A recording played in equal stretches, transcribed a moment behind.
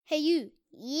Hey you,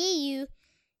 you,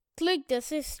 click the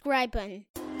subscribe button.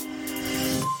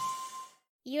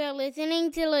 You are listening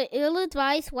to the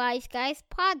Ill-Advised Wise Guys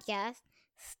podcast,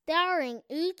 starring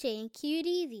Uche and Cute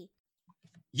Easy.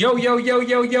 Yo, we are the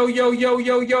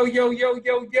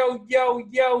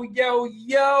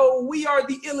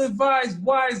Ill-Advised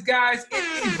Wise Guys.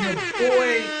 It is your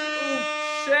boy,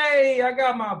 Uche. I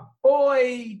got my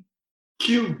boy,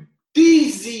 Cute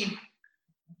Easy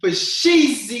for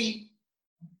Sheezy.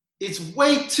 It's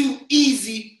way too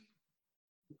easy.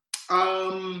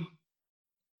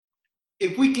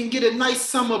 If we can get a nice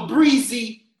summer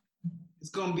breezy, it's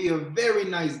gonna be a very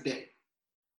nice day.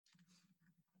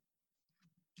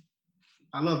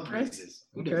 I love breezes.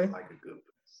 Who doesn't like a good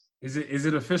breeze? Is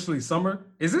it officially summer?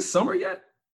 Is this summer yet?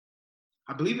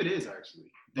 I believe it is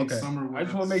actually. I think summer. I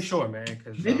just want to make sure, man.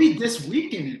 Maybe this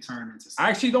weekend it turned into summer. I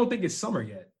actually don't think it's summer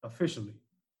yet officially.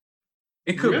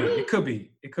 It could Really? be. It could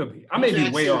be. It could be. I may be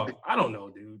way off. I don't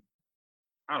know, dude.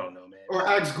 I don't know, man. Or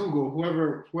ask Google,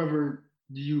 whoever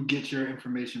you get your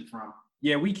information from.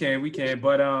 Yeah, we can.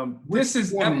 But this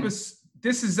is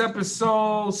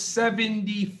episode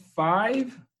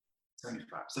 75.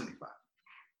 75.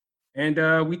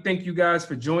 And we thank you guys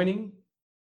for joining.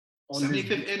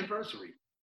 75th anniversary.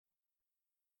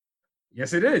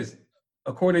 Yes, it is.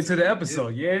 According to the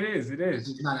episode. Yeah, it is.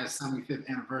 It's not a 75th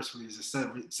anniversary. It's a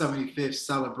 75th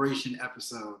celebration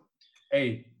episode.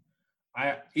 Hey,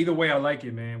 either way, I like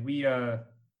it, man. We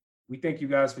thank you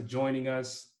guys for joining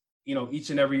us,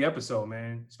 each and every episode,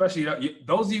 man. Especially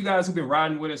those of you guys who've been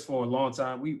riding with us for a long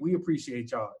time. We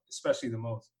appreciate y'all, especially the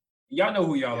most. Y'all know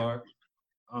who y'all are,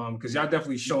 because y'all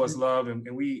definitely show us love, and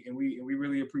we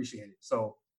really appreciate it.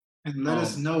 So. And let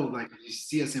us know, like, if you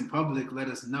see us in public, let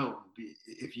us know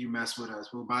if you mess with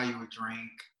us. We'll buy you a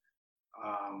drink.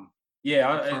 I'll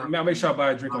make sure I buy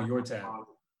a drink on your tab.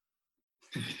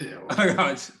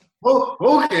 Oh,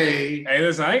 okay. Hey,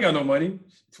 listen, I ain't got no money.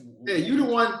 Yeah, you the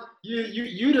one.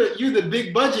 You the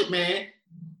big budget man.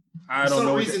 I don't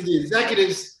know. For some reason,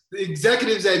 the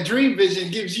executives at Dream Vision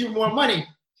gives you more money.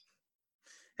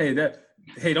 Hey,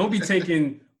 don't be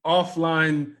taking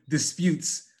offline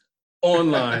disputes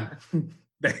online,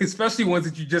 especially ones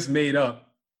that you just made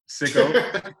up, sicko.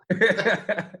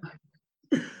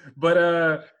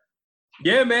 But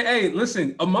yeah, man. Hey,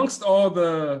 listen. Amongst all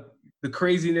the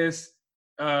craziness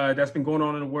that's been going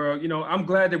on in the world, I'm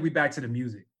glad that we back to the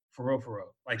music for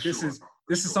real. Like this is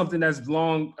something that's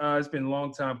long. It's been a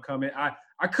long time coming.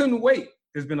 I couldn't wait.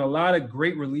 There's been a lot of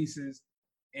great releases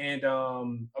and a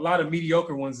lot of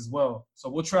mediocre ones as well. So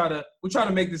we'll try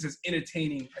to make this as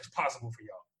entertaining as possible for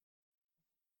y'all.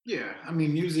 Yeah, I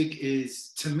mean, music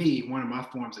is, to me, one of my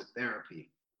forms of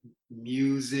therapy.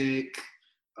 Music,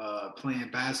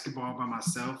 playing basketball by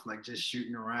myself, like just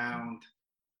shooting around.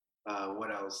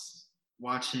 What else?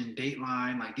 Watching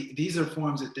Dateline. Like these are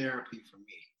forms of therapy for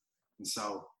me. And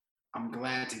so I'm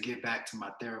glad to get back to my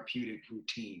therapeutic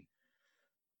routine.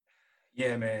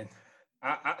 Yeah, man.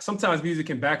 I sometimes music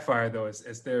can backfire though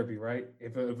as therapy, right?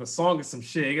 If a song is some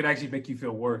shit, it can actually make you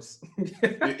feel worse.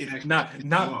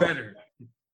 not better.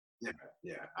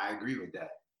 Yeah, I agree with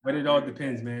that. But it all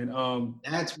depends, man.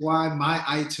 That's why my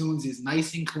iTunes is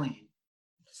nice and clean.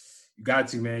 You got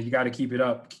to, man. You got to keep it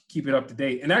up to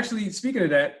date. And actually, speaking of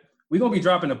that, we're gonna be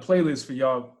dropping a playlist for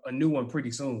y'all, a new one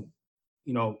pretty soon.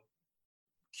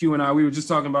 Q and I, we were just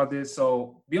talking about this,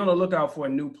 so be on the lookout for a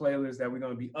new playlist that we're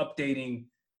gonna be updating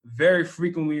very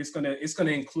frequently. It's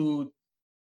gonna include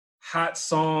hot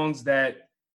songs that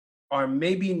are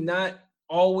maybe not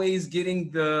always getting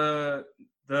the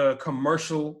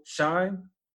commercial shine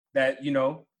that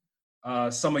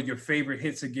some of your favorite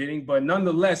hits are getting, but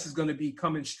nonetheless it's going to be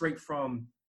coming straight from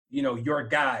your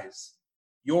guys,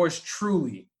 yours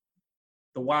truly,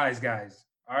 the Wise Guys.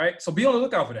 All right, so be on the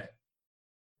lookout for that.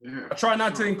 Yeah, I try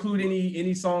not to include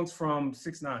any songs from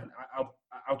 6ix9ine.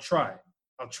 I'll try.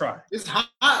 It's hot.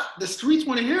 The streets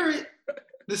want to hear it.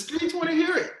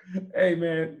 Hey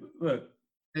man, look,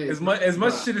 as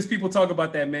much shit as people talk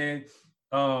about that, man,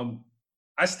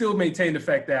 I still maintain the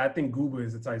fact that I think Gooba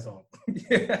is a tight song.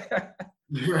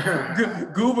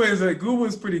 Gooba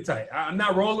is pretty tight. I'm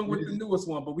not rolling with the newest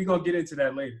one, but we're gonna get into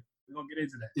that later.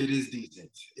 It is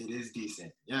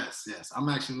decent. Yes. I'm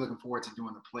actually looking forward to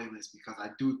doing the playlist because I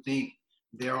do think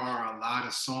there are a lot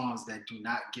of songs that do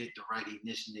not get the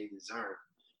recognition they deserve.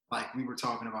 Like we were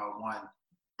talking about one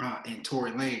in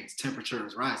Tory Lanez, Temperature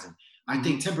is Rising. I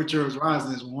think Temperature is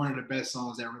Rising is one of the best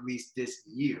songs that released this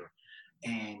year.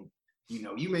 And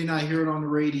you may not hear it on the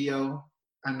radio.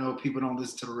 I know people don't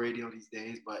listen to the radio these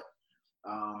days, but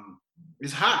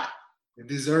it's hot. It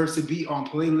deserves to be on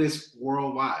playlists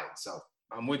worldwide. So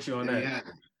I'm with you on that.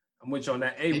 I'm with you on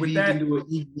that. Hey, Maybe with he that, can do an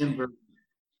EDM version.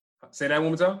 say that one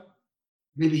more time.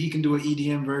 Maybe he can do an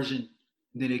EDM version,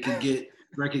 then it can get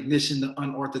recognition the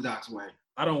unorthodox way.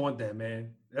 I don't want that,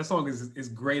 man. That song is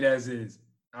great as is.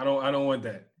 I don't want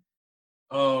that.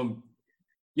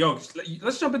 Yo,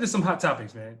 let's jump into some hot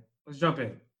topics, man. Let's jump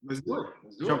in. Let's do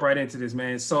it. Jump right into this,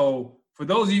 man. So for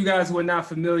those of you guys who are not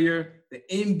familiar, the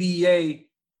NBA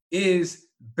is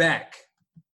back.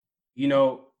 You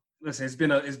know, listen, it's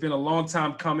been a long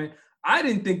time coming. I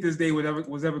didn't think this day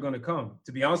was ever going to come.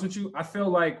 To be honest with you, I feel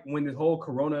like when the whole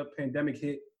Corona pandemic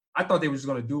hit, I thought they were just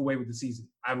going to do away with the season.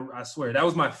 I swear, that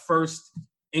was my first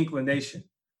inclination.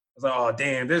 I was like, oh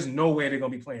damn, there's no way they're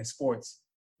going to be playing sports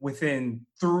within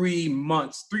 3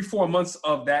 months, 4 months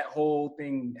of that whole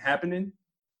thing happening.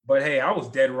 But hey, I was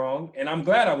dead wrong, and I'm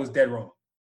glad I was dead wrong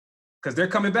because they're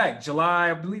coming back. July,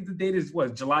 I believe the date is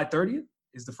what? July 30th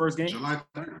is the first game. July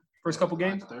 30th. First couple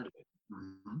games. 30th.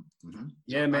 Mm-hmm. Mm-hmm.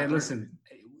 Yeah, man. Listen,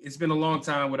 it's been a long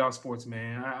time without sports,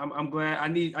 man. I'm glad. I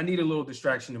need a little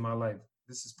distraction in my life.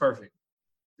 This is perfect.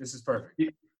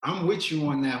 I'm with you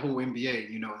on that whole NBA.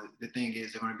 You know, the thing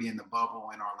is they're going to be in the bubble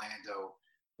in Orlando,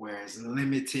 where it's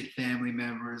limited family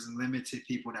members, limited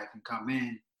people that can come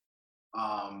in.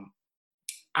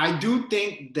 I do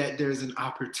think that there's an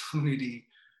opportunity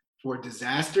for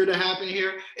disaster to happen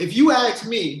here. If you ask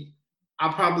me,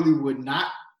 I probably would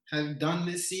not have done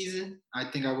this season. I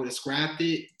think I would have scrapped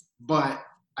it, but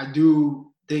I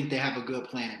do think they have a good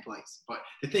plan in place. But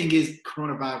the thing is,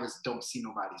 coronavirus don't see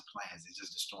nobody's plans. It's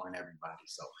just destroying everybody.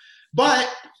 So, but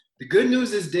the good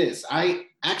news is this. I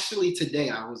actually today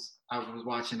I was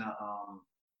watching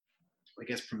I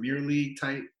guess Premier League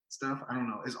type stuff. I don't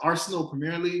know. Is Arsenal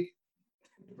Premier League?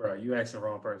 Bro, you asked the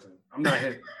wrong person. I'm not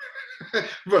hip.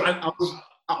 Bro,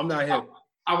 I'm not hip.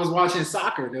 I was watching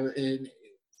soccer and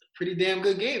pretty damn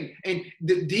good game. And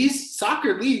these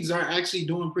soccer leagues are actually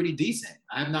doing pretty decent.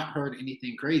 I have not heard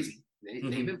anything crazy.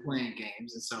 They've been playing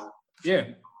games. And so, yeah,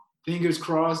 fingers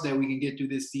crossed that we can get through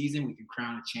this season. We can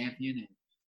crown a champion.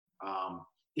 And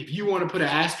if you want to put an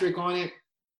asterisk on it,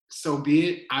 so be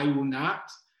it. I will not.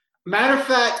 Matter of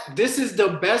fact, this is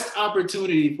the best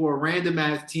opportunity for a random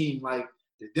ass team like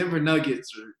the Denver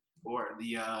Nuggets or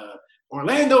the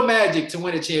Orlando Magic to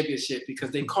win a championship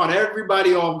because they caught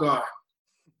everybody off guard.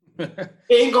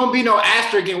 Ain't gonna be no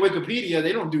asterisk in Wikipedia.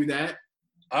 They don't do that.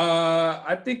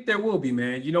 I think there will be,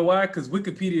 man. You know why? Because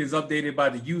Wikipedia is updated by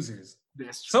the users.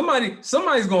 That's true.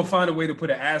 Somebody's gonna find a way to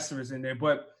put an asterisk in there.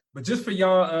 But just for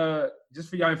y'all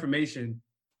information,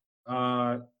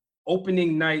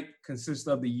 opening night consists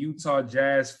of the Utah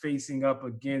Jazz facing up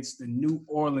against the New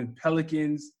Orleans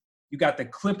Pelicans. You got the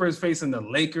Clippers facing the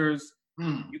Lakers.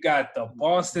 You got the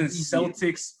Boston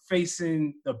Celtics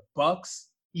facing the Bucks.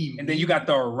 And then you got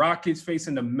the Rockets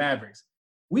facing the Mavericks.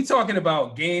 We talking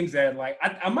about games that, like,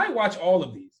 I might watch all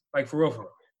of these, like, for real.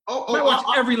 I might watch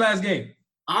every last game.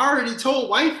 I already told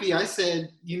Wifey, I said,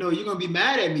 you're going to be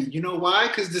mad at me. You know why?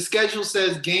 Because the schedule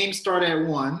says games start at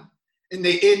 1 and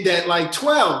they end at, like,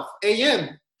 12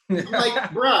 a.m. I'm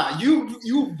like, bruh,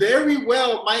 you very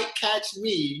well might catch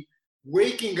me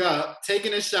waking up,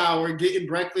 taking a shower, getting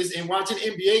breakfast, and watching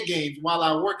NBA games while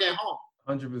I work at home.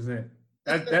 100%.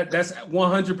 That's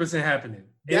 100% happening.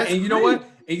 And you know what?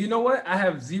 And you know what? I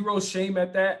have zero shame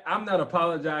at that. I'm not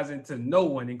apologizing to no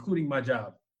one, including my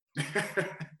job.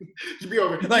 You be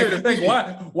over like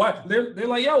why? They're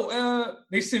like, yo,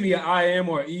 they send me an IM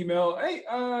or an email. Hey,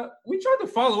 we tried to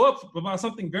follow up about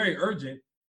something very urgent.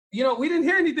 You know, we didn't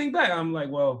hear anything back. I'm like,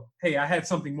 well, hey, I had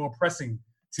something more pressing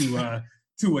to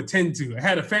attend to. I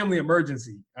had a family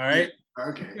emergency. All right.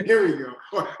 Okay, here we go.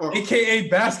 Or AKA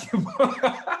basketball.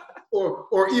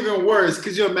 or even worse,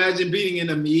 could you imagine being in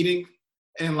a meeting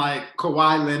and like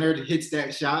Kawhi Leonard hits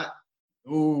that shot?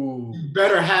 Ooh. You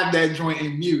better have that joint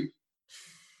in mute.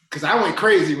 Because I went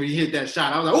crazy when he hit that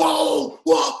shot. I was like,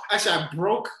 whoa. Actually,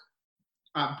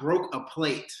 I broke a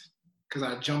plate because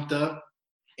I jumped up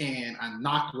and I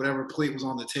knocked whatever plate was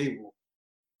on the table.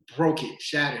 Broke it,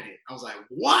 shattered it. I was like,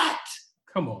 what?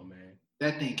 Come on, man.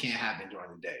 That thing can't happen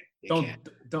during the day.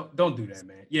 Don't do that,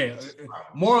 man. Yeah.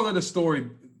 Moral of the story,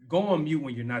 go on mute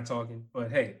when you're not talking.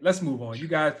 But hey, let's move on. You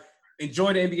guys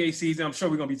enjoy the NBA season. I'm sure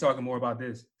we're gonna be talking more about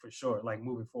this for sure, like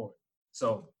moving forward.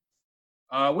 So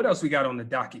what else we got on the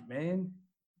docket, man?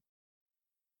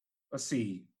 Let's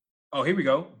see. Oh, here we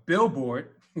go.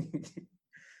 Billboard.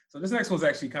 So this next one's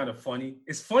actually kind of funny.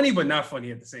 It's funny, but not funny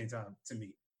at the same time to me.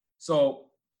 So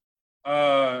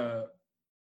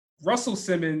Russell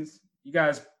Simmons, you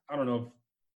guys, I don't know.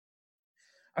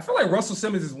 I feel like Russell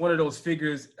Simmons is one of those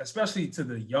figures, especially to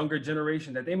the younger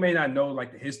generation, that they may not know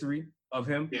like the history of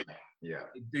him. Yeah. Yeah.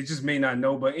 They just may not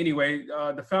know. But anyway,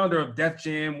 the founder of Def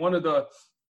Jam, one of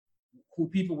who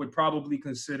people would probably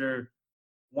consider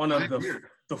one of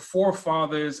the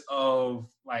forefathers of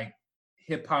like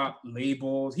hip hop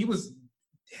labels. He was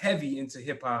heavy into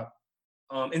hip hop,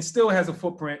 and still has a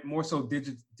footprint more so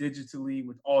digitally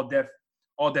with All Def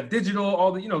Digital,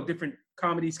 all the different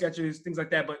comedy sketches, things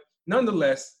like that. But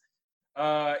nonetheless,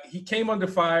 he came under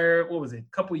fire. What was it?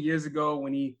 A couple of years ago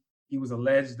when he was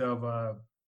alleged of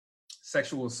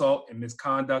sexual assault and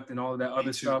misconduct and all of that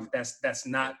other stuff. That's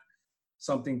not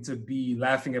something to be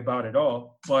laughing about at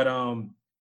all. But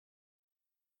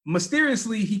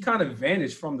mysteriously, he kind of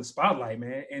vanished from the spotlight,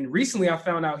 man. And recently I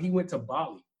found out he went to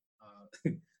Bali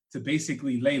to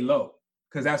basically lay low,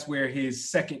 because that's where his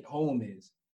second home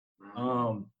is.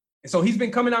 And so he's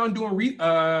been coming out and doing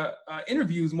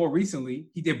interviews more recently.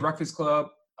 He did Breakfast Club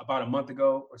about a month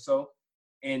ago or so.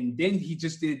 And then he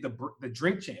just did the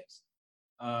Drink Champs.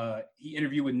 He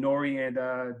interviewed with Nori and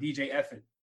DJ Effin.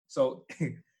 So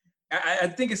I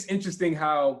think it's interesting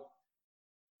how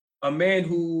a man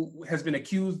who has been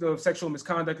accused of sexual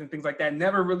misconduct and things like that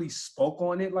never really spoke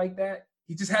on it like that.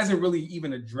 He just hasn't really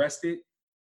even addressed it.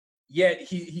 Yet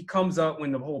he comes up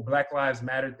when the whole Black Lives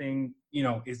Matter thing,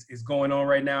 is going on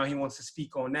right now. He wants to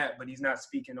speak on that, but he's not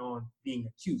speaking on being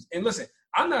accused. And listen,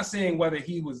 I'm not saying whether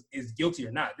he is guilty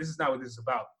or not. This is not what this is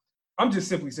about. I'm just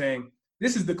simply saying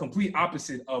this is the complete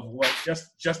opposite of what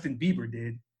Justin Bieber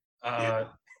did.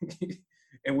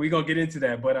 And we're going to get into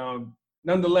that. But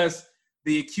nonetheless,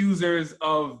 the accusers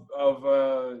of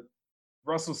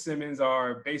Russell Simmons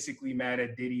are basically mad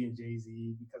at Diddy and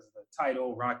Jay-Z because of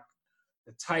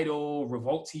the title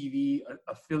Revolt TV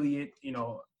affiliate.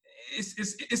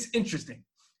 It's interesting.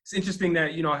 It's interesting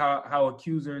that how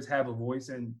accusers have a voice,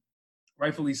 and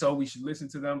rightfully so. We should listen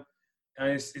to them.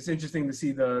 And it's interesting to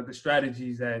see the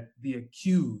strategies that the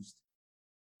accused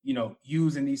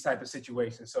use in these type of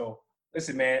situations. So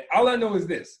listen, man, all I know is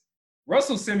this: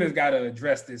 Russell Simmons got to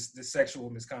address this sexual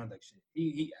misconduct shit.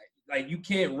 He you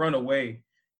can't run away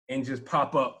and just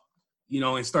pop up,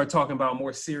 and start talking about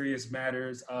more serious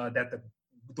matters that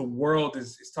the world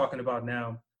is talking about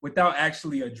now, without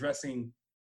actually addressing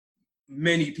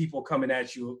many people coming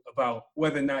at you about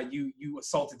whether or not you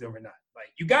assaulted them or not. Like,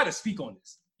 you got to speak on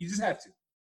this. You just have to.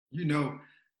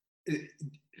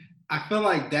 I feel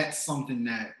like that's something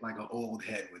that like an old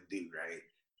head would do, right?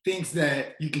 Thinks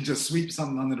that you can just sweep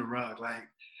something under the rug. Like,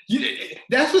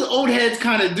 that's what old heads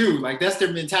kind of do. Like, that's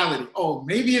their mentality. Oh,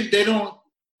 maybe if they don't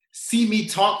see me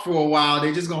talk for a while,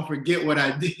 they're just going to forget what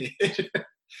I did.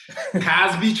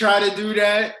 Cosby tried to do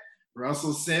that.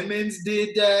 Russell Simmons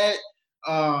did that.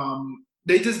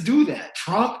 They just do that.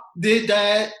 Trump did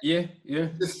that. Yeah.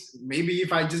 Maybe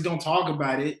if I just don't talk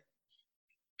about it,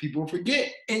 people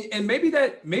forget. And maybe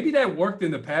that worked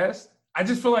in the past. I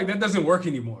just feel like that doesn't work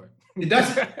anymore. It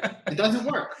doesn't. It doesn't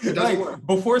work. It doesn't work.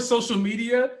 Before social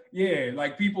media,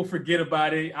 like people forget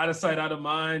about it, out of sight, out of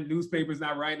mind. Newspapers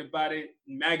not writing about it.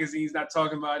 Magazines not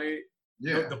talking about it.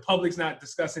 Yeah. The public's not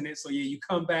discussing it. So you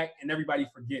come back and everybody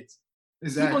forgets.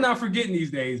 Exactly. People not forgetting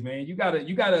these days, man. You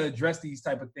gotta address these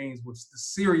type of things with the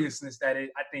seriousness that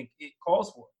I think it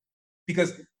calls for,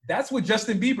 because that's what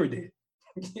Justin Bieber did.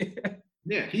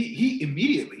 Yeah, he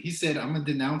immediately he said, "I'm gonna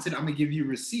denounce it. I'm gonna give you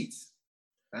receipts."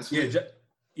 That's what.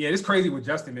 It's crazy with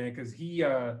Justin, man, because he,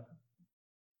 bro.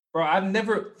 I've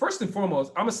never. First and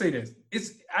foremost, I'm gonna say this.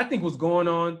 I think what's going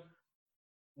on,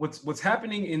 what's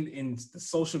happening in the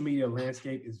social media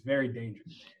landscape is very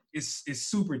dangerous. It's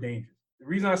super dangerous. The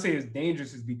reason I say it's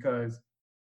dangerous is because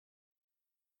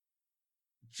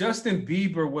Justin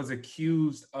Bieber was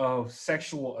accused of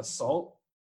sexual assault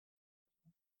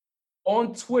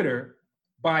on Twitter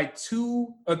by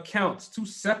two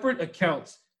separate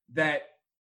accounts that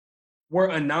were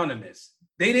anonymous.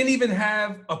 They didn't even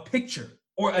have a picture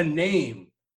or a name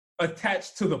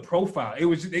attached to the profile. It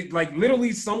was like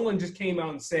literally someone just came out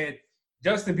and said,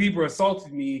 Justin Bieber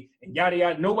assaulted me and yada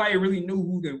yada. Nobody really knew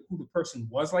who the person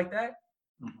was like that.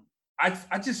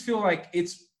 I just feel like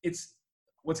it's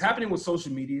what's happening with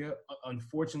social media.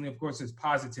 Unfortunately, of course, there's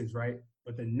positives, right?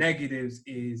 But the negatives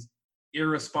is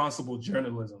irresponsible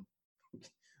journalism.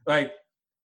 Like,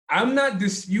 I'm not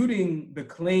disputing the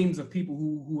claims of people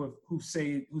who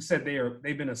said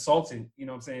they've been assaulted. You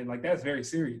know what I'm saying? Like, that's very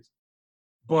serious.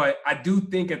 But I do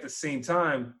think at the same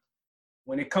time,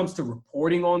 when it comes to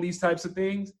reporting on these types of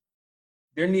things,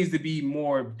 there needs to be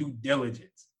more due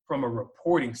diligence from a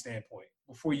reporting standpoint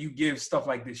before you give stuff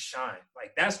like this shine.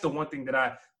 Like, that's the one thing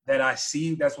that I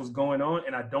see. That's what's going on,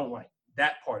 and I don't like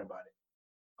that part about it.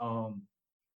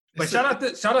 But shout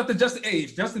out to Justin.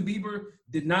 If Justin Bieber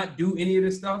did not do any of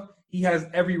this stuff, he has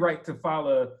every right to file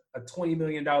a $20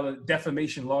 million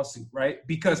defamation lawsuit, right?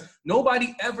 Because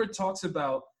nobody ever talks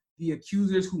about the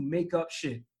accusers who make up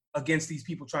shit against these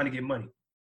people trying to get money.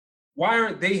 Why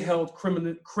aren't they held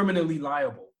criminally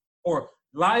liable or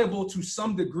liable to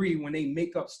some degree when they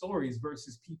make up stories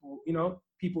versus people,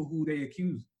 people who they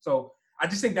accuse? So I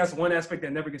just think that's one aspect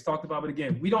that never gets talked about. But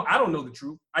again, I don't know the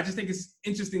truth. I just think it's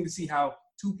interesting to see how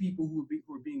two people who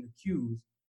are being accused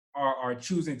are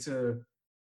choosing to,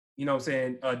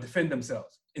 defend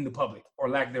themselves in the public or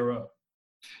lack thereof.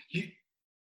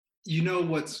 You know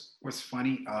what's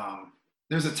funny?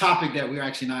 There's a topic that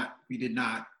we did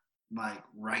not like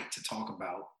right to talk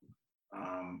about,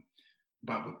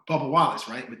 but with Bubba Wallace,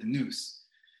 right, with the noose.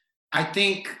 I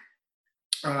think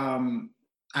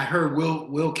I heard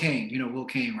Will Kane, Will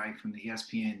Kane, right, from the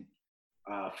ESPN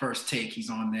First Take.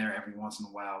 He's on there every once in a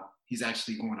while. He's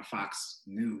actually going to Fox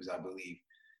News, I believe.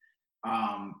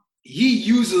 He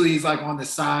usually is like on the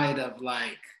side of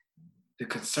like the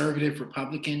conservative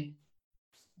Republican,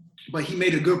 but he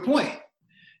made a good point.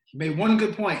 He made one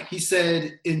good point. He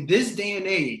said, in this day and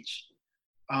age,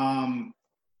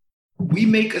 we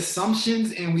make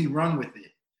assumptions and we run with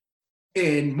it.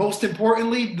 And most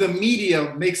importantly, the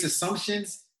media makes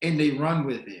assumptions and they run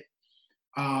with it.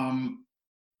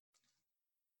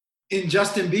 In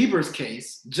Justin Bieber's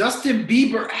case, Justin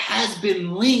Bieber has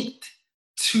been linked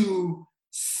to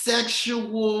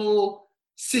sexual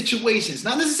situations,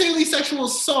 not necessarily sexual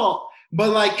assault, but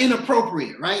like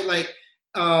inappropriate, right? Like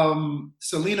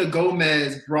Selena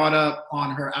Gomez brought up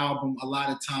on her album a lot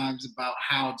of times about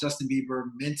how Justin Bieber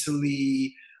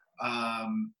mentally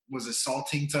was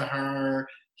assaulting to her,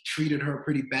 treated her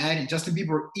pretty bad. And Justin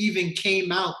Bieber even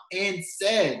came out and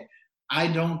said, I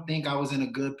don't think I was in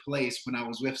a good place when I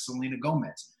was with Selena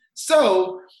Gomez.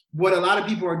 So what a lot of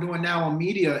people are doing now on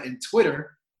media and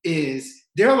Twitter is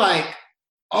they're like,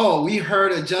 oh, we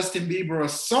heard a Justin Bieber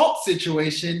assault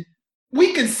situation.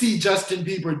 We can see Justin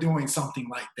Bieber doing something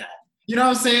like that. You know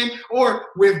what I'm saying? Or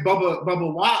with Bubba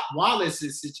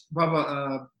Wallace's, I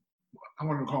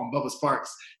want to call him Bubba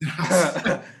Sparks.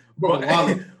 Bubba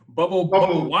Wallace.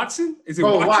 Bubba Watson? Is it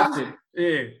Bubba Watson?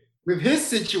 Yeah. With his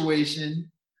situation,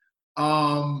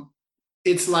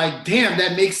 it's like, damn,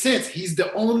 that makes sense. He's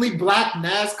the only black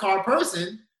NASCAR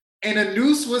person, and a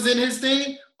noose was in his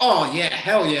thing. Oh, yeah,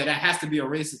 hell yeah, that has to be a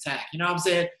race attack. You know what I'm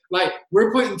saying? Like,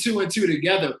 we're putting two and two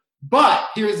together. But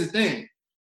here's the thing.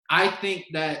 I think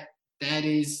that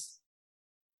it's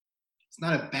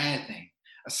not a bad thing.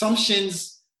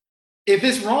 Assumptions, if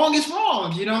it's wrong, it's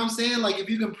wrong. You know what I'm saying? Like, if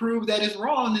you can prove that it's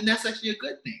wrong, then that's actually a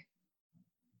good thing.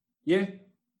 Yeah.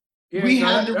 We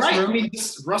have the right. Real. I mean,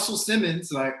 Russell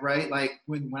Simmons, right? Like,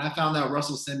 when I found out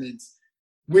Russell Simmons,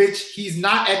 which he's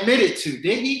not admitted to,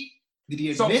 did he? Did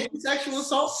he admit to sexual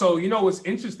assault? So, what's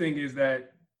interesting is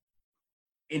that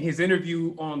in his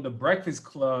interview on The Breakfast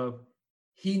Club,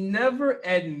 he never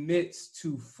admits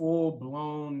to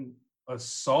full-blown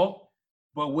assault,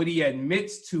 but what he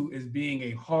admits to is being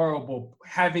a horrible,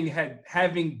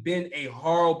 having been a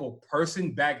horrible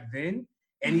person back then.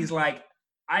 And he's like,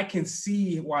 I can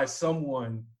see why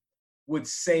someone would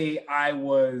say I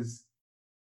was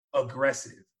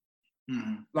aggressive.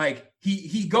 Mm-hmm. Like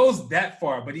he goes that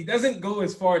far, but he doesn't go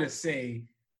as far to say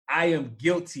I am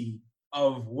guilty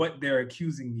of what they're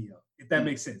accusing me of, if that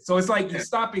makes sense. So it's like you're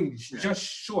stopping just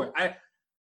short.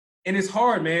 And it's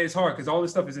hard, man. It's hard because all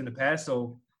this stuff is in the past.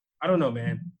 So I don't know,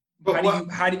 man. But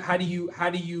how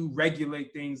do you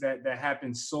regulate things that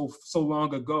happened so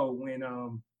long ago when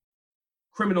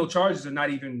criminal charges are not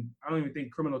even? I don't even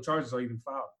think criminal charges are even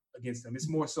filed against them. It's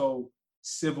more so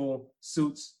civil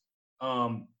suits.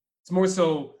 It's more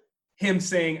so him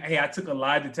saying, hey, I took a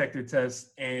lie detector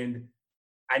test and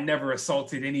I never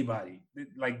assaulted anybody.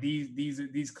 Like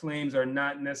these claims are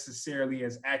not necessarily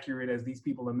as accurate as these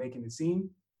people are making it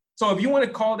seem. So if you want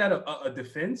to call that a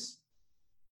defense,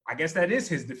 I guess that is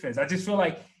his defense. I just feel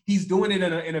like he's doing it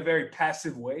in a very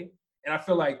passive way. And I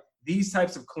feel like these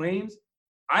types of claims,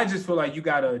 I just feel like you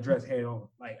got to address head on.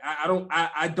 Like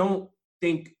I don't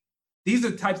think these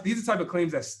are type of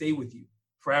claims that stay with you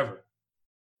forever,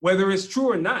 whether it's true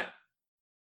or not.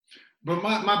 But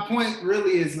my point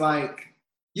really is like,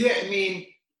 yeah, I mean,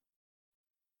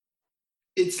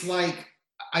 it's like,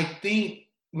 I think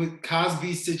with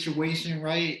Cosby's situation,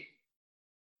 right,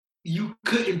 you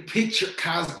couldn't picture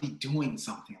Cosby doing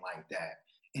something like that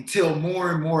until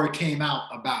more and more came out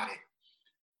about it.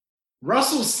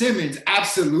 Russell Simmons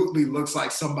absolutely looks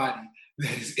like somebody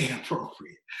that is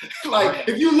inappropriate. Like,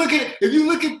 if you look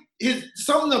at his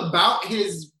something about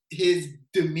his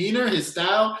demeanor, his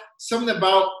style, something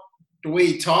about the way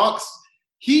he talks,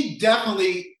 he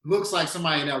definitely looks like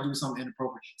somebody that will do something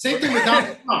inappropriate. Same thing with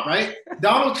Donald Trump, right?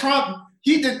 Donald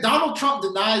Trump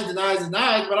denies,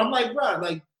 but I'm like, bro,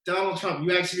 like Donald Trump,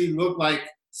 you actually look like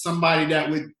somebody that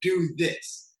would do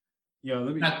this.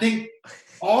 Yo, I think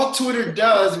all Twitter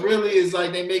does really is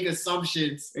like they make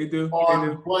assumptions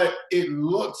on what it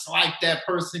looks like that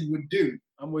person would do.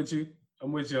 I'm with you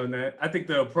on that. I think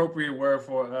the appropriate word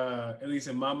for, at least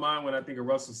in my mind, when I think of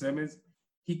Russell Simmons,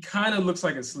 he kind of looks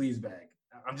like a sleazebag.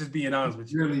 I'm just being honest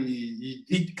with you. Really,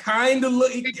 he kind of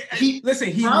look. Listen,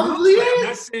 he probably looks like, I'm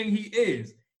not saying he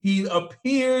is. He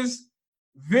appears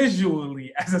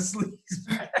visually as a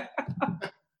sleazebag.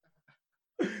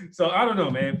 So I don't know,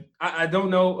 man. I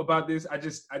don't know about this. I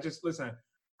just listen.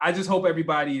 I just hope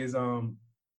everybody is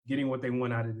getting what they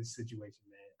want out of this situation,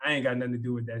 man. I ain't got nothing to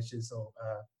do with that shit. So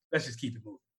let's just keep it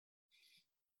moving.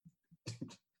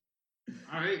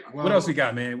 All right. Well, what else we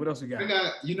got, man? What else we got? We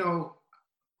got,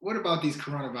 what about these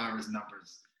coronavirus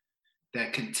numbers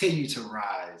that continue to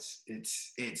rise?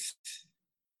 It's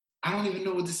I don't even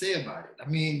know what to say about it. I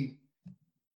mean,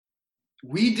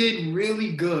 we did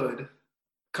really good a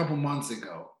couple months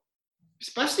ago,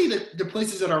 especially the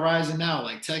places that are rising now,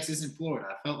 like Texas and Florida.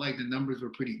 I felt like the numbers were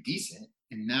pretty decent,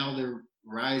 and now they're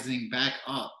rising back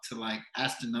up to like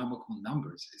astronomical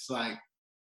numbers. It's like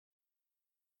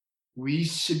we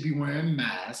should be wearing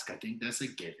masks. I think that's a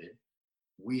given.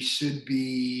 We should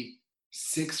be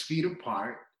 6 feet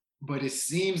apart, but it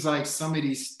seems like some of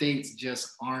these states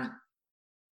just aren't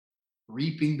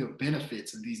reaping the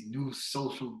benefits of these new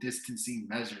social distancing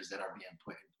measures that are being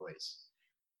put in place.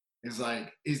 It's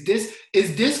like, is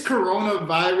this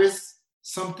coronavirus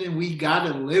something we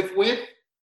gotta live with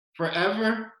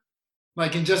forever?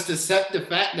 Like, and just accept the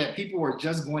fact that people are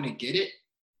just going to get it?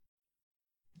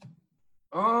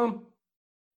 I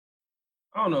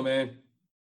don't know, man.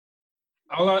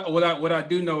 What I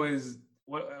do know is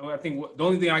the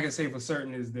only thing I can say for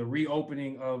certain is the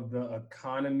reopening of the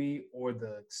economy or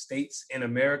the states in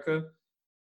America,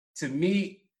 to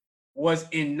me, was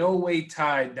in no way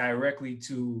tied directly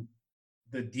to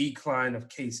the decline of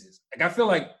cases. Like, I feel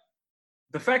like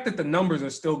the fact that the numbers are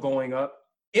still going up,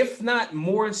 if not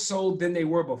more so than they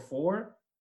were before,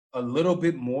 a little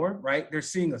bit more, right? They're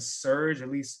seeing a surge, at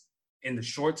least in the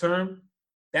short term.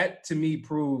 That to me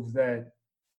proves that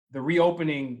the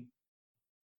reopening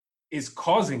is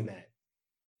causing that.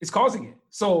 It's causing it.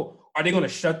 So are they going to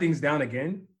shut things down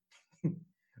again?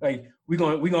 Like we're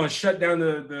going to shut down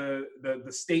the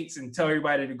states and tell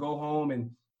everybody to go home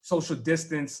and social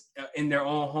distance in their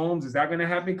own homes? Is that going to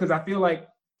happen? Because I feel like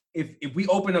if we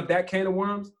open up that can of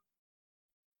worms,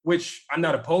 which I'm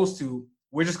not opposed to,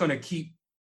 we're just going to keep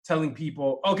telling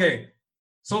people, okay,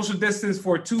 social distance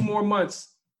for 2 more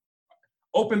months,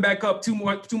 open back up 2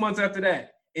 months after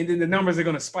that. And then the numbers are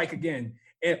going to spike again.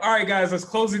 And all right, guys, let's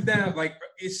close it down. Like,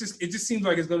 it just seems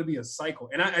like it's going to be a cycle.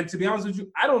 And to be honest with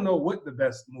you, I don't know what the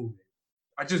best move is.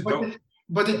 I just don't.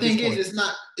 But the thing is,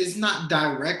 it's not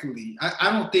directly.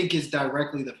 I don't think it's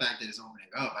directly the fact that it's opening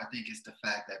up. I think it's the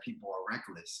fact that people are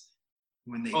reckless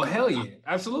when they. Oh, hell yeah.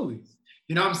 Absolutely.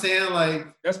 You know what I'm saying? Like,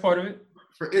 that's part of it.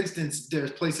 For instance,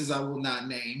 there's places I will not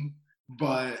name,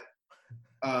 but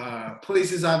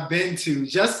places I've been to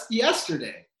just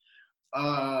yesterday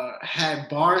had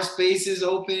bar spaces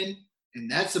open, and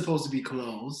that's supposed to be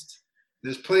closed.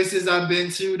 There's places I've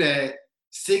been to that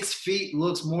 6 feet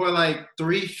looks more like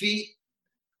 3 feet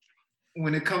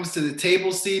when it comes to the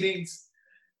table seatings.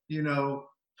 You know,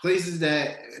 places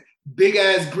that big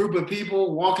ass group of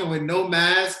people walking with no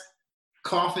mask,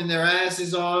 coughing their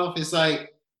asses off. It's like,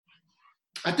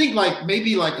 I think like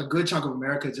maybe like a good chunk of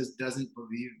America just doesn't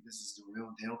believe this is the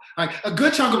real deal. Like a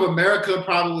good chunk of America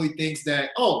probably thinks that,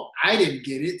 oh, I didn't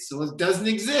get it, so it doesn't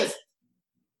exist.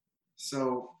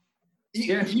 So,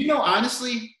 yeah.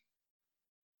 Honestly,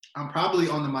 I'm probably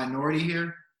on the minority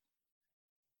here.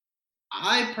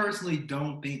 I personally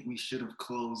don't think we should have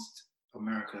closed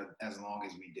America as long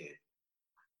as we did.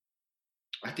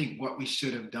 I think what we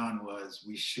should have done was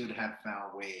we should have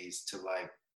found ways to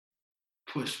like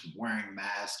push wearing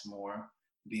masks more,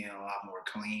 being a lot more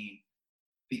clean.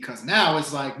 Because now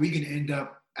it's like we can end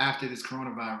up after this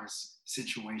coronavirus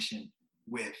situation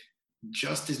with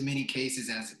just as many cases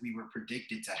as we were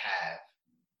predicted to have.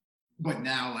 But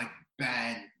now like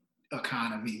bad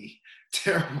economy,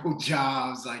 terrible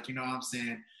jobs, like, you know what I'm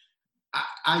saying?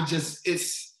 I'm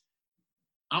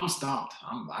stumped.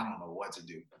 I don't know what to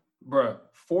do. Bruh,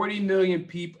 40 million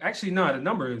people. Actually, no, the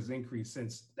number has increased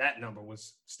since that number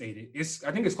was stated.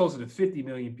 I think it's closer to 50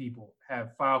 million people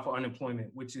have filed for unemployment,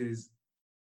 which is,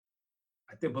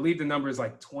 I believe the number is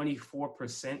like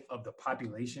 24% of the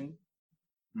population.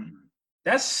 Mm-hmm.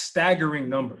 That's staggering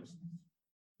numbers.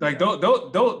 Like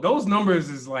those numbers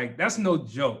is like, that's no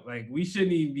joke. Like we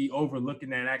shouldn't even be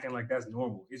overlooking that, acting like that's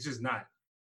normal. It's just not.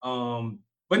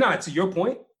 But not to your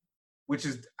point, which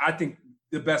is I think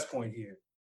the best point here.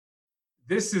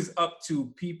 This is up to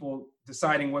people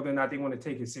deciding whether or not they want to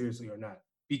take it seriously or not.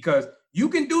 Because you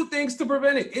can do things to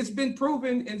prevent it. It's been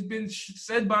proven, it's been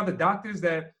said by the doctors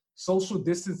that social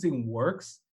distancing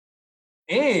works,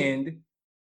 and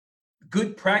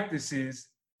good practices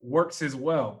works as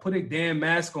well. Put a damn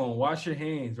mask on, wash your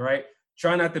hands, right?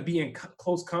 Try not to be in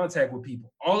close contact with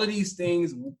people. All of these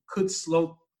things could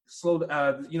slow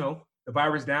the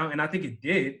virus down, and I think it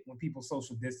did when people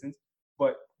social distance.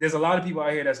 But there's a lot of people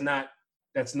out here that's not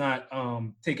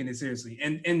taking it seriously.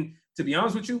 And to be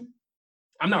honest with you,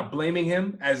 I'm not blaming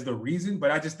him as the reason,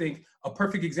 but I just think a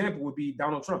perfect example would be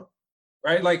Donald Trump,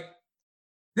 right? Like,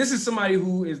 this is somebody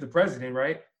who is the president,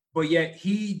 right? But yet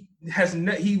he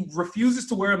refuses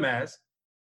to wear a mask,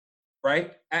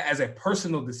 right? As a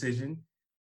personal decision,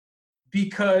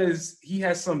 because he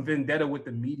has some vendetta with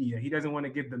the media. He doesn't want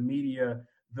to give the media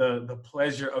the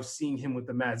pleasure of seeing him with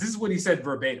the mask. This is what he said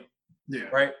verbatim,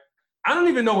 right? I don't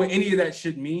even know what any of that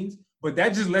shit means, but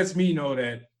that just lets me know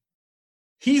that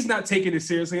he's not taking it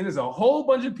seriously. And there's a whole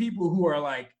bunch of people who are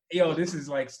like, yo, this is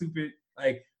like stupid.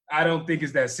 Like, I don't think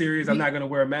it's that serious. I'm not going to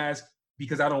wear a mask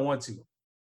because I don't want to.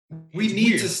 We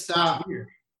need to stop.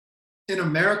 In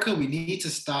America, we need to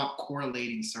stop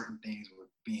correlating certain things with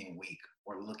being weak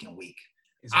or looking weak.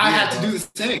 I had to do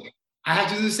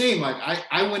the same. Like,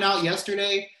 I went out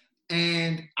yesterday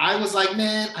and I was like,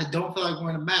 man, I don't feel like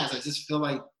wearing a mask. I just feel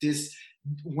like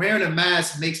wearing a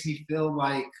mask makes me feel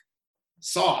like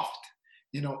soft.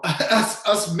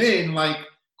 Us men like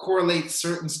correlate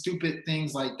certain stupid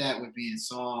things like that with being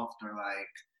soft or like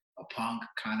a punk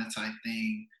kind of type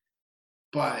thing.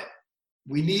 But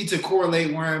we need to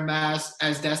correlate wearing masks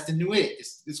as that's the new it.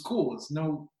 It's cool. It's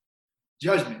no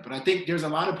judgment. But I think there's a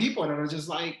lot of people that are just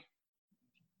like,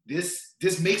 this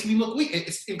makes me look weak.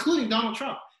 It's including Donald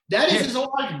Trump. That is his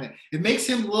whole argument. It makes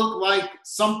him look like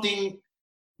the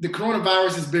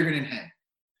coronavirus is bigger than him.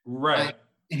 Right.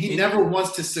 And he never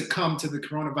wants to succumb to the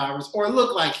coronavirus or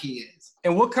look like he is.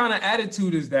 And what kind of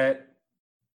attitude is that?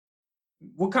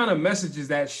 What kind of message is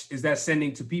that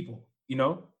sending to people?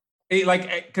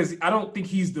 Because I don't think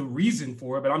he's the reason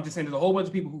for it, but I'm just saying there's a whole bunch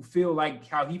of people who feel like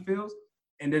how he feels,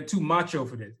 and they're too macho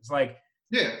for this. It's like,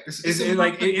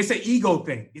 it's an ego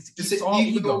thing. It's all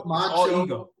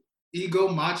ego. Ego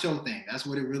macho thing. That's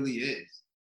what it really is.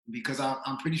 Because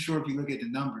I'm pretty sure if you look at the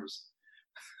numbers,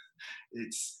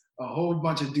 it's a whole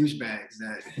bunch of douchebag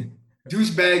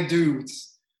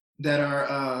dudes that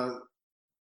are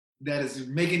that is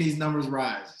making these numbers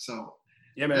rise. So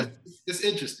yeah, man, it's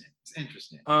interesting. It's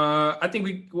interesting. I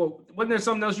think wasn't there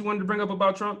something else you wanted to bring up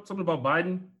about Trump? Something about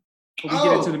Biden? Before we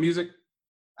get into the music.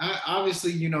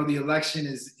 Obviously, the election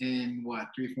is in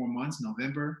 3-4 months,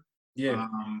 November. Yeah.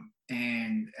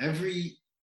 And every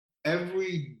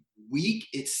week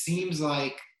it seems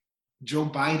like Joe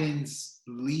Biden's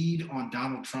lead on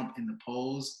Donald Trump in the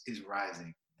polls is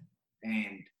rising.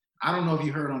 And I don't know if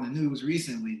you heard on the news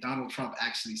recently, Donald Trump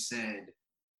actually said,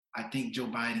 I think Joe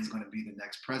Biden's going to be the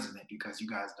next president because you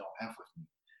guys don't F with me.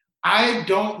 I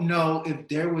don't know if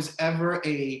there was ever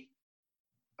a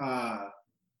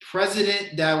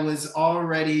president that was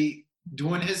already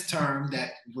doing his term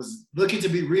that was looking to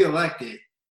be reelected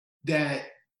that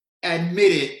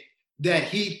admitted that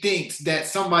he thinks that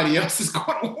somebody else is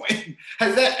going to win.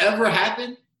 Has that ever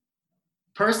happened?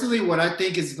 Personally, what I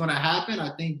think is going to happen,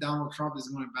 I think Donald Trump is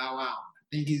going to bow out. I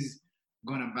think he's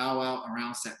going to bow out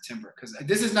around September, because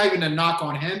this is not even a knock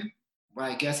on him, but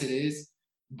I guess it is.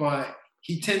 But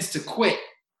he tends to quit.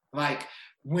 Like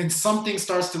when something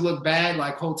starts to look bad,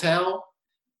 like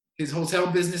his hotel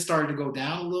business started to go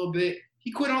down a little bit.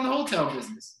 He quit on the hotel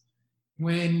business.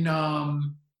 When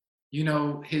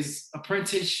his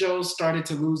apprentice shows started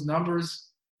to lose numbers,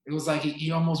 it was like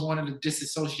he almost wanted to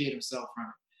disassociate himself from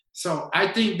it. So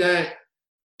I think that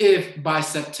if by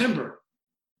September,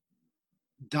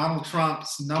 Donald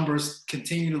Trump's numbers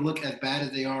continue to look as bad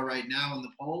as they are right now in the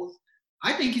polls,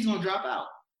 I think he's going to drop out.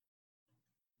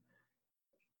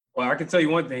 Well, I can tell you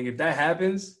one thing. If that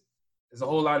happens, there's a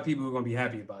whole lot of people who are going to be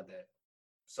happy about that.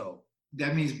 So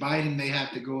that means Biden may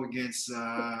have to go against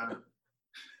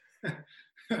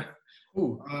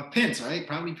Pence, right?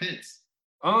 Probably Pence.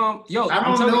 I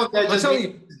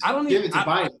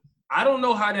don't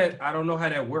know how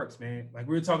that works, man. Like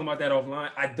we were talking about that offline.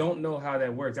 I don't know how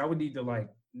that works. I would need to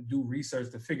do research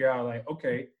to figure out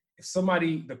okay, if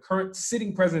the current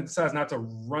sitting president decides not to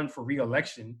run for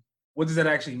re-election, what does that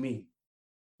actually mean?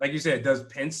 Like you said, does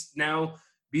Pence now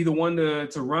be the one to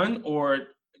run, or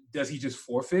does he just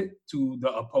forfeit to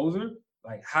the opposer?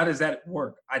 Like, how does that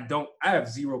work? I have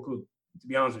zero clue, to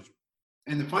be honest with you.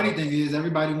 And the funny thing is,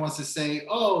 everybody wants to say,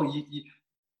 "Oh,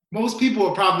 most people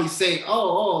will probably say,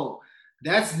 oh,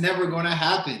 that's never going to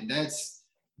happen.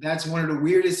 That's one of the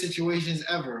weirdest situations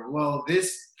ever." Well,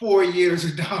 this 4 years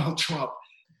of Donald Trump,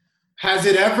 has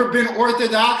it ever been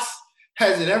orthodox?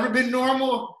 Has it ever been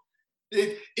normal?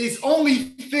 It's only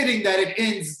fitting that it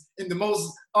ends in the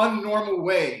most unnormal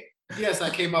way. Yes, I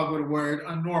came up with a word,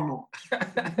 unnormal.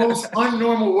 The most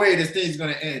unnormal way this thing's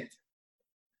going to end.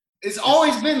 It's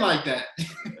always been like that.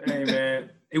 Hey,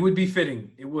 man, it would be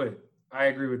fitting. It would. I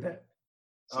agree with that.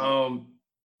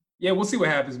 Yeah, we'll see what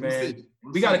happens, man.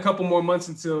 We got a couple more months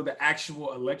until the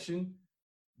actual election.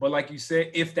 But like you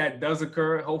said, if that does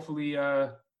occur, hopefully,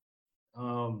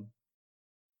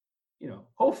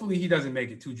 hopefully he doesn't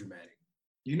make it too dramatic.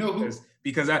 You know who?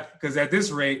 Because at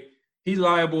this rate, he's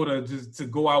liable to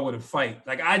go out with a fight.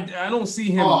 Like I don't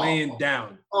see him laying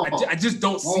down. I just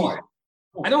don't see it.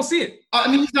 I don't see it. I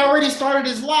mean, he's already started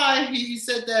his lie. He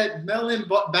said that mail-in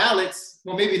ballots,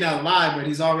 well, maybe not lie, but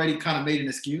he's already kind of made an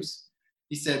excuse.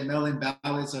 He said mail-in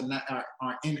ballots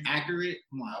are inaccurate.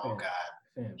 I'm like, oh God.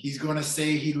 Damn. He's gonna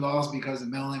say he lost because of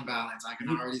mail-in ballots. I can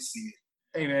already see it.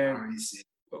 Hey man, I already see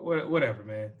it. Whatever,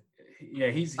 man.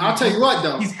 Yeah, I'll tell you what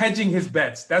though. He's hedging his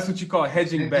bets. That's what you call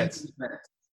hedging bets.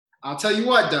 I'll tell you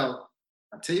what though.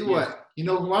 What. You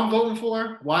know who I'm voting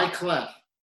for? Wyclef.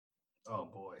 Oh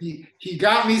boy. He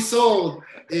got me sold.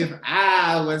 If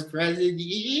I was president.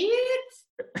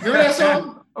 Remember that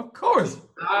song? Of course.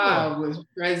 I was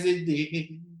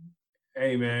president.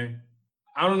 Hey man.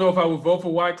 I don't know if I would vote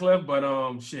for Wyclef,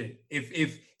 but shit.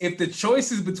 If the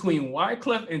choice is between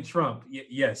Wyclef and Trump,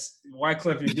 yes,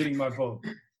 Wyclef, you're getting my vote.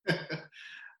 He's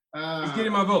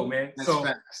getting my vote, man. So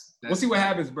we'll see what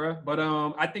happens, bro. But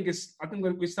I think it's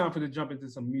time for to jump into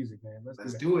some music, man.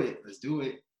 Let's do it. Let's do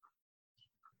it.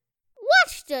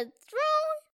 Watch the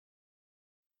Throne.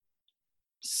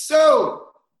 So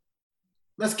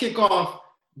let's kick off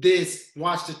this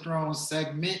Watch the Throne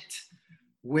segment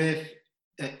with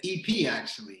an EP,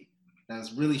 actually.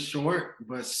 That's really short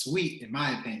but sweet, in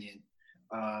my opinion.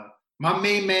 My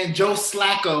main man, Joe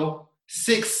Slacko,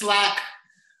 Six Slack,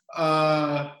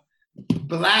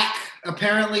 Black,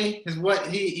 apparently, is what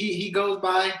he goes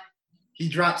by. He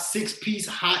dropped 6-piece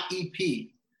hot EP.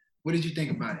 What did you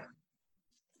think about it?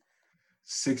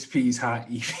 6-piece hot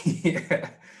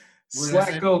EP.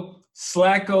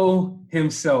 Slacko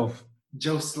himself.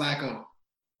 Joe Slacko.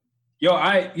 Yo,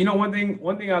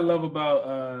 one thing I love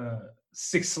about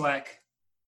Six Slack,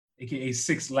 aka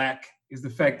Six Lack, is the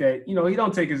fact that he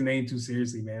don't take his name too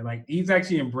seriously, man. Like he's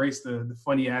actually embraced the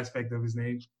funny aspect of his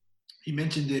name. He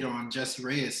mentioned it on Jesse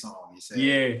Reyes' song. He said,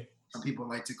 "Yeah, some people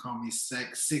like to call me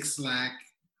Six Slack,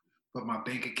 but my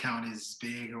bank account is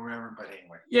big or whatever." But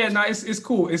anyway, yeah, no, it's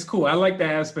cool. It's cool. I like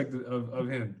that aspect of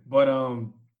him. But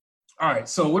all right.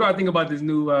 So what do I think about this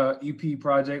new EP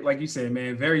project? Like you said,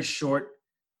 man, very short.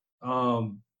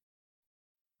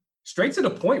 Straight to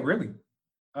the point, really.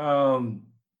 I'm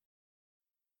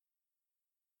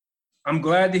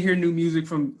glad to hear new music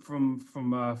from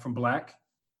Black.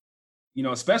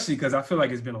 Especially because I feel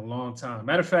like it's been a long time.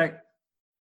 Matter of fact,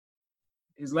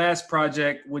 his last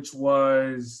project, which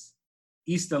was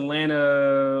East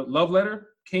Atlanta Love Letter,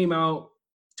 came out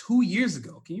 2 years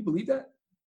ago. Can you believe that?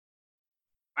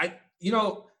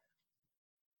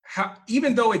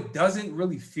 Even though it doesn't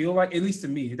really feel like, at least to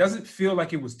me, it doesn't feel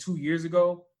like it was 2 years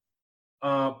ago.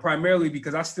 Primarily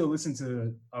because I still listen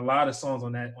to a lot of songs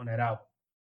on that album.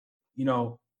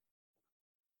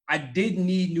 I did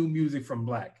need new music from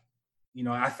Black.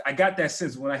 I got that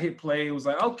sense when I hit play. It was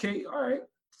like, okay, all right,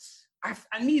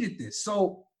 I needed this.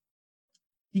 So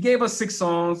he gave us 6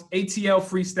 songs. ATL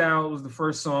Freestyle was the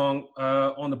first song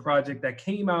on the project that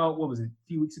came out. What was it? A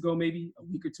few weeks ago, maybe a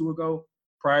week or two ago,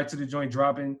 prior to the joint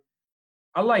dropping.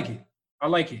 I like it.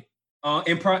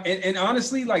 And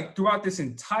honestly, like throughout this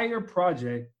entire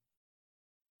project,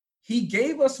 he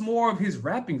gave us more of his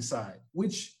rapping side,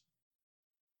 which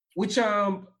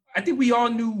I think we all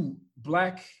knew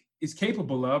Black is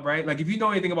capable of, right? Like if you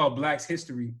know anything about Black's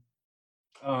history,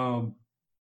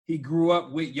 he grew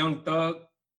up with Young Thug.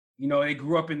 They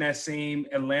grew up in that same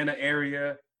Atlanta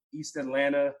area, East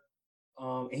Atlanta.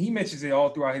 And he mentions it all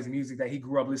throughout his music that he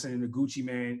grew up listening to Gucci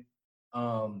Mane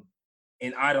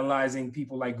and idolizing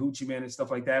people like Gucci Mane and stuff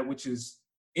like that, which is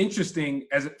interesting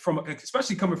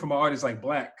especially coming from an artist like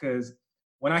Black, because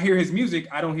when I hear his music,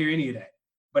 I don't hear any of that.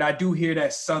 But I do hear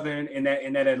that Southern and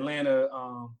that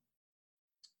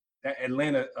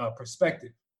Atlanta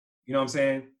perspective. You know what I'm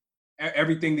saying?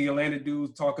 everything the Atlanta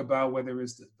dudes talk about, whether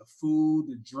it's the food,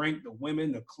 the drink, the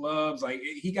women, the clubs, like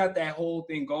he got that whole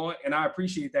thing going, and I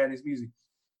appreciate that in his music.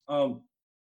 But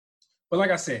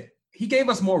like I said, he gave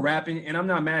us more rapping, and I'm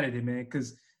not mad at it, man.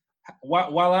 Because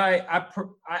while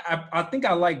I think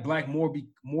I like Black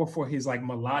more for his like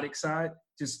melodic side,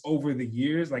 just over the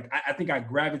years. Like I think I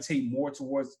gravitate more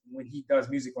towards when he does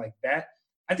music like that.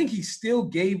 I think he still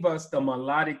gave us the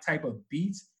melodic type of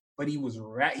beats, but he was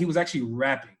actually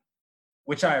rapping,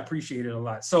 which I appreciated a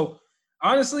lot. So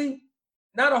honestly,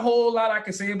 not a whole lot I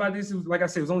can say about this. It was, like I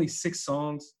said, it was only 6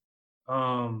 songs.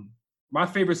 My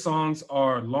favorite songs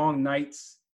are Long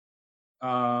Nights,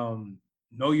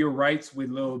 Know Your Rights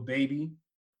with Lil Baby,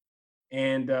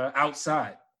 and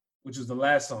Outside, which was the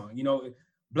last song. You know,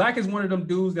 Black is one of them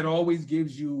dudes that always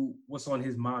gives you what's on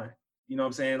his mind. You know what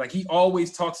I'm saying? Like he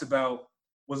always talks about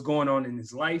what's going on in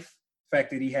his life. The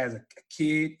fact that he has a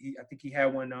kid. I think he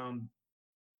had one.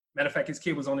 Matter of fact, his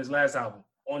kid was on his last album,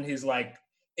 on his like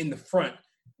in the front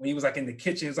when he was like in the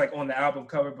kitchen. It's like on the album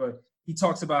cover, but he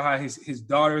talks about how his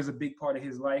daughter is a big part of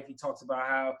his life. He talks about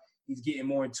how he's getting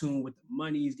more in tune with the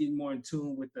money. He's getting more in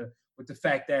tune with the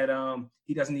fact that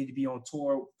he doesn't need to be on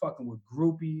tour fucking with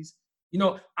groupies. You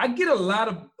know, I get a lot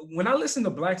of, when I listen to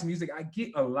Black's music, I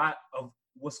get a lot of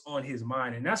what's on his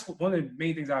mind. And that's one of the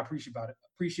main things I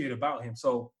appreciate about him.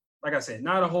 So like I said,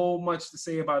 not a whole much to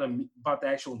say about the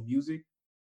actual music.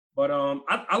 But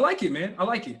I like it, man. I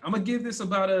like it. I'm gonna give this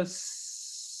about a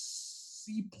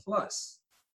C+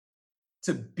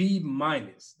 to B-.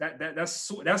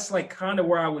 That's like kind of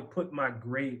where I would put my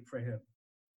grade for him.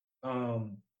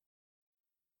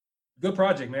 Good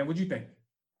project, man. What'd you think?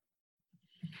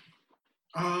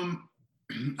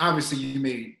 Obviously you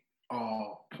made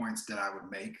all points that I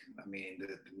would make. I mean,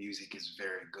 the music is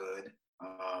very good.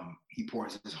 He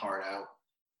pours his heart out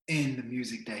in the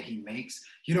music that he makes.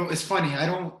 You know, it's funny. I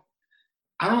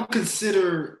don't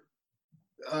consider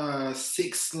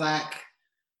 6 Lack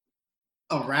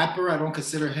a rapper. I don't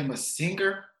consider him a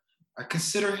singer. I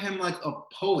consider him like a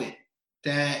poet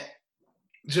that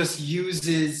just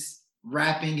uses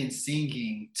rapping and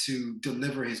singing to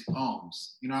deliver his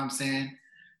poems. You know what I'm saying?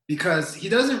 Because he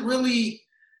doesn't really,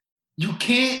 you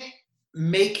can't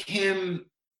make him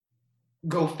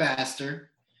go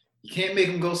faster. You can't make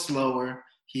him go slower.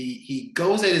 He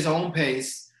goes at his own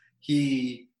pace.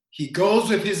 He goes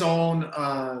with his own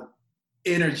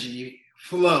energy,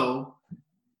 flow.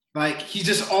 Like he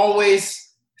just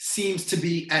always seems to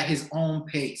be at his own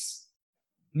pace.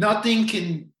 Nothing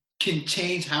can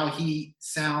change how he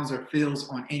sounds or feels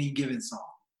on any given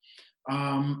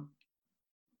song.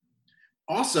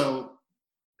 Also,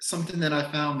 something that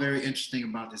I found very interesting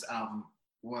about this album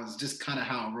was just kind of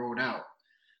how it rolled out.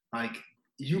 Like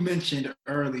you mentioned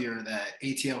earlier that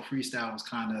ATL Freestyle was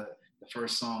kind of the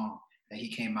first song that he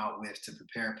came out with to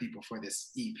prepare people for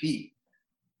this EP.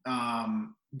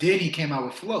 Then he came out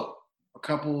with Float a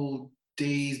couple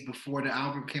days before the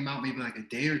album came out, maybe like a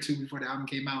day or two before the album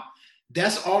came out.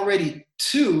 That's already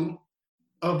 2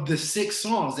 of the 6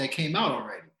 songs that came out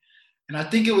already. And I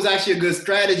think it was actually a good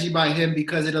strategy by him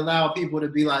because it allowed people to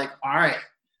be like, all right,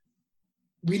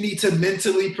 we need to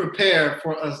mentally prepare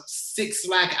for a 6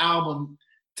 Lack album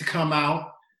to come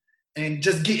out and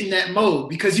just get in that mode,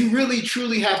 because you really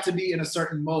truly have to be in a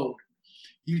certain mode.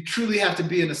 You truly have to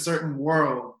be in a certain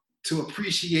world to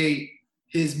appreciate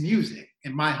his music,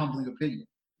 in my humbling opinion.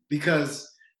 Because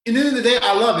in the end of the day,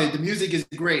 I love it. The music is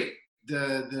great.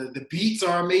 The beats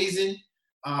are amazing.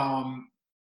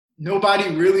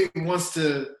 Nobody really wants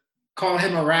to call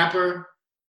him a rapper.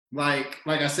 Like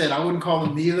I said, I wouldn't call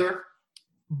him neither.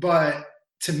 But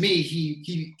to me,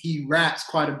 he raps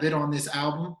quite a bit on this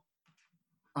album.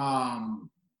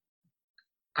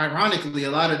 Ironically,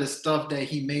 a lot of the stuff that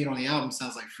he made on the album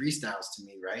sounds like freestyles to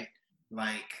me, right?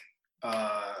 Like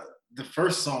the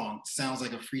first song sounds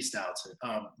like a freestyle.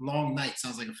 Long Night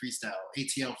sounds like a freestyle.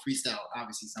 ATL Freestyle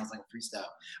obviously sounds like a freestyle.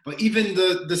 But even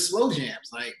the slow jams,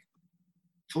 like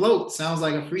Float sounds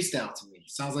like a freestyle to me.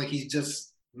 Sounds like he's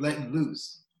just letting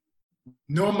loose.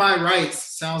 Know My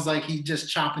Rights sounds like he's just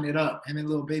chopping it up. Him and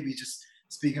Lil Baby just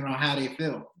speaking on how they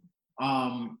feel.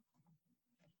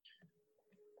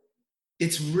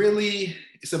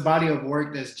 It's a body of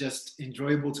work that's just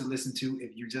enjoyable to listen to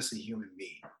if you're just a human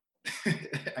being.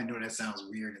 I know that sounds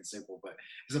weird and simple, but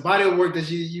it's a body of work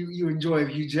that you enjoy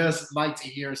if you just like to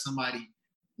hear somebody,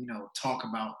 you know, talk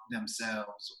about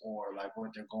themselves or like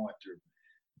what they're going through.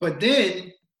 But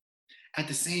then at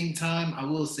the same time, I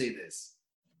will say this.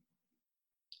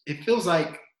 It feels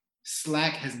like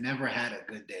Slack has never had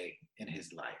a good day in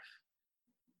his life.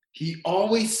 He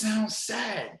always sounds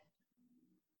sad.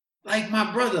 Like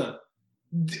my brother,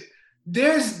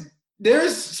 there's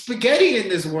there's spaghetti in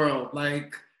this world.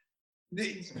 Like,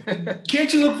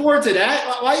 can't you look forward to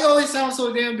that? Why you always sound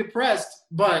so damn depressed?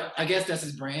 But I guess that's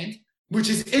his brand, which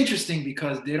is interesting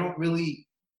because they don't really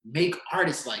make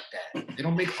artists like that. They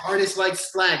don't make artists like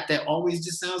Slack that always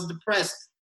just sounds depressed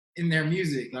in their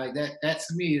music. Like that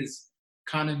to me is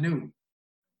kind of new.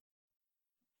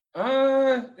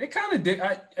 It kind of did.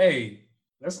 Hey,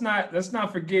 let's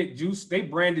not forget Juice. They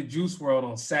branded Juice WRLD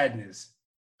on Sadness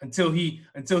until he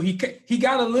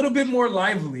got a little bit more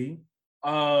lively.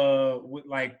 With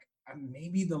like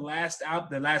maybe the last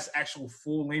actual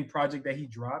full length project that he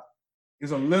dropped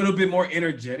is a little bit more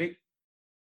energetic.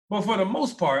 But for the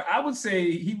most part, I would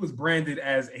say he was branded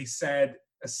as a sad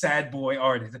boy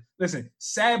artist. Listen,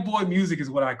 sad boy music is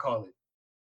what I call it.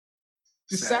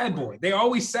 Just sad boy. They're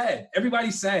always sad.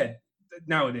 Everybody's sad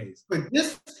nowadays. But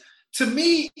this, to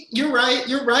me, you're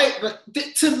right. But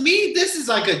to me, this is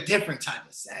like a different type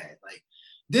of sad. Like,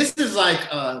 this is like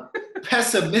a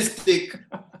pessimistic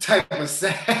type of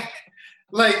sad.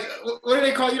 Like, what do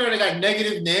they call, they got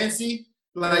Negative Nancy?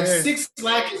 Like, yeah. 6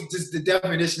 Slack is just the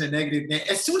definition of Negative Nancy.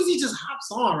 As soon as he just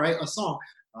hops on, right, a song,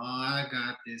 oh, I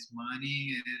got this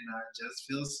money and I just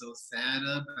feel so sad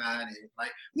about it.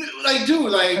 Like, dude,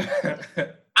 like,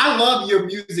 I love your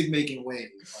music making ways.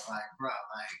 But like, bro,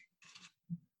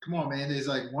 like, come on, man. There's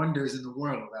like wonders in the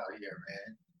world out here,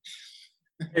 man.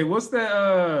 Hey, what's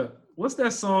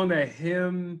that song that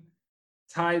him,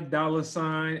 Ty Dolla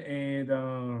 $ign, and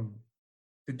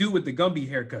the dude with the Gumby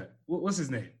haircut? What's his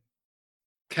name?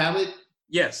 Khaled?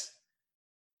 Yes.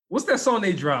 What's that song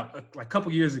they dropped like a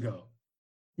couple years ago?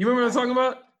 You remember what I'm talking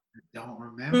about? I don't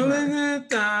remember.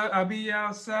 I'll be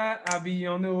outside. I'll be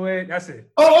on the way. That's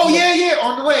it. Oh yeah.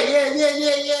 On the way.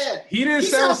 Yeah. He didn't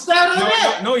sound sad on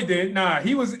that. No, he didn't. Nah,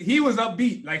 he was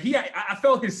upbeat. Like I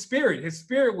felt his spirit. His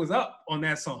spirit was up on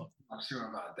that song. I'm not sure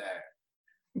about that.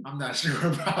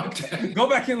 Go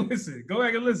back and listen.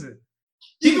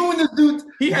 Even when the dude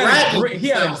he had a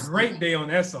great day on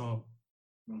that song.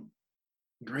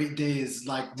 Great day is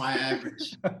like my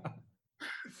average.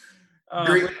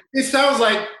 Great. It sounds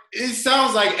like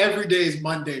every day is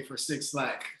Monday for 6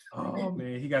 Slack. Oh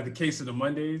man, he got the case of the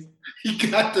Mondays. He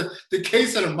got the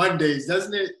case of the Mondays,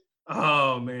 doesn't it?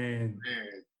 Oh man.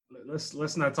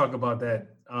 Let's not talk about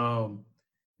that.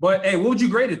 But hey, what would you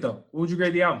grade it though? What would you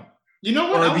grade the album? You know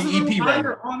what? I was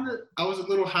a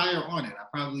little higher on it.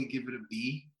 I'd probably give it a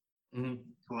B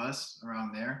plus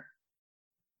around there.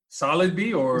 Solid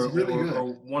B or really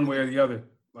or one way or the other?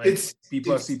 Like it's B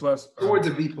plus, C plus? Towards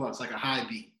a B plus, like a high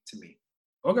B to me.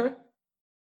 Okay.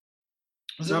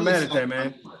 Not mad at that,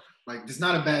 man. Like, there's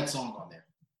not a bad song on there.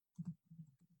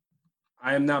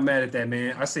 I am not mad at that,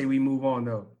 man. I say we move on,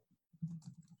 though.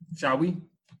 Shall we?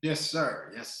 Yes,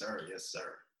 sir.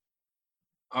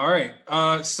 All right.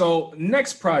 So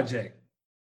next project.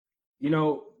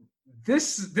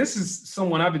 This is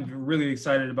someone I've been really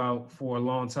excited about for a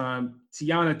long time.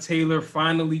 Teyana Taylor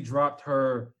finally dropped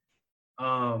her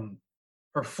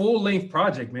full-length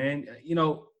project, man.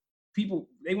 People,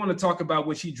 they want to talk about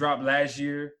what she dropped last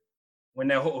year when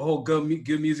that whole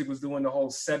Good Music was doing the whole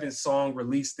 7-song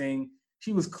release thing.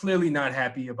 She was clearly not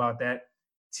happy about that.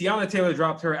 Teyana Taylor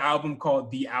dropped her album called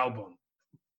The Album.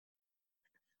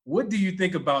 What do you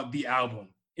think about The Album?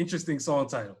 Interesting song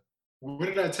title. What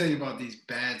did I tell you about these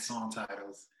bad song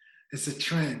titles? It's a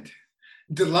trend.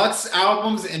 Deluxe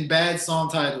albums and bad song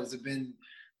titles have been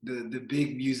the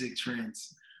big music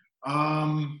trends.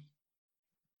 I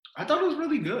thought it was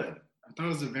really good. I thought it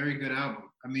was a very good album.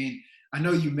 I mean, I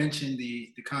know you mentioned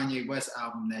the Kanye West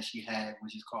album that she had,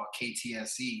 which is called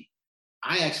KTSE.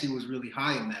 I actually was really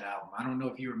high on that album. I don't know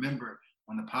if you remember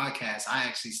on the podcast, I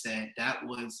actually said that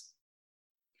was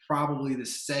probably the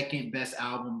second best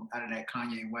album out of that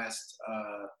Kanye West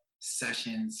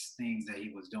sessions things that he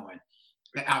was doing.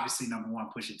 Obviously, number one,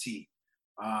 Pusha T.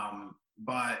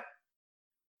 But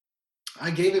I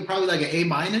gave it probably like an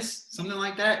A-, something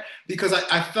like that, because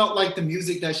I felt like the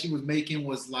music that she was making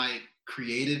was like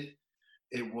creative.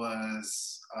 It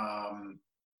was,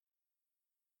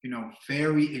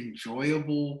 very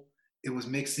enjoyable. It was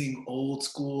mixing old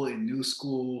school and new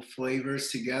school flavors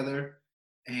together.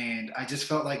 And I just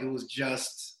felt like it was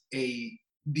just a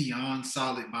beyond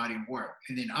solid body of work.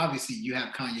 And then obviously you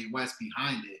have Kanye West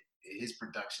behind it. His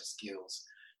production skills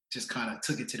just kind of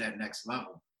took it to that next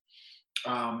level.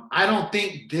 I don't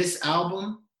think this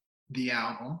album, The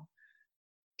Album,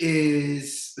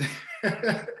 is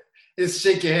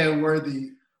shake your head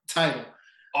worthy title.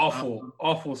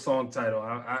 Awful song title.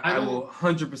 I will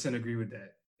 100% agree with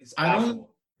that. It's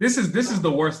awful. This is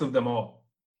the worst of them all.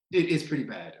 It's pretty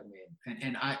bad. I mean,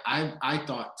 and I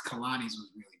thought Kalani's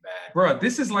was really bad. Bro,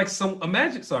 this is like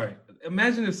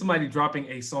imagine if somebody dropping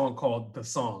a song called The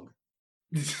Song.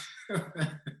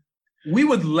 We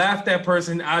would laugh that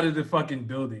person out of the fucking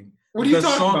building. What are you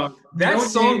talking about? That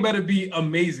song better be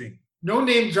amazing. No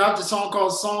Name dropped a song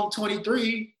called Song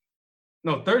 23.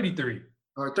 No, 33.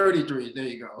 Or 33. There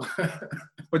you go.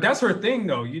 But that's her thing,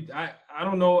 though. I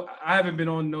don't know. I haven't been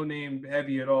on No Name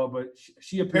heavy at all, but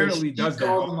she apparently does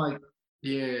that.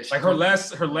 Like her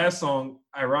last song,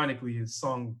 ironically, is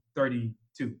song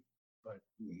 32. But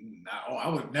no, I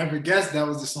would never guess that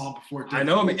was the song before 32. I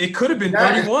know. I mean, it could have been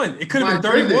 31. It could have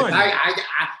been 31.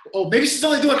 Maybe she's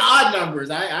only doing odd numbers.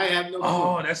 I have no clue.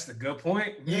 Oh, that's the good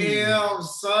point. Damn,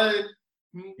 son.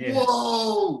 Yeah.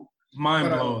 Whoa. Mind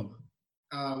blown.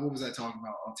 What was I talking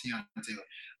about? Oh, Teyana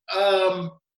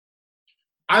Taylor.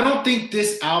 I don't think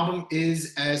this album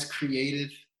is as creative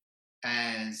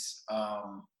as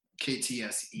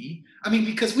KTSE. I mean,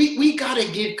 because we gotta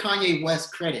give Kanye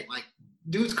West credit. Like,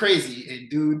 dude's crazy, and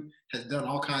dude has done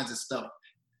all kinds of stuff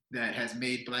that has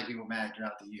made Black people mad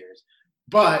throughout the years.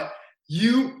 But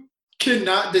you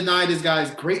cannot deny this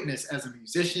guy's greatness as a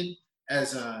musician,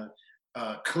 as a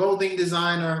clothing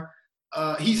designer.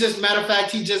 He just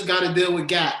got to deal with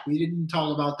Gap. We didn't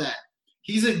talk about that.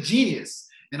 He's a genius.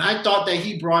 And I thought that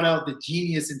he brought out the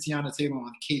genius in Teyana Taylor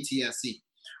on KTSE.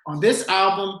 On this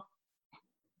album,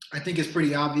 I think it's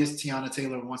pretty obvious Teyana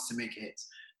Taylor wants to make hits.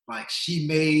 Like, she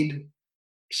made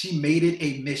it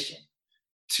a mission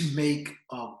to make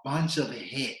a bunch of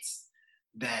hits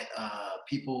that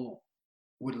people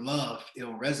would love.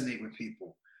 It'll resonate with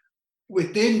people.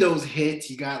 Within those hits,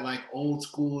 you got like old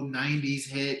school 90s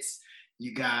hits.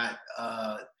 You got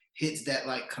hits that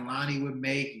like Kalani would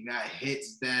make. You got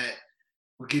hits that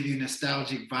will give you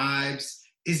nostalgic vibes.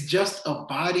 It's just a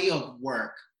body of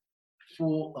work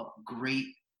full of great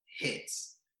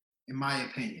hits, in my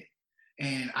opinion.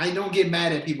 And I don't get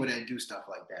mad at people that do stuff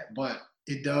like that, but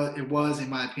it was, in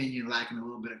my opinion, lacking a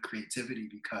little bit of creativity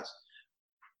because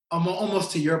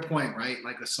almost to your point, right?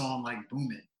 Like a song like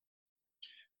Boomin'.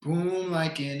 Boom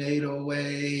like an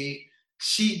 808.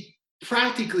 She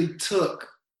practically took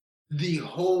the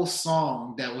whole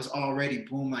song that was already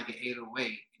Boom like an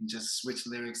 808 and just switched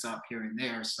lyrics up here and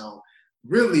there. So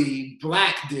really,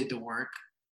 Black did the work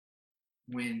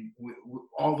when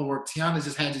all the work. Teyana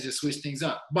just had to just switch things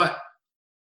up. But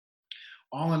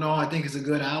all in all, I think it's a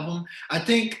good album. I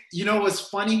think, you know what's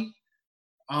funny?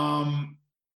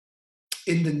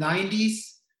 In the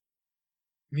 90s,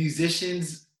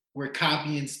 musicians were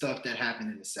copying stuff that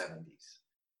happened in the 70s.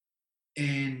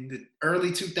 In the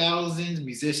early 2000s,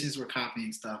 musicians were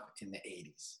copying stuff in the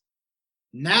 80s.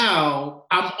 Now,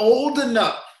 I'm old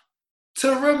enough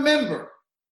to remember,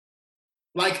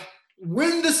 like,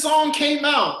 when the song came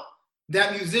out,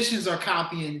 that musicians are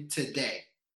copying today.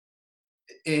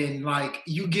 And, like,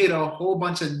 you get a whole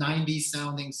bunch of 90s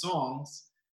sounding songs,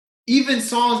 even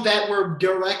songs that were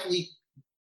directly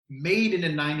made in the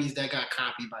 90s that got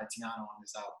copied by Teyana on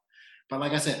this album. But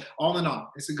like I said, all in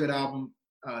all, it's a good album.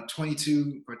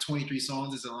 22 or 23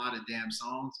 songs is a lot of damn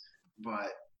songs,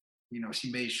 but you know, she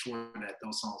made sure that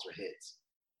those songs were hits.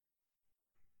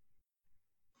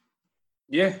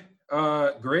 Yeah.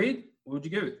 Grade? What would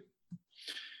you give it?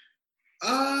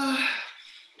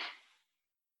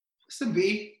 It's a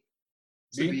B.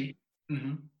 It's B? a B.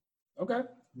 Mm-hmm. Okay.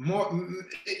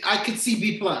 I could see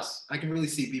B plus. I can really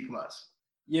see B plus.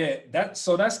 Yeah,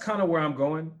 that's kind of where I'm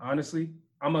going, honestly.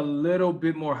 I'm a little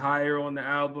bit more higher on the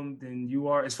album than you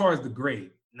are as far as the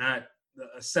grade, not the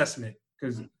assessment.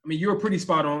 Because, I mean, you were pretty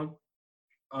spot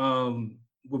on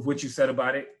with what you said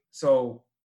about it. So,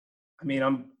 I mean,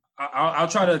 I'll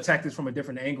try to attack this from a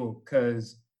different angle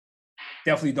because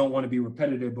definitely don't want to be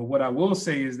repetitive. But what I will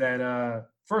say is that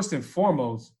first and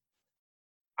foremost,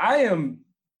 I've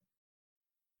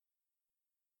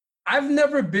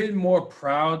never been more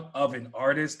proud of an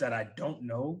artist that I don't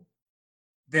know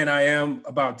than I am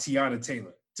about Teyana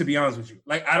Taylor, to be honest with you.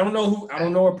 Like, I don't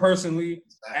know her personally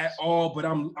at all, but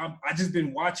I just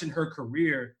been watching her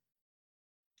career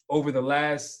over the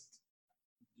last,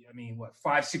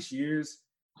 5-6 years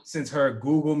since her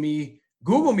Google Me,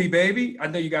 baby. I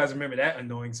know you guys remember that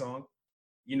annoying song,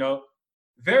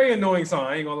 very annoying song.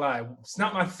 I ain't gonna lie. It's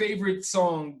not my favorite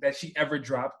song that she ever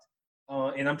dropped.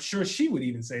 And I'm sure she would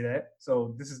even say that.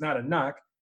 So this is not a knock,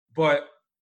 but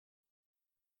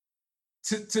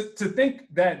to think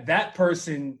that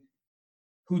person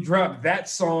who dropped that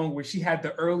song where she had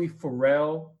the early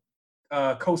Pharrell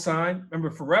co-sign. Remember,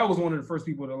 Pharrell was one of the first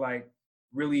people to like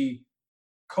really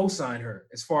co-sign her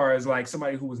as far as like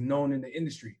somebody who was known in the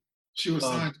industry. She was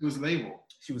signed to his label.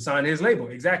 She was signed to his label,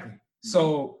 exactly. Mm-hmm.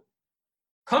 So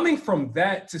coming from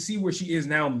that to see where she is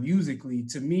now musically,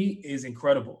 to me, is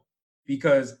incredible.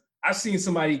 Because I've seen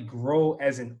somebody grow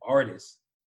as an artist.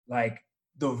 Like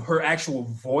her actual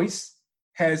voice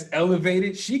has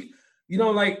elevated. She,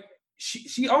 like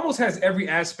she almost has every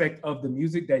aspect of the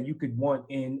music that you could want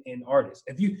in an artist.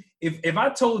 If I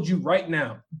told you right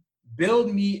now,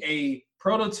 build me a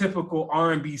prototypical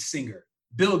R&B singer,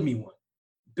 build me one.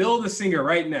 Build a singer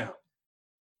right now.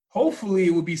 Hopefully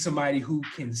it would be somebody who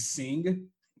can sing.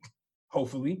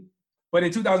 Hopefully. But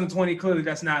in 2020, clearly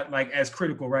that's not like as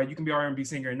critical, right? You can be an R&B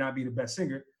singer and not be the best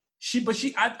singer.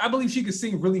 I believe she could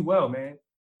sing really well, man.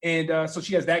 And so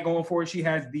she has that going for her. She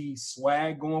has the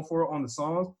swag going for her on the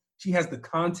songs. She has the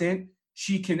content.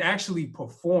 She can actually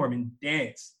perform and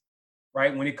dance,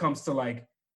 right? When it comes to like,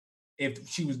 if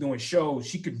she was doing shows,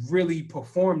 she could really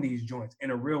perform these joints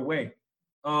in a real way.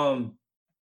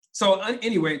 So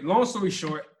anyway, long story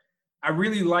short, I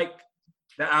really like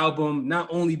the album, not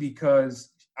only because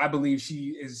I believe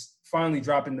she is finally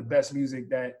dropping the best music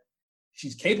that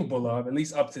she's capable of, at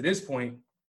least up to this point.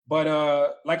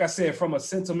 But like I said, from a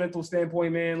sentimental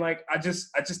standpoint, man, like I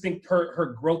just think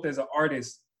her growth as an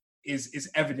artist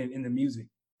is evident in the music.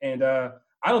 And I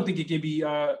don't think it can be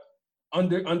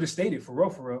understated for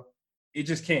real. It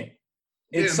just can't.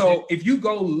 And so if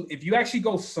you actually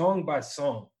go song by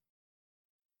song,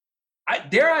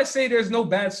 I say there's no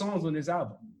bad songs on this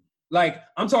album. Like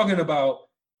I'm talking about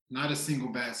not a single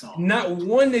bad song. Not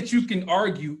one that you can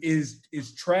argue is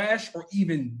trash or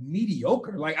even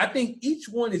mediocre. Like I think each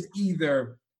one is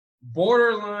either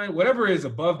borderline, whatever is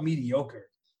above mediocre.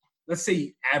 Let's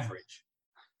say average.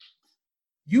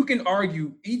 You can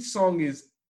argue each song is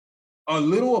a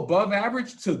little above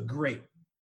average to great.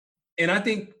 And I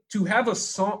think to have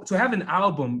an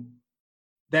album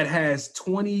that has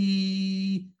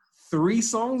 23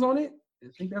 songs on it, I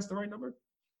think that's the right number.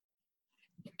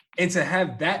 And to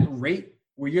have that rate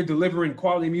where you're delivering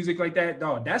quality music like that,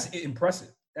 dog, that's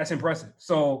impressive. That's impressive.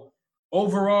 So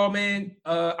overall, man,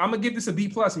 I'm gonna give this a B+,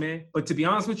 man. But to be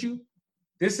honest with you,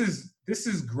 this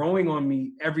is growing on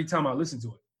me every time I listen to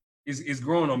it. It's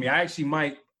growing on me. I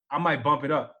might bump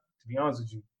it up, to be honest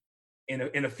with you.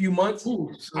 In a few months,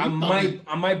 I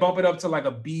might bump it up to like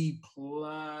a B+,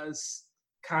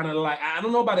 kind of like, I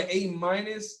don't know about an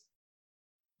A-.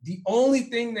 The only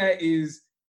thing that is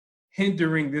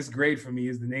hindering this grade for me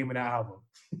is the name of the album.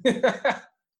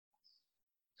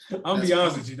 I'm gonna be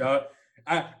honest with you, dog.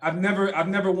 I've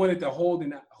never wanted to hold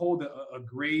a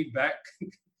grade back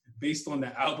based on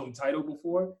the album title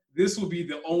before. This will be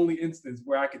the only instance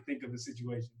where I could think of a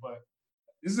situation. But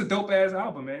this is a dope ass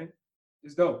album, man.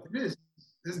 It's dope. It is.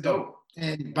 It's dope.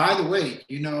 And by the way,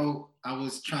 I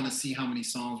was trying to see how many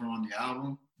songs were on the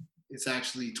album. It's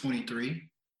actually 23.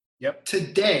 Yep.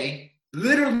 Today,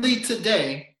 literally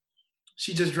today,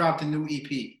 she just dropped a new EP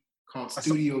called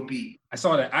Studio B. I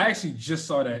saw that. I actually just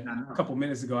saw that a couple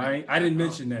minutes ago. I didn't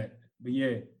mention that, but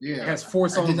yeah. It has 4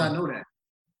 songs. I did not know that.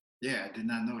 Yeah, I did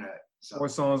not know that. So. 4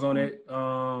 songs on it.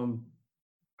 I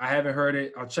haven't heard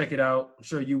it. I'll check it out. I'm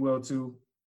sure you will too.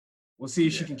 We'll see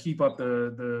if she can keep up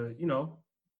the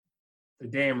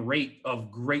damn rate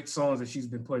of great songs that she's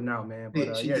been putting out, man.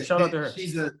 But shout out to her.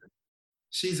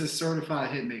 She's a certified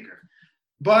hit maker.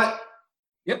 But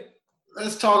yep.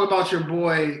 Let's talk about your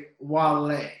boy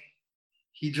Wale.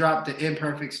 He dropped The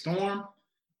Imperfect Storm,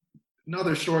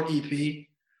 another short EP.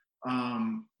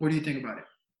 What do you think about it?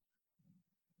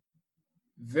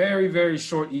 Very, very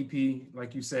short EP,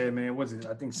 like you said, man. What's it?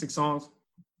 I think 6 songs,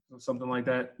 or something like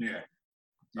that. Yeah.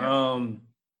 One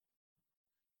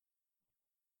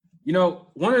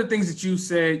of the things that you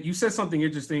said something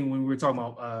interesting when we were talking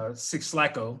about Six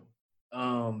Slacko.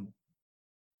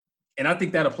 And I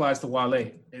think that applies to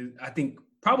Wale. I think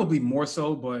probably more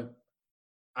so, but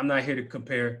I'm not here to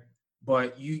compare.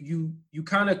 But you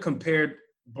kind of compared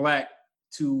Black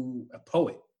to a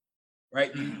poet,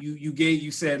 right?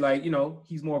 You said like,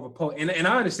 he's more of a poet. And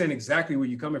I understand exactly where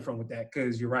you're coming from with that,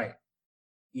 because you're right.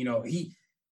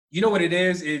 What it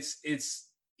is?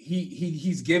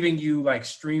 He's giving you like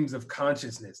streams of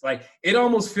consciousness. Like it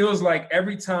almost feels like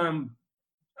every time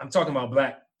I'm talking about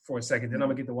Black for a second, then I'm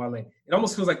gonna get to Wale. It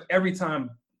almost feels like every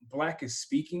time Black is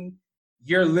speaking,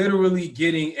 you're literally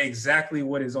getting exactly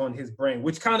what is on his brain,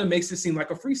 which kind of makes it seem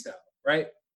like a freestyle, right?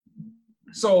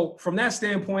 So from that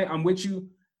standpoint, I'm with you.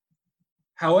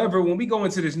 However, when we go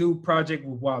into this new project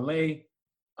with Wale,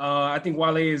 I think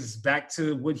Wale is back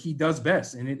to what he does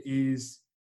best, and it is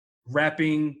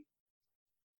rapping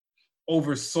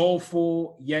over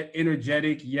soulful, yet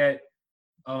energetic, yet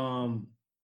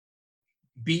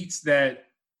beats that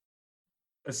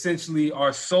essentially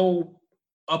are so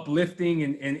uplifting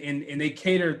and they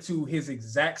cater to his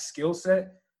exact skill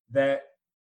set that,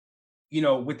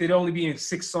 with it only being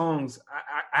 6 songs,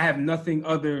 I have nothing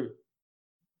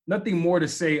more to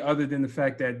say other than the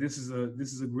fact that this is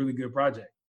a really good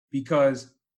project, because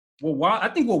I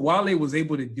think what Wale was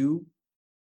able to do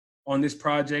on this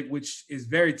project, which is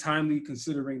very timely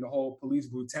considering the whole police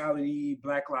brutality,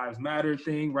 Black Lives Matter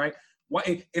thing, right?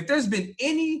 If there's been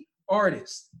any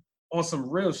artist on some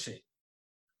real shit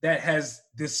that has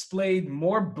displayed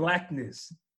more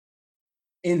blackness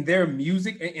in their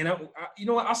music, and you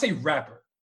know what, I'll say rapper.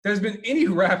 There's been any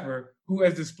rapper who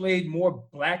has displayed more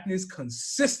blackness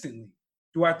consistently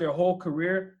throughout their whole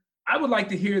career, I would like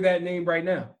to hear that name right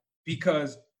now,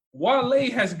 because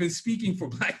Wale has been speaking for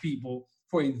Black people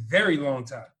for a very long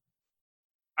time.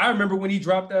 I remember when he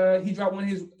dropped one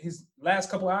of his last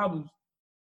couple albums.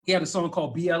 He had a song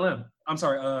called BGM,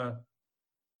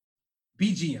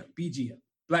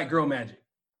 Black Girl Magic,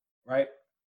 right?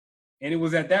 And it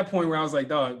was at that point where I was like,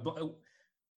 dog,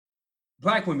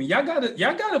 Black women, y'all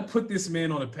gotta put this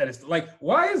man on a pedestal. Like,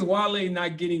 why is Wale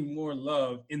not getting more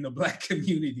love in the Black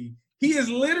community? He is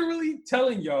literally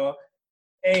telling y'all,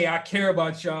 hey, I care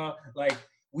about y'all. Like,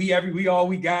 we all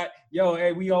we got. Yo,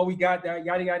 hey, we all we got, that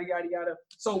yada yada yada yada.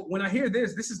 So when I hear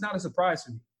this is not a surprise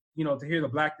for me, to hear the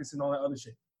blackness and all that other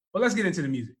shit. But let's get into the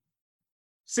music.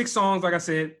 6 songs, like I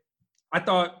said. I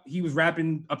thought he was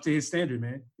rapping up to his standard,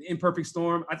 man. The Imperfect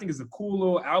Storm, I think, is a cool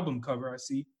little album cover I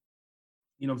see.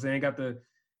 You know what I'm saying? Got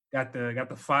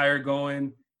the fire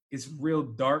going. It's real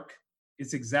dark.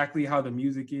 It's exactly how the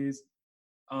music is.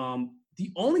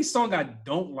 The only song I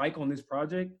don't like on this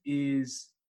project is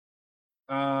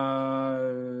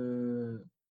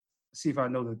see if I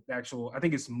know the actual. I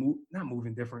think it's not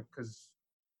Moving Different, because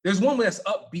there's one that's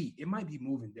upbeat. It might be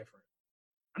Moving Different.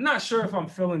 I'm not sure if I'm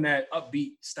feeling that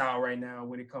upbeat style right now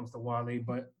when it comes to Wale,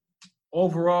 but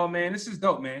overall, man, this is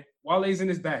dope, man. Wale's in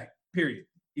his bag. Period.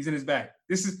 He's in his bag.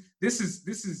 This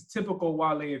is typical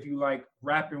Wale, if you like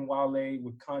rapping Wale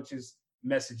with conscious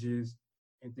messages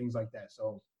and things like that.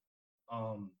 So,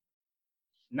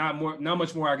 not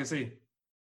much more I can say.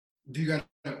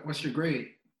 What's your grade?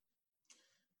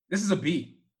 This is a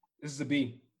B. This is a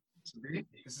B.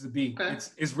 Okay.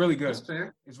 It's really good. That's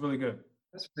fair. It's really good.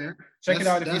 That's fair. Check it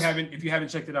out if you haven't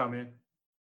checked it out, man.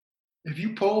 If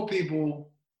you poll people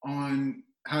on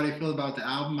how they feel about the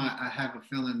album, I have a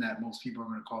feeling that most people are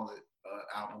going to call it an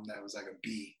album that was like a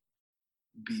B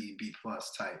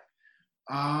plus type.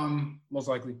 Most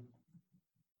likely.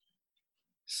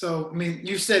 So, I mean,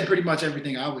 you said pretty much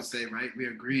everything I would say, right?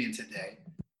 We're agreeing today.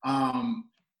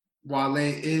 Wale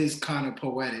is kind of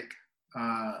poetic.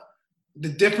 The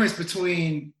difference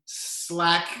between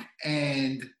Slack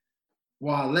and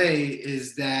Wale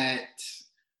is that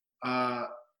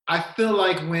I feel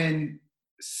like when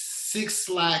 6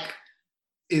 Slack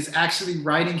is actually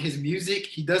writing his music,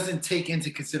 he doesn't take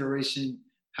into consideration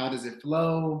how does it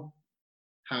flow,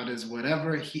 how does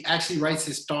whatever. He actually writes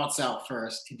his thoughts out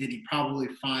first, and then he probably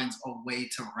finds a way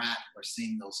to rap or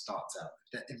sing those thoughts out,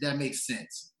 if that makes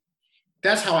sense.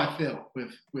 That's how I feel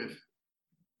with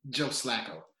Joe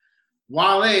Slacko.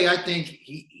 Wale, I think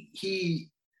he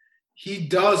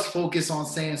does focus on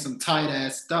saying some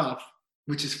tight-ass stuff,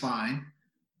 which is fine.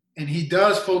 And he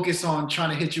does focus on trying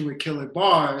to hit you with killer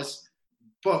bars,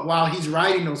 but while he's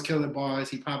writing those killer bars,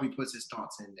 he probably puts his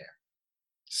thoughts in there.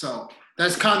 So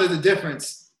that's kind of the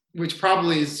difference, which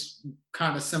probably is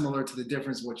kind of similar to the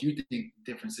difference, what you think the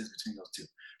difference is between those two.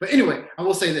 But anyway, I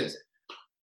will say this.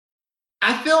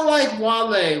 I feel like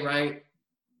Wale, right,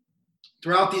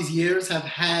 throughout these years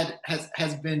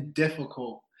has been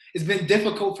difficult. It's been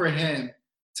difficult for him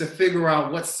to figure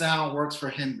out what sound works for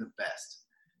him the best.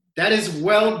 That is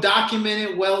well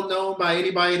documented, well known by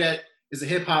anybody that is a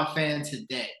hip hop fan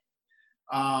today.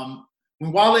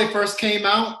 When Wale first came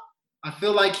out, I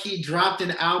feel like he dropped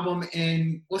an album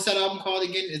in, what's that album called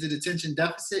again? Is it Attention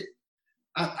Deficit?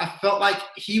 I felt like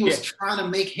he was trying to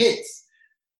make hits.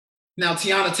 Now,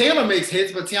 Tiana Taylor makes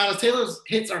hits, but Tiana Taylor's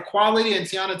hits are quality, and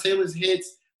Tiana Taylor's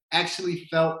hits actually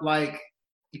felt like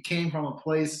it came from a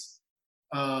place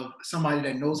of somebody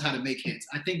that knows how to make hits.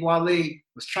 I think Wale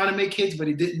was trying to make hits, but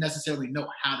he didn't necessarily know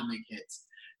how to make hits.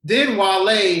 Then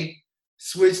Wale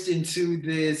switched into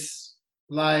this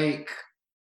like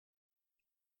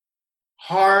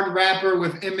hard rapper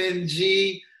with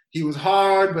MNG. He was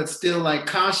hard, but still like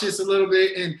conscious a little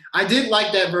bit. And I did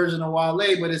like that version of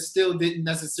Wale, but it still didn't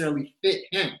necessarily fit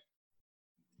him.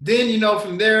 Then,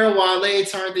 from there, Wale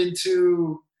turned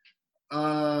into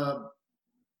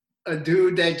a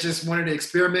dude that just wanted to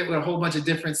experiment with a whole bunch of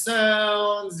different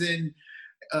sounds and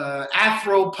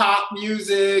Afro pop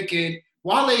music. And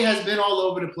Wale has been all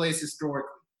over the place historically.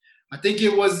 I think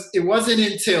it wasn't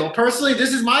until, personally,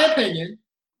 this is my opinion,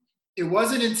 it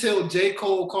wasn't until J.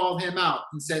 Cole called him out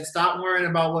and said, "Stop worrying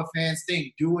about what fans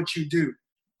think. Do what you do."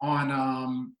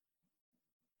 On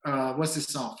what's this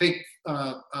song? Fake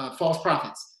False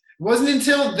Prophets. It wasn't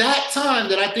until that time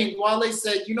that I think Wale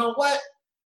said, "You know what?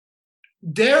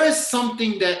 There is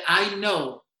something that I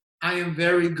know I am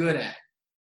very good at.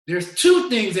 There's two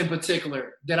things in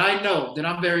particular that I know that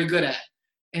I'm very good at,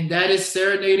 and that is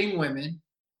serenading women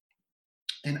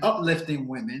and uplifting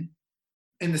women.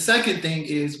 And the second thing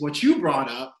is what you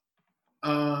brought up,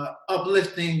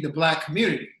 uplifting the Black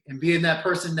community and being that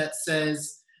person that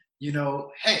says, you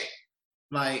know, hey,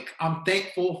 like, I'm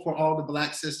thankful for all the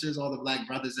Black sisters, all the Black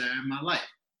brothers that are in my life."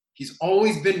 He's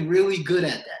always been really good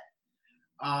at that.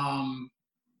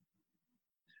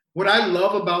 What I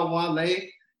love about Wale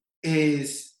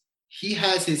is he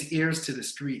has his ears to the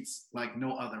streets like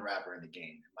no other rapper in the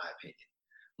game, in my opinion.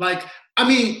 Like, I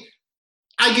mean,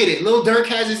 I get it. Lil Durk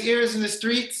has his ears in the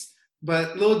streets,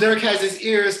 but Lil Durk has his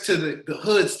ears to the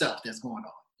hood stuff that's going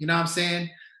on. You know what I'm saying?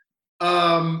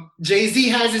 Jay-Z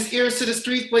has his ears to the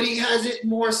streets, but he has it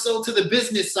more so to the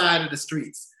business side of the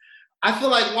streets. I feel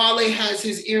like Wale has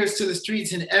his ears to the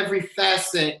streets in every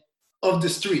facet of the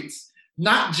streets,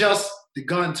 not just the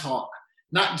gun talk,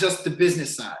 not just the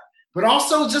business side, but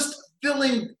also just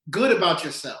feeling good about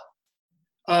yourself.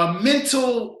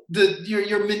 Mental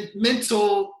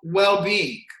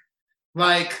well-being,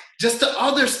 like just the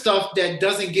other stuff that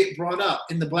doesn't get brought up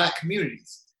in the Black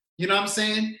communities. You know what I'm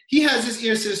saying? He has his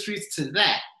ears to the streets to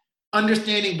that,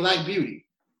 understanding Black beauty,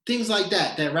 things like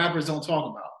that rappers don't talk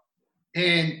about.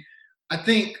 And I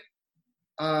think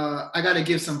I got to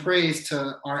give some praise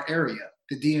to our area,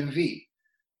 the DMV,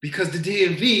 because the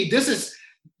DMV,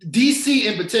 DC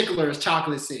in particular is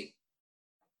Chocolate City.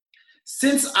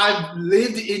 Since I've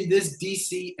lived in this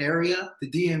DC area, the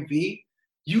DMV,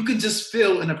 you can just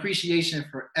feel an appreciation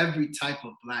for every type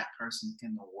of Black person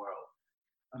in the world.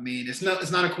 I mean, it's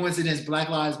not a coincidence. Black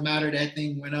Lives Matter, that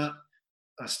thing went up.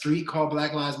 A street called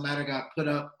Black Lives Matter got put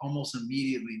up almost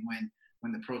immediately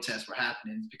when the protests were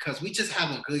happening. It's because we just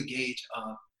have a good gauge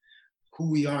of who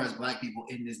we are as Black people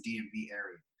in this DMV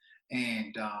area.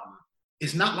 And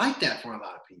it's not like that for a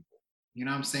lot of people. You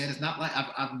know what I'm saying? It's not like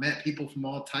I've met people from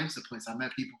all types of places. I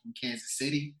met people from Kansas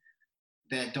City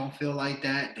that don't feel like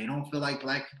that. They don't feel like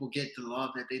Black people get the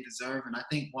love that they deserve. And I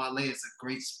think Wale is a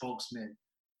great spokesman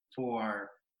for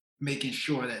making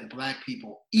sure that Black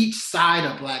people, each side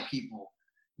of Black people,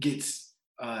 gets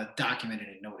documented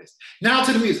and noticed. Now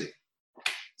to the music.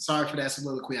 Sorry for that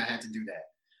soliloquy. I had to do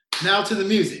that. Now to the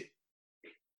music.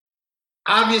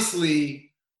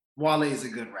 Obviously, Wale is a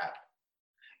good rapper.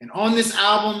 And on this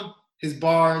album, his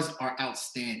bars are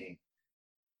outstanding.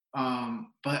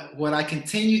 But what I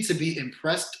continue to be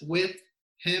impressed with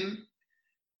him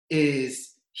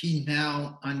is he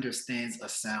now understands a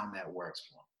sound that works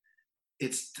for him.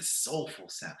 It's the soulful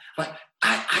sound. Like,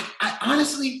 I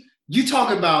honestly, you talk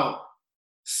about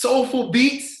soulful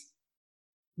beats,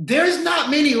 there's not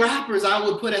many rappers I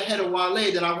would put ahead of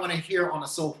Wale that I want to hear on a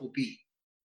soulful beat.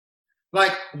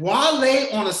 Like, Wale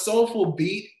on a soulful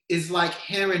beat is like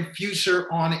hearing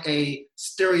Future on a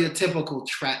stereotypical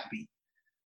trap beat.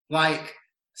 Like,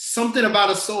 something about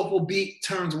a soulful beat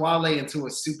turns Wale into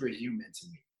a superhuman to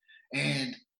me.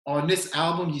 And on this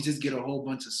album, you just get a whole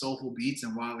bunch of soulful beats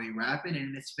and Wale rapping,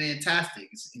 and it's fantastic.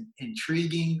 It's an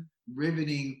intriguing,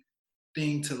 riveting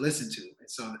thing to listen to. And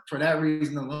so for that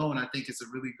reason alone, I think it's a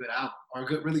really good album, or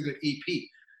a really good EP.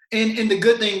 And the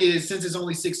good thing is, since it's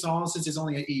only 6 songs, since it's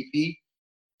only an EP,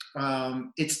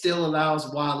 it still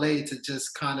allows Wale to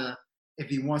just kind of, if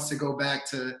he wants to go back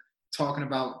to talking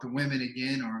about the women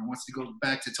again, or wants to go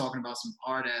back to talking about some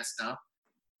hard ass stuff,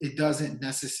 it doesn't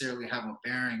necessarily have a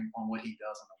bearing on what he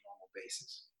does on a normal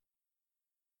basis.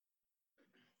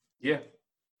 Yeah,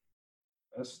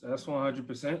 that's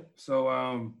 100%.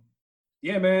 So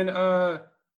yeah, man.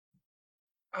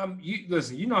 You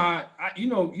listen. You know how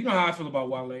I feel about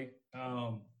Wale.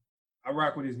 I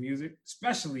rock with his music,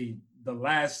 especially the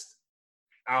last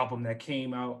album that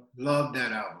came out. Love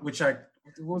that album. What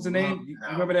was the name? You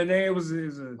remember that name? It was a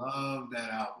love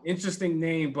that album. Interesting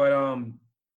name, but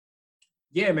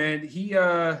yeah, man.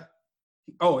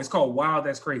 It's called Wild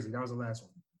That's Crazy. That was the last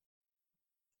one.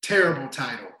 Terrible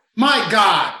title. My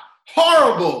God,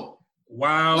 horrible.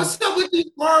 Wow. What's up with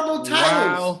these horrible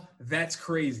titles? Wow, that's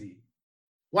crazy.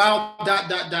 Wow, ...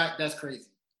 That's crazy.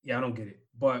 Yeah, I don't get it.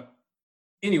 But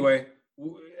anyway,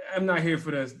 I'm not here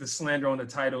for the slander on the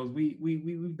titles.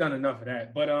 We've done enough of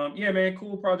that. But yeah, man,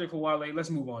 cool project for Wale. Let's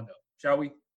move on though, shall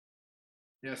we?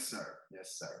 Yes, sir.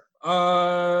 Yes,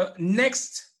 sir.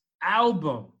 Next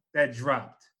album that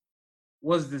dropped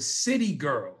was the City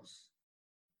Girls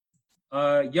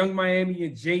Young Miami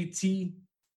and JT.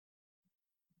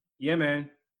 Yeah, man.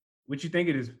 What you think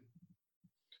it is?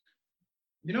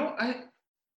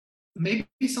 Maybe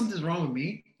something's wrong with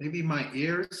me. Maybe my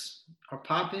ears are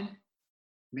popping.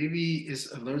 Maybe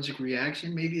it's allergic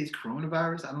reaction. Maybe it's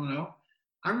coronavirus. I don't know.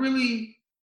 I really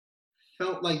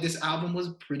felt like this album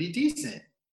was pretty decent.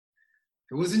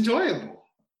 It was enjoyable.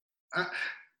 I,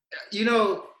 you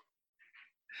know,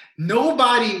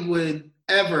 nobody would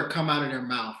ever come out of their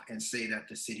mouth and say that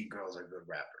the City Girls are good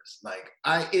rappers. Like,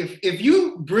 if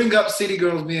you bring up City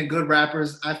Girls being good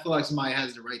rappers, I feel like somebody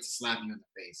has the right to slap you in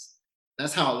the face.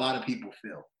 That's how a lot of people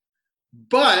feel.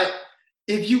 But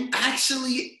if you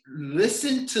actually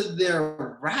listen to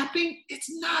their rapping, it's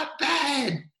not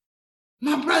bad.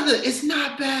 My brother, it's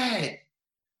not bad.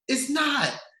 It's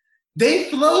not. They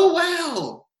flow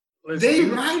well. Listen, they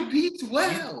write beats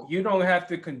well. You don't have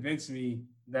to convince me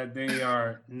that they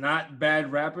are not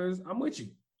bad rappers. I'm with you.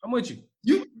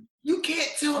 You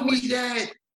can't tell me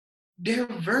that their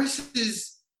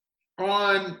verses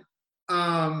on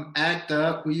Act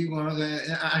Up, where you gonna?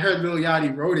 I heard Lil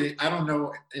Yachty wrote it. I don't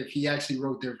know if he actually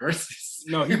wrote their verses.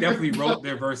 No, he definitely wrote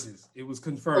their verses. It was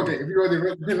confirmed. Okay, if you wrote their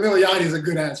verses, then Lil Yachty is a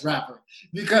good ass rapper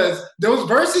because those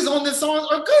verses on this song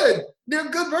are good. They're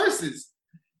good verses.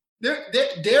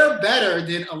 They're better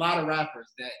than a lot of rappers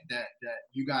that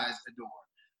you guys adore.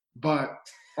 But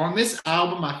on this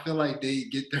album, I feel like they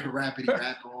get their rapidy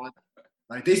rap on.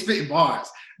 Like, they spit bars.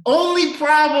 Only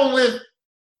problem with,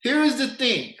 here's the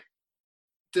thing.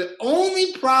 The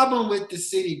only problem with the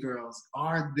City Girls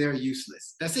are they're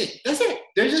useless. That's it.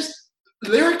 They're just,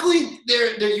 lyrically,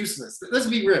 they're useless. Let's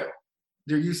be real.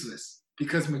 They're useless.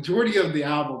 Because majority of the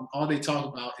album, all they talk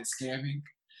about is scamming.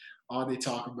 All they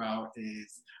talk about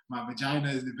is my vagina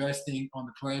is the best thing on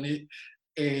the planet.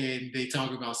 And they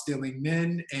talk about stealing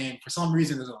men. And for some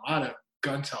reason, there's a lot of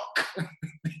gun talk.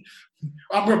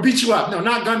 I'm going to beat you up. No,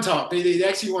 not gun talk. They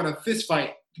actually want to fist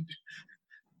fight.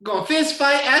 Going to fist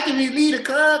fight after we leave the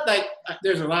club. Like,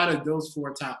 there's a lot of those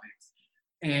 4 topics.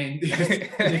 And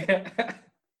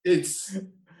it's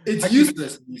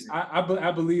useless music.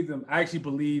 I believe them. I actually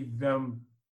believe them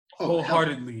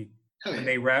wholeheartedly when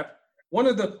they rap. One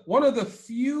of the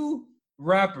few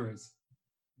rappers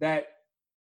that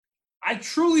I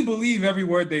truly believe every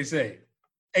word they say,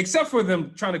 except for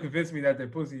them trying to convince me that their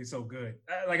pussy is so good.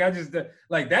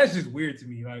 That's just weird to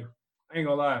me. Like, I ain't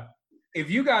gonna lie. If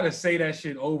you gotta say that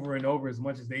shit over and over as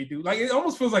much as they do, like, it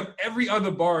almost feels like every other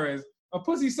bar is a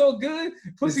pussy so good,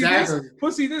 pussy this,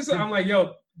 pussy this. I'm like,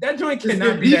 yo, that joint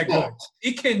cannot be that good.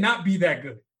 It cannot be that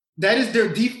good. That is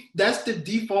that's the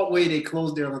default way they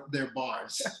close their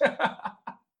bars.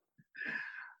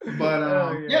 But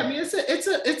I mean,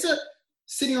 it's a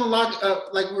sitting on lock,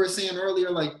 like we were saying earlier,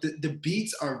 like the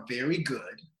beats are very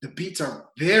good. The beats are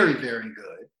very, very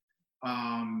good.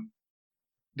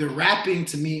 The rapping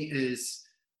to me is,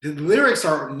 the lyrics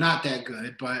are not that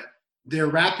good, but their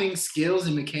rapping skills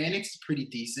and mechanics is pretty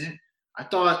decent. I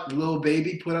thought Lil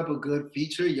Baby put up a good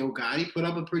feature. Yo Gotti put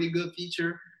up a pretty good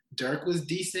feature. Dirk was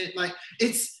decent. Like,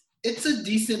 it's a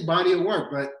decent body of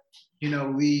work, but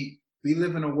we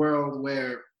live in a world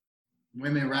where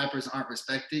women rappers aren't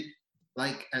respected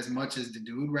like as much as the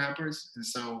dude rappers, and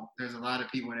so there's a lot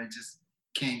of people that just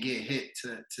can't get hit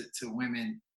to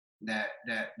women that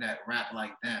rap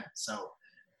like them. So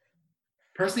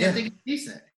personally, I think it's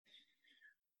decent.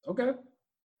 Okay.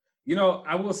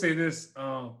 I will say this.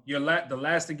 The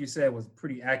last thing you said was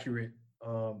pretty accurate.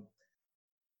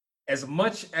 As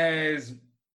much as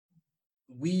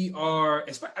we are,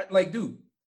 like, dude,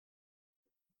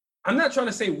 I'm not trying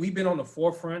to say we've been on the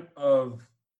forefront of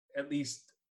at least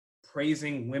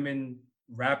praising women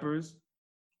rappers.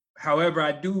 However,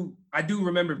 I do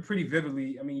remember pretty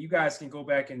vividly. I mean, you guys can go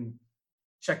back and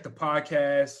check the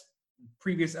podcast,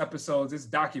 previous episodes. It's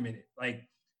documented. Like,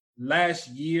 last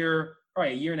year,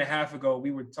 probably a year and a half ago,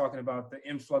 we were talking about the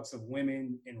influx of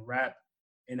women in rap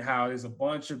and how there's a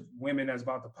bunch of women that's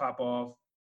about to pop off.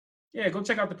 Yeah, go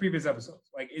check out the previous episodes.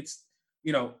 Like, it's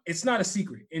not a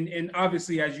secret. And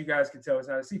obviously, as you guys can tell, it's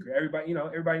not a secret.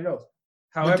 Everybody knows.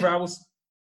 However, I was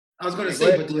going to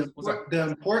say, but the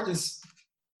importance,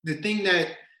 the thing that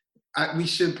we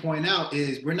should point out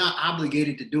is we're not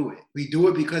obligated to do it. We do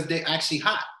it because they're actually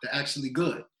hot. They're actually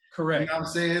good. Correct. You know what I'm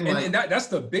saying? And that's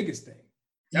the biggest thing.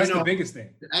 That's the biggest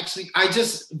thing. Actually, I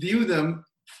just view them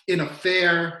in a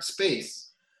fair space.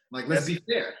 Like, let's be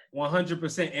fair.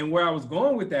 100%. And where I was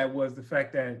going with that was the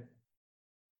fact that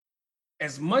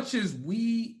as much as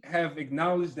we have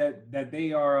acknowledged that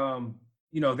they are,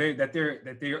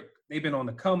 they've been on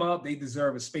the come up, they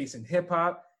deserve a space in hip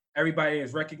hop. Everybody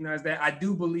has recognized that. I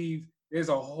do believe there's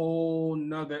a whole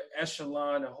nother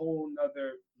echelon, a whole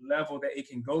nother level that it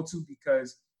can go to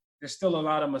because there's still a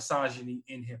lot of misogyny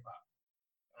in hip hop.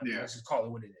 Let's just call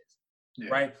it what it is,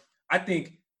 right? I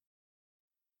think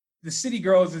the City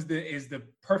Girls is the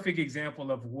perfect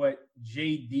example of what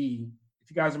JD. If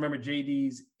you guys remember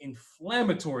JD's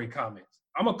inflammatory comments,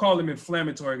 I'm gonna call them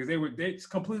inflammatory because they're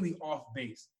completely off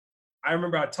base. I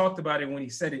remember I talked about it when he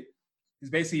said it. He's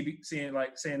basically saying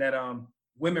that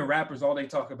women rappers, all they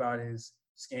talk about is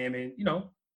scamming,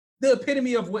 the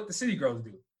epitome of what the City Girls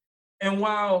do. And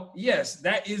while, yes,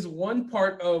 that is one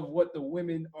part of what the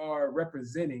women are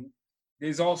representing,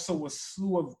 there's also a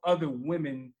slew of other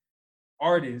women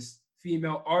artists,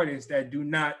 female artists that do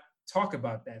not talk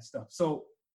about that stuff. So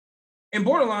in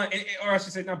Borderline, or I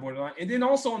should say not Borderline, and then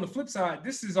also on the flip side,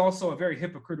 this is also a very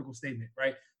hypocritical statement,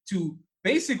 right? To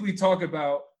basically talk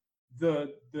about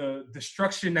the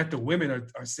destruction that the women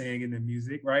are saying in the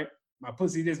music, right? My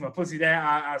pussy this, my pussy that,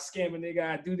 I scam a nigga,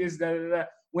 I do this, da da da.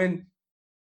 When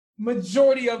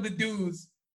majority of the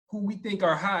dudes who we think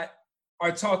are hot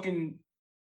are talking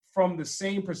from the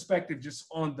same perspective, just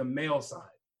on the male side,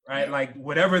 right? Yeah. Like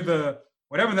whatever the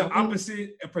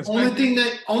opposite perspective.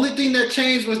 Only thing that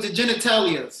changed was the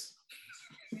genitalias.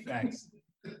 Thanks.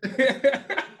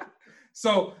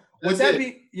 So with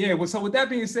that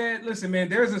being said, listen, man,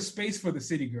 there's a space for the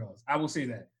City Girls. I will say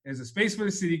that. There's a space for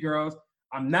the City Girls.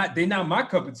 They're not my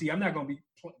cup of tea. I'm not gonna be,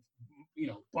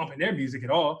 bumping their music at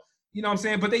all. You know what I'm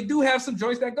saying? But they do have some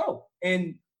joints that go.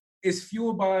 And it's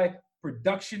fueled by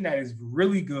production that is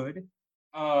really good.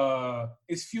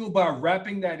 It's fueled by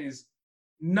rapping that is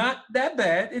not that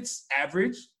bad. It's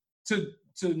average to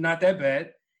not that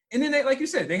bad. And then, like you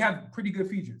said, they have pretty good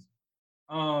features.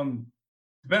 The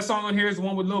best song on here is the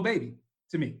one with Lil Baby,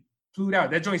 to me. Flued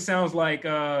Out. That joint sounds like...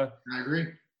 I agree.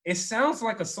 It sounds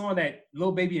like a song that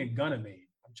Lil Baby and Gunna made.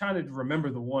 I'm trying to remember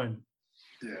the one.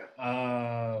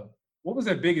 Yeah. What was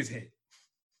their biggest hit?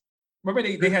 Remember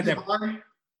they had that... Hard?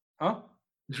 Huh?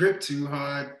 Drip Too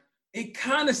Hard. It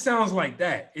kind of sounds like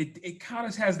that. It kind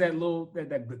of has that little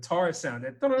that guitar sound.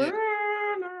 That. Yeah.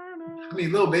 I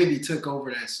mean, Lil Baby took over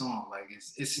that song. Like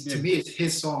it's to me, it's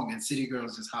his song, and City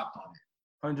Girls just hopped on it.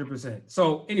 100%.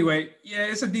 So anyway, yeah,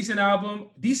 it's a decent album,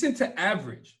 decent to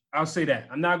average. I'll say that.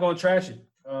 I'm not gonna trash it.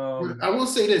 I will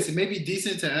say this: it may be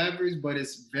decent to average, but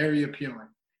it's very appealing.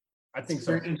 I think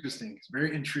so. Very interesting. It's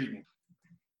very intriguing.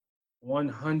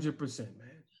 100%,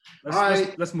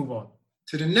 man. Let's move on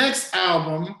to the next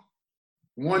album.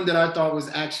 One that I thought was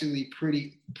actually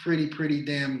pretty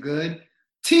damn good.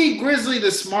 Tee Grizzley,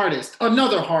 The Smartest.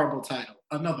 Another horrible title.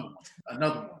 Another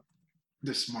one.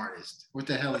 The Smartest. What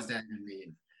the hell is that going to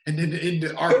mean? And then in the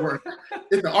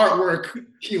artwork,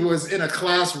 he was in a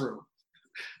classroom.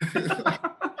 I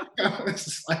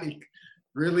was like,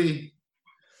 really?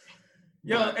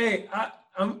 Yo, hey,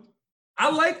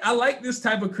 I like this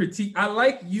type of critique. I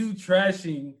like you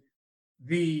trashing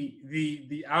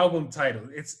the album title.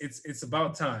 It's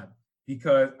about time,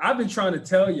 because I've been trying to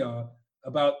tell y'all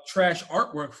about trash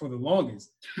artwork for the longest.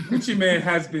 Gucci Mane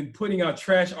has been putting out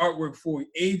trash artwork for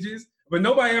ages, but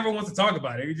nobody ever wants to talk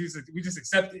about it. We just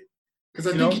accept it.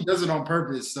 Because I think he does it on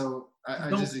purpose, so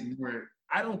I just ignore it.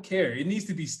 I don't care. It needs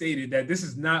to be stated that this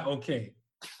is not okay.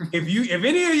 If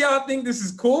any of y'all think this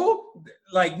is cool,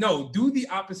 like, no, do the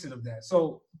opposite of that.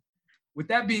 So with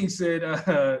that being said,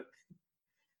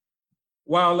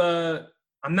 while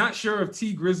I'm not sure if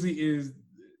Tee Grizzley is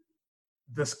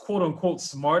the quote unquote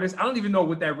smartest, I don't even know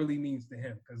what that really means to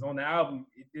him, because on the album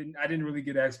I didn't really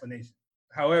get an explanation.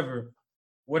 However,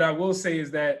 what I will say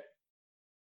is that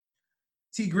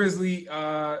Tee Grizzley,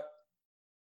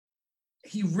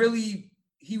 he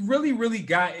really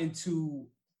got into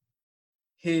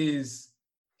his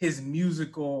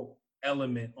musical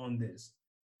element on this.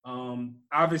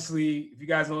 Obviously, if you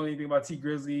guys know anything about Tee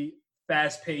Grizzley,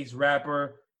 fast-paced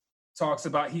rapper, talks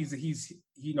about he's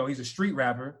a street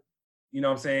rapper. You know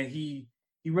what I'm saying? He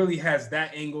really has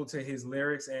that angle to his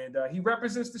lyrics, and he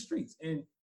represents the streets. And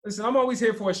listen, I'm always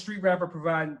here for a street rapper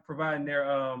providing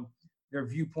their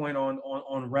viewpoint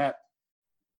on rap.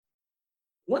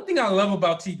 One thing I love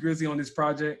about Tee Grizzley on this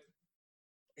project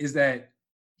is that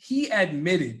he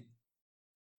admitted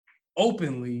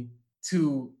openly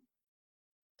to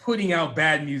putting out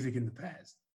bad music in the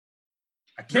past.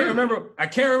 I can't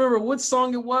remember what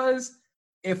song it was.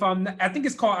 I think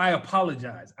it's called I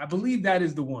Apologize. I believe that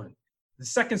is the one. The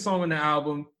second song on the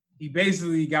album, he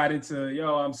basically got into,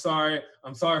 I'm sorry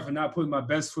for not putting my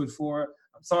best foot forward.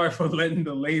 I'm sorry for letting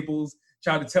the labels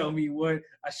try to tell me what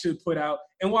I should put out.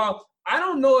 And while I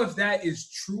don't know if that is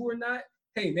true or not,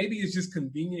 hey, maybe it's just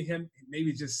convenient him,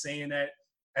 maybe just saying that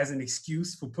as an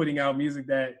excuse for putting out music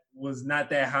that was not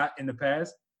that hot in the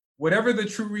past. Whatever the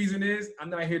true reason is, I'm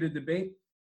not here to debate.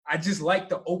 I just like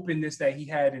the openness that he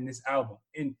had in this album.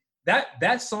 And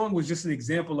that song was just an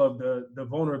example of the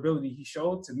vulnerability he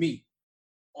showed to me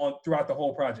throughout the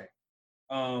whole project.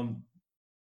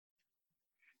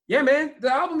 Yeah, man,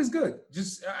 the album is good.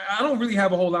 Just I don't really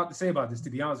have a whole lot to say about this, to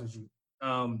be honest with you.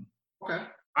 Okay.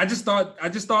 I just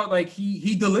thought like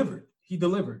he delivered. He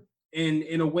delivered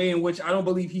in a way in which I don't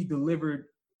believe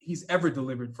he's ever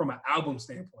delivered from an album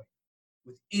standpoint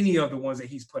with any of the ones that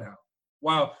he's put out.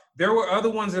 While there were other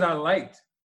ones that I liked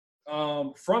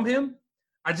from him,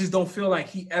 I just don't feel like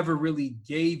he ever really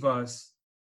gave us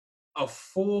a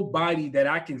full body that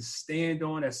I can stand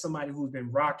on as somebody who's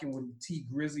been rocking with T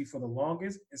Grizzly for the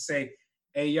longest and say,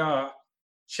 hey, y'all,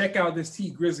 check out this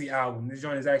T Grizzly album. This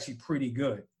joint is actually pretty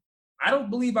good. I don't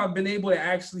believe I've been able to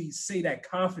actually say that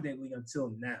confidently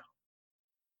until now.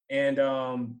 And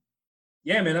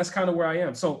yeah, man, that's kind of where I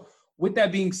am. So with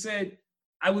that being said,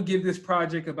 I would give this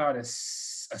project about a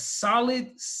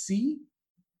solid C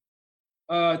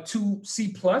to C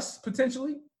plus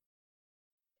potentially,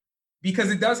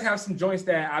 because it does have some joints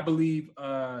that I believe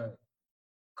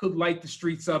could light the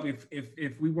streets up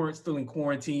if we weren't still in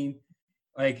quarantine.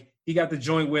 Like he got the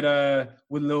joint with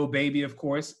Lil Baby, of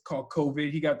course, called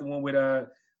COVID. He got the one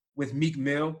with Meek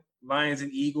Mill, Lions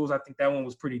and Eagles. I think that one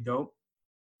was pretty dope.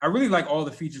 I really like all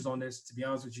the features on this, to be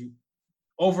honest with you.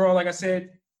 Overall, like I said,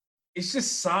 it's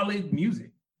just solid music.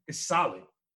 It's solid.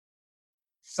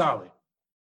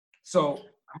 So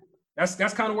that's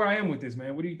kind of where I am with this,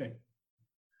 man. What do you think?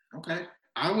 Okay.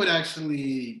 I would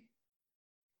actually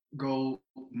go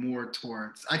more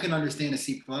towards, I can understand a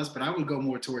C plus, but I would go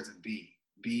more towards a B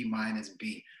minus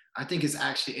B. I think it's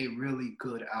actually a really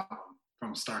good album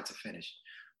from start to finish.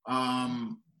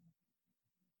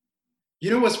 You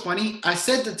know what's funny? I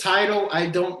said the title, I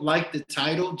don't like the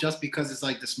title just because it's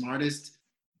like the smartest,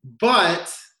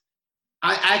 but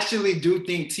I actually do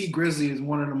think T Grizzly is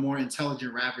one of the more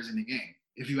intelligent rappers in the game.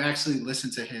 If you actually listen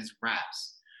to his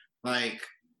raps, like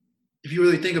if you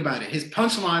really think about it, his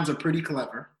punchlines are pretty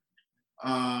clever.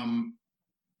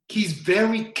 He's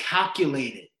very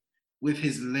calculated with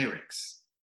his lyrics.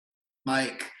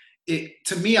 Like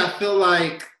to me, I feel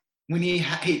like when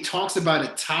he talks about a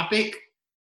topic,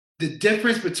 the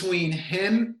difference between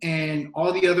him and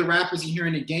all the other rappers you hear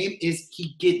in the game is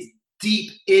he gets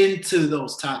deep into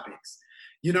those topics.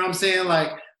 You know what I'm saying? Like,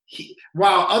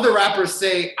 while other rappers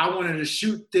say, I wanted to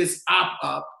shoot this op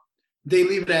up, they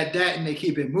leave it at that and they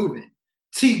keep it moving.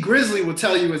 T Grizzly will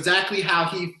tell you exactly how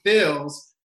he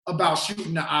feels about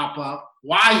shooting the op up,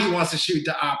 why he wants to shoot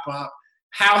the op up,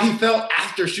 how he felt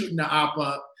after shooting the op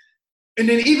up. And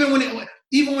then even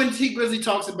when T Grizzly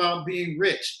talks about being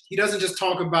rich, he doesn't just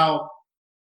talk about,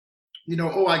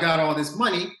 oh, I got all this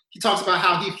money. He talks about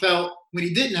how he felt when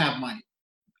he didn't have money.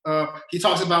 He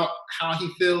talks about how he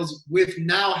feels with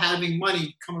now having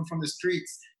money coming from the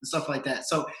streets and stuff like that.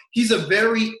 So he's a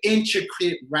very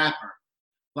intricate rapper.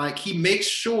 Like, he makes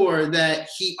sure that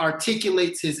he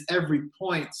articulates his every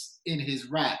point in his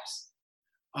raps.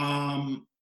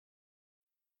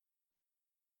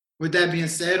 With that being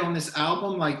said, on this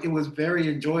album, like, it was very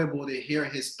enjoyable to hear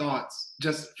his thoughts,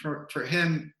 just for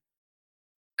him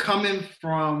coming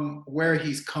from where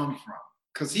he's come from.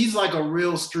 Because he's like a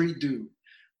real street dude.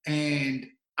 And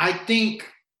I think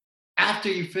after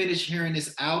you finish hearing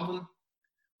this album,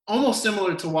 almost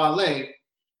similar to Wale,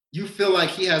 you feel like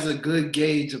he has a good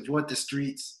gauge of what the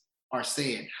streets are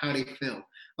saying, how they feel.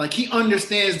 Like, he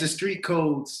understands the street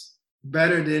codes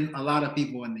better than a lot of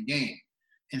people in the game.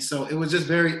 And so it was just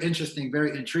very interesting,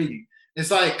 very intriguing.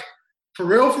 It's like, for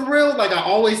real, like I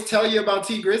always tell you about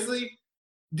T Grizzly,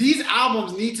 these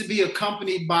albums need to be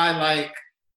accompanied by like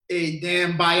a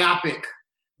damn biopic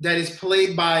that is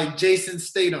played by Jason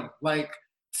Statham. Like,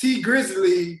 T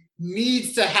Grizzly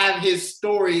needs to have his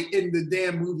story in the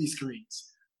damn movie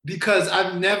screens, because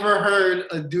I've never heard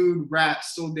a dude rap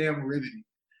so damn riveting.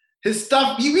 His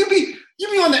stuff, you be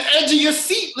on the edge of your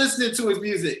seat listening to his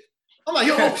music. I'm like,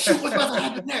 yo, oh shoot, what's about to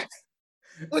happen next?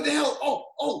 What the hell?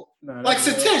 Oh. No, like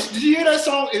Satish, did you hear that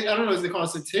song? I don't know, is it called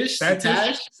Satish?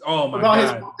 Satish? Oh my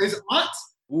God. About his aunt?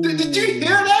 Did you hear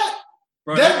that?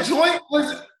 Bro, that joint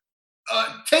was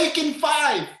Taken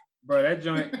 5. Bro,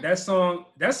 that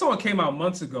song came out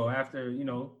months ago after,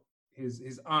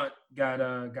 his aunt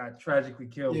got tragically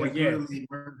killed. Yeah, but yeah, really,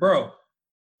 bro.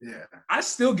 Yeah. I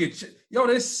still get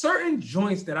there's certain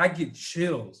joints that I get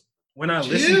chills when I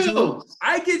listen to it.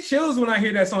 I get chills when I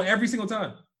hear that song every single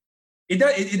time.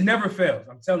 It never fails.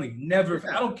 I'm telling you, never.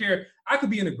 Yeah. I don't care. I could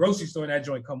be in a grocery store and that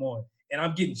joint come on, and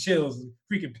I'm getting chills,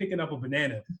 freaking picking up a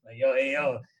banana. Like, yo, hey,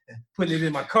 yo, putting it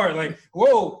in my cart. Like,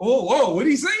 whoa, what did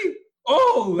he say?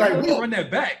 Oh, Like, I'm gonna run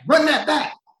that back. Run that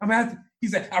back. I'm gonna have to, he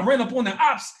said, I ran up on the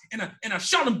ops and I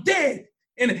shot him dead.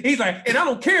 And he's like, and I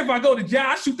don't care if I go to jail,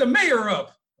 I shoot the mayor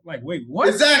up. I'm like, wait, what?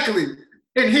 Exactly.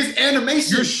 And his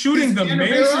animation. You're shooting the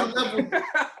mayor up?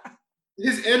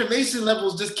 His animation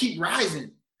levels just keep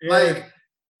rising. Yeah. Like,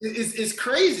 it's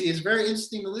crazy. It's very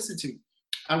interesting to listen to.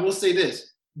 I will say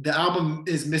this. The album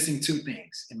is missing two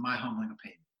things, in my humbling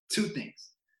opinion. Two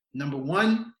things. Number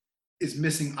one is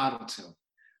missing auto-tune.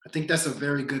 I think that's a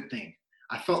very good thing.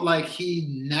 I felt like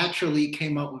he naturally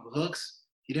came up with hooks.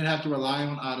 He didn't have to rely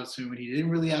on auto-tune. He didn't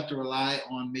really have to rely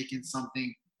on making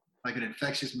something like an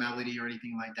infectious melody or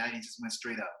anything like that. He just went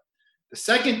straight up. The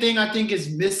second thing I think is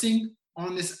missing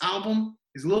on this album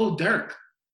is Lil Durk.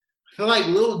 I feel like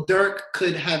Lil Durk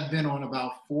could have been on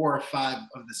about 4 or 5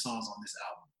 of the songs on this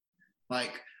album.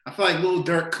 Like, I feel like Lil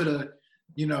Durk could have,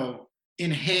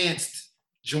 enhanced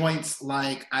joints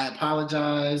like I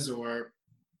Apologize or,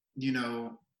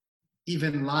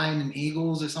 even Lion and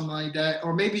Eagles or something like that.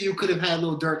 Or maybe you could have had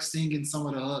Lil Durk singing some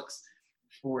of the hooks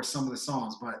for some of the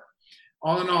songs. But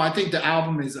all in all, I think the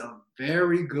album is a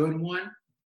very good one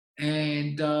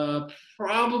and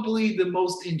probably the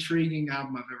most intriguing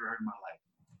album I've ever heard in my life.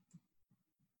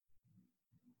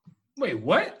 Wait,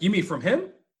 what? You mean from him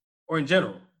or in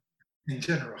general? In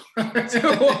general. What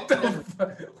the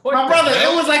fuck? My brother,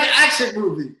 it was like an action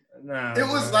movie. Nah, it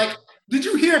was like, did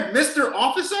you hear Mr.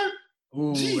 Officer?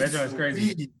 Ooh, Jeez, that sounds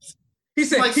crazy. Please. He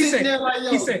said, Like, he said, there like, yo,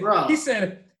 he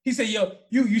said, yo,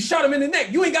 you shot him in the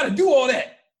neck. You ain't got to do all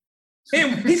that.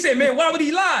 And he said, man, why would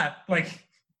he lie? Like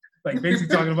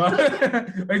basically talking about,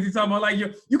 like,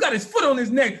 you got his foot on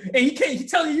his neck and he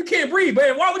telling you can't breathe,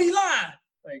 man. Why would he lie?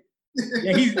 Like,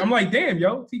 yeah, I'm like, damn,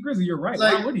 yo, T Grizzly, you're right.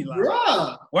 Like, why would he lie?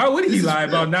 Bruh, Why would he lie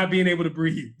about not being able to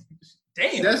breathe?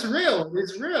 Damn. That's real.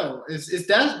 It's real.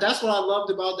 That's what I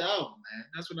loved about the album, man.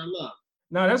 That's what I love.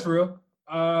 No, that's real.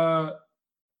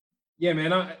 Yeah,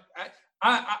 man.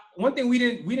 I one thing we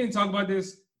didn't talk about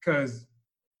this because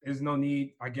there's no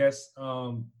need, I guess.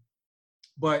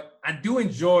 But I do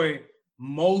enjoy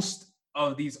most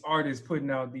of these artists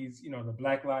putting out these, the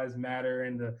Black Lives Matter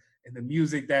and the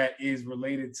music that is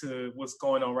related to what's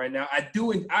going on right now.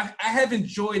 I have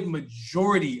enjoyed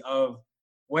majority of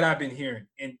what I've been hearing.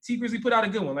 And T Grizzly put out a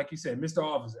good one, like you said, Mr.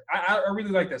 Officer. I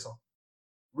really like that song.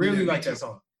 Really like that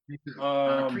song.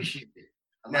 I appreciate it.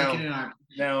 I like it and I appreciate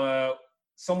it. Now,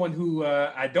 someone who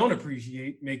I don't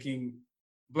appreciate making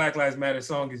Black Lives Matter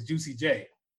song is Juicy J.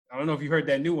 I don't know if you heard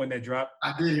that new one that dropped.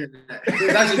 I did hear that.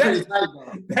 It's actually pretty tight,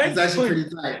 though. It's actually pretty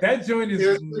tight. That joint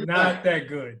is not that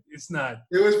good. It's not.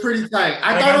 It was pretty tight.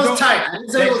 I thought it was tight. I didn't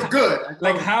say it was good.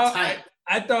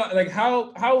 I thought,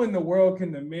 how in the world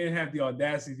can the man have the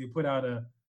audacity to put out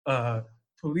a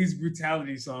police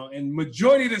brutality song? And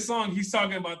majority of the song, he's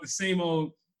talking about the same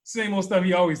old stuff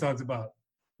he always talks about,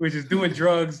 which is doing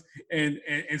drugs and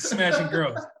smashing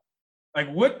girls. Like,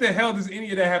 what the hell does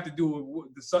any of that have to do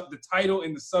with the title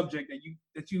and the subject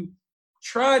that you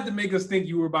tried to make us think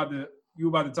you were about to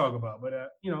talk about?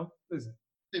 But listen.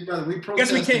 Hey, brother, we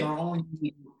protest in our own.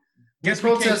 In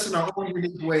our own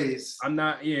unique ways. I'm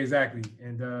not. Yeah, exactly.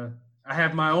 And I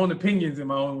have my own opinions in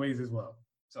my own ways as well.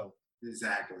 So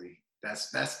exactly.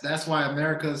 That's why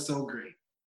America is so great.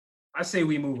 I say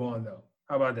we move on though.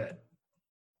 How about that?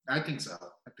 I think so.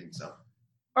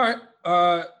 All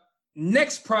right.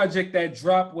 Next project that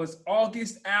dropped was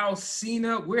August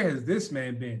Alsina. Where has this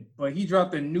man been? But he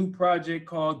dropped a new project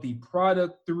called The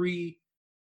Product 3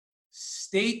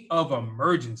 State of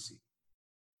Emergency.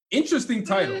 Interesting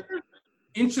title.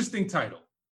 Not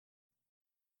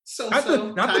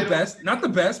the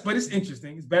best, but it's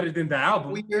interesting. It's better than the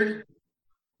album. Weird.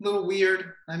 A little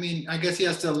weird. I mean, I guess he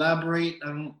has to elaborate.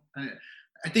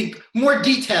 I think more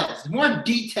details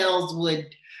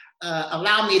would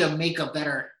allow me to make a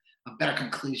better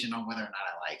conclusion on whether or not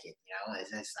I like it.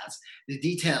 That's the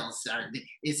details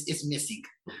it's missing.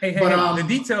 Hey, the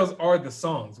details are the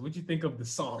songs. What'd you think of the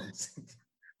songs?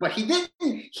 But he did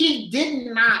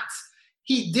not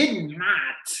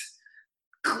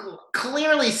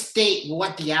clearly state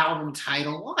what the album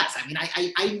title was. I mean,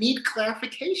 I need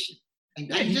clarification.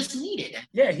 I just need it.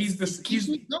 Yeah, he's the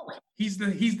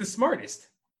smartest.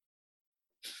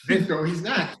 No, he's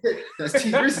not. That's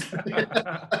T Grizzly.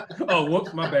 Oh,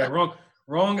 whoops, my bad.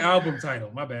 Wrong album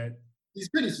title. My bad. He's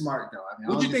pretty smart though. I mean,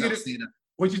 what'd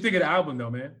you think of the album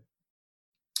though, man?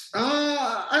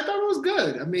 I thought it was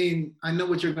good. I mean, I know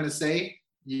what you're gonna say.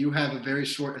 You have a very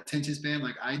short attention span,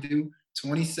 like I do.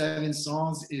 27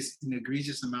 songs is an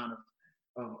egregious amount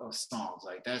of songs.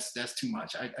 Like that's too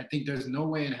much. I think there's no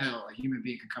way in hell a human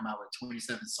being can come out with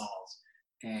 27 songs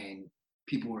and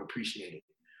people would appreciate it.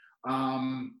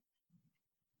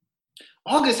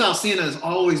 August Alsina has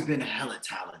always been hella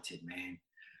talented, man.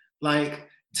 Like,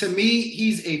 to me,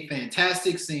 he's a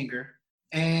fantastic singer.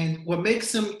 And what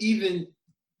makes him even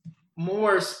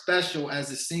more special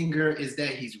as a singer is that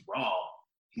he's raw.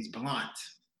 He's blunt.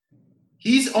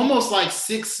 He's almost like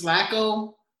Six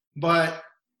Slacko, but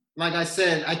like I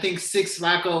said, I think Six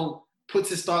Slacko puts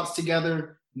his thoughts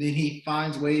together, then he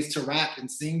finds ways to rap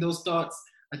and sing those thoughts.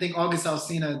 I think August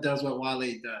Alsina does what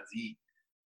Wale does.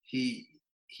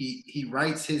 He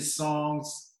writes his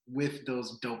songs with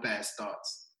those dope ass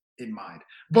thoughts in mind.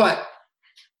 But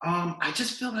I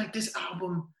just feel like this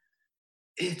album,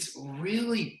 it's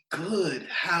really good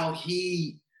how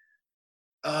he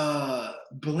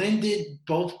blended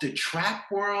both the trap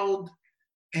world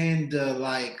and the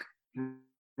like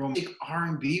romantic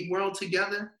R&B world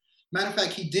together. Matter of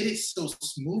fact, he did it so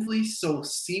smoothly, so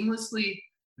seamlessly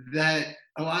that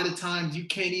a lot of times you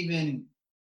can't even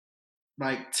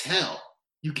like tell.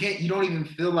 You don't even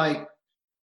feel like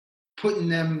putting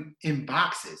them in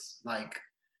boxes. Like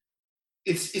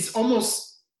it's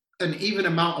almost an even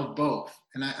amount of both.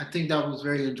 And I think that was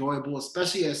very enjoyable,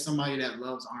 especially as somebody that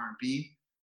loves R&B.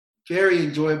 Very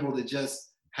enjoyable to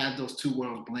just have those two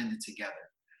worlds blended together.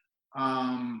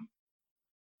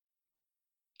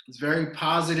 It's very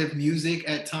positive music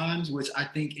at times, which I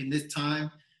think in this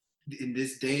time, in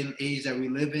this day and age that we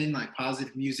live in, like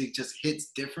positive music just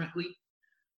hits differently.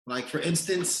 Like for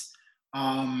instance,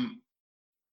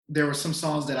 there were some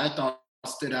songs that I thought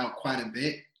stood out quite a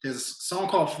bit. There's a song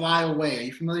called Fly Away. Are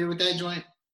you familiar with that joint?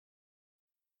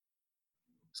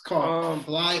 It's called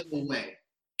Fly Away.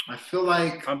 I feel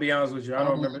like I'll be honest with you, I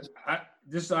don't remember.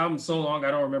 This album so long,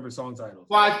 I don't remember song titles.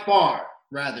 Fly Far,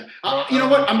 rather. You know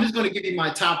what? I'm just going to give you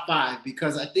my top 5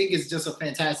 because I think it's just a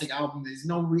fantastic album. There's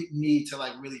no need to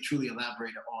like really truly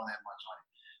elaborate all that much on it.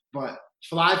 But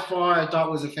Fly Far, I thought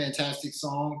was a fantastic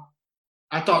song.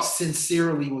 I thought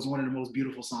Sincerely was one of the most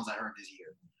beautiful songs I heard this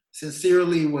year.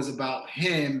 Sincerely was about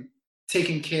him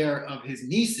taking care of his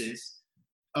nieces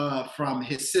from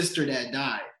his sister that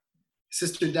died.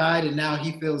 Sister died, and now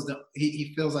he feels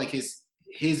he feels like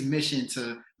his mission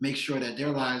to make sure that their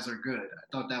lives are good. I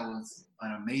thought that was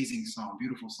an amazing song,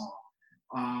 beautiful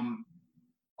song.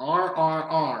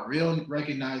 RRR, Real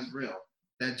Recognize Real.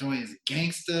 That joint is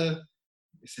gangsta.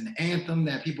 It's an anthem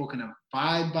that people can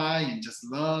abide by and just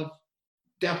love.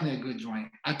 Definitely a good joint.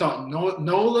 I thought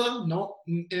NOLA,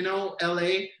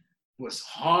 LA was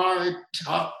hard,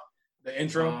 tough. The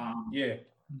intro, yeah.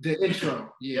 The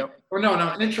intro, yeah. Yep. Or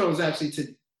no, intro is actually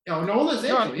to. Oh, Nola's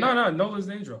intro. No, Nola's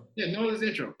the intro. Yeah, Nola's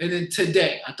intro. And then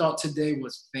Today, I thought Today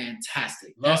was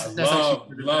fantastic.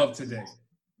 Love Today.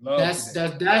 That's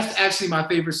actually my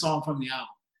favorite song from the album.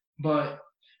 But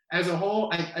as a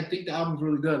whole, I think the album's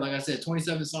really good. Like I said,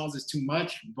 27 songs is too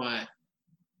much, but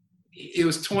it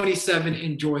was 27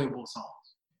 enjoyable songs.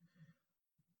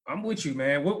 I'm with you,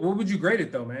 man. What would you grade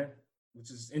it though, man?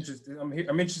 Which is interesting. I'm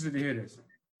interested to hear this.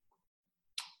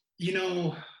 You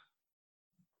know,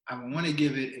 I want to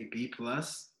give it a B+,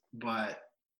 but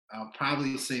I'll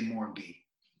probably say more B.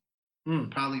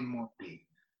 Probably more B.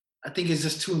 I think it's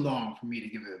just too long for me to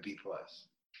give it a B+.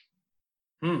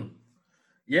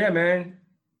 Yeah, man.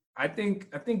 I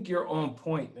think you're on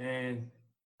point, man.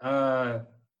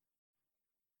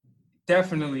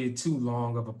 Definitely too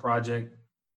long of a project.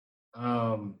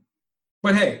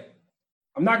 But hey,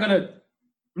 I'm not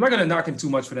gonna knock him too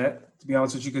much for that, to be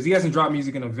honest with you, because he hasn't dropped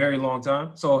music in a very long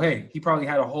time. So hey, he probably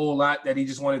had a whole lot that he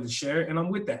just wanted to share, and I'm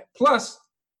with that. Plus,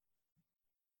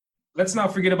 let's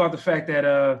not forget about the fact that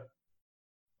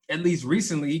at least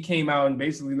recently he came out and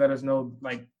basically let us know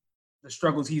like the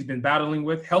struggles he's been battling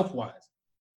with health-wise.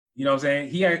 You know what I'm saying?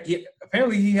 He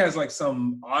apparently he has like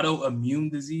some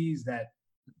autoimmune disease that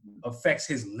affects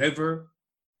his liver,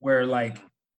 where like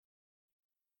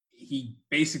he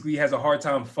basically has a hard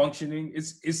time functioning.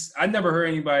 It's I never heard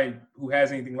anybody who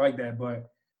has anything like that, but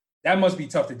that must be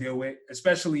tough to deal with,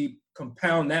 especially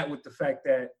compound that with the fact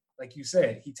that, like you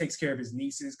said, he takes care of his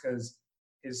nieces because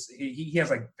he has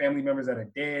like family members that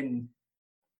are dead. And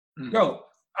yo,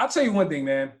 I'll tell you one thing,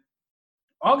 man.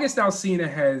 August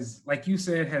Alsina has, like you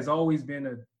said, has always been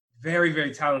a very,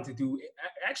 very talented dude.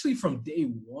 Actually, from day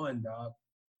one, dog.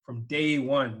 From day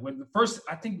one.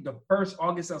 I think the first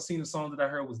August Alsina song that I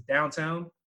heard was Downtown.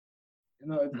 You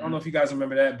know, I don't know if you guys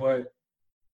remember that, but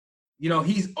you know,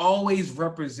 he's always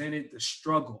represented the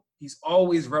struggle. He's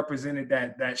always represented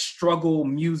that struggle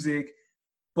music,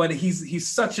 but he's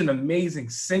such an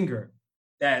amazing singer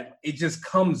that it just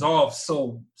comes off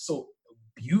so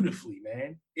beautifully,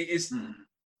 man. It's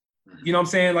you know what I'm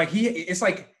saying? Like it's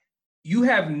like you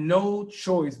have no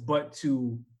choice but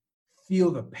to feel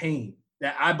the pain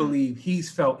that I believe he's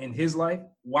felt in his life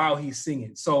while he's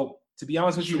singing. So to be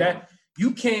honest with you, that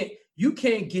you can't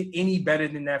get any better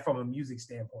than that from a music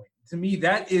standpoint. To me,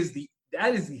 that is the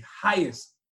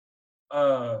highest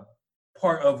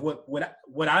part of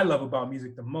what I love about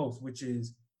music the most, which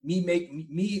is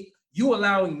you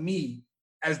allowing me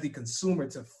as the consumer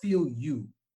to feel you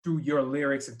through your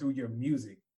lyrics and through your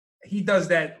music. He does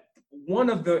that.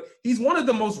 He's one of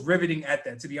the most riveting at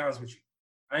that, to be honest with you.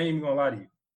 I ain't even gonna lie to you.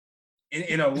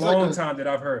 In a long time that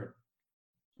I've heard.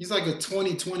 He's like a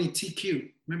 2020 TQ.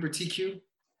 Remember TQ?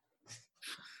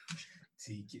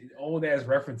 TQ, old ass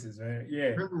references, man. Yeah.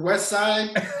 Remember West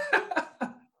Side?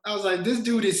 I was like, this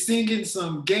dude is singing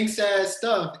some gangsta ass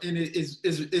stuff, and it is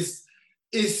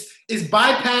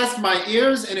bypassed my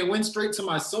ears, and it went straight to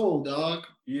my soul, dog.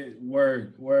 Yeah,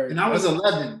 word. And I was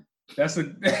 11. That's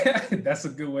a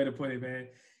good way to put it, man.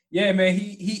 Yeah, man.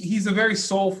 He's a very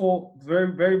soulful,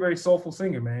 very, very, very soulful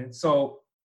singer, man. So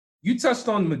you touched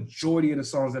on the majority of the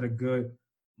songs that are good.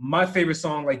 My favorite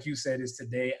song, like you said, is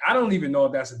Today. I don't even know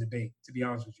if that's a debate, to be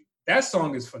honest with you. That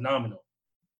song is phenomenal.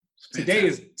 Today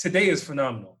is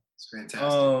phenomenal. It's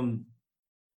fantastic.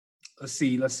 Let's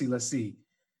see.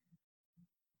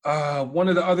 One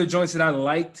of the other joints that I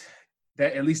liked,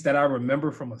 that at least that I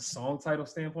remember from a song title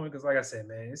standpoint, because like I said,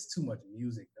 man, it's too much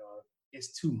music, dog.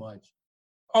 It's too much.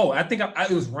 Oh, I think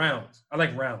it was Rounds. I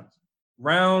like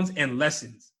Rounds and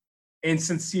Lessons. And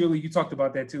Sincerely, you talked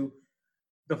about that too.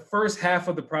 The first half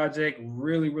of the project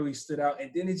really, really stood out, and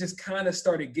then it just kind of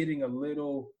started getting a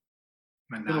little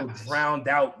drowned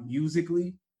out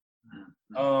musically.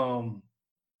 Mm-hmm.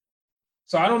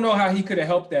 So I don't know how he could have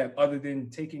helped that other than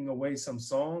taking away some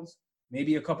songs.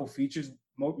 Maybe a couple features,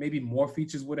 maybe more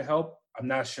features would have helped. I'm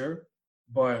not sure.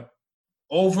 But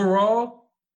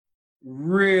overall,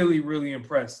 really, really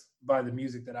impressed by the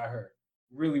music that I heard.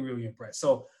 Really, really impressed.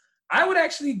 So I would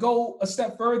actually go a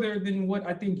step further than what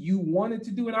I think you wanted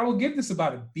to do. And I will give this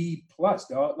about a B+,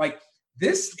 dog. Like,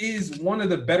 this is one of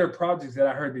the better projects that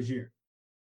I heard this year.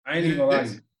 I ain't even gonna lie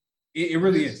to you. It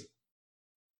really is.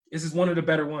 This is one of the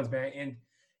better ones, man. And,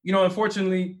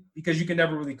 unfortunately, because you can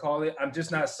never really call it, I'm just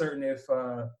not certain if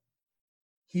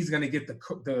he's going to get the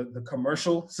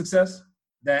commercial success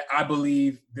that I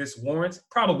believe this warrants.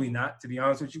 Probably not, to be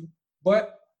honest with you.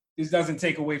 But this doesn't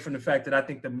take away from the fact that I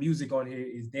think the music on here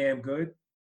is damn good.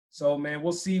 So, man,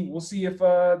 we'll see. We'll see if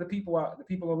the people are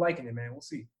liking it, man. We'll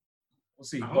see.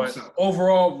 But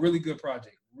overall, really good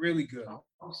project. Really good. I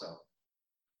hope so.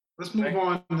 Let's move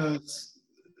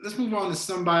on to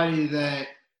somebody that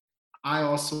I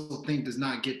also think does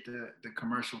not get the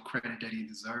commercial credit that he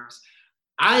deserves.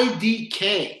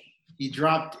 IDK. He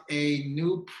dropped a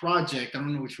new project. I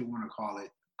don't know what you want to call it.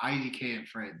 IDK and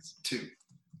Friends 2.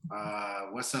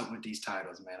 What's up with these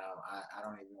titles, man? I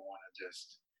don't even want to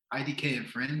just IDK and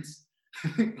Friends.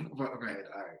 Okay, all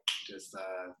right. Just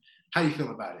how do you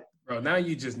feel about it, bro? Now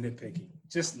you just nitpicking.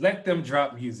 Just let them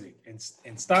drop music and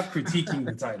stop critiquing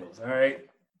the titles. All right.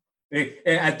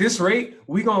 At this rate,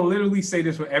 we're gonna literally say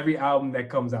this for every album that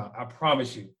comes out. I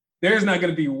promise you. There's not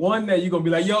gonna be one that you're gonna be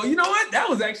like, yo, you know what? That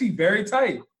was actually very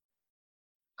tight.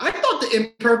 I thought the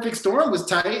Imperfect Storm was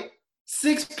tight.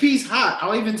 6-piece hot.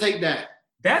 I'll even take that.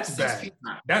 That's bad.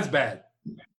 That's bad.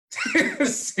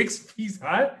 6-piece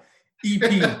hot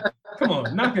EP. Come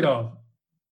on, knock it off.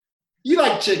 You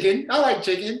like chicken. I like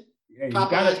chicken. Yeah, you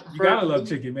gotta love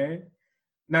chicken, man.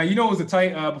 Now, you know what was a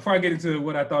tight, before I get into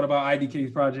what I thought about IDK's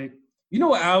project, you know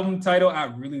what album title I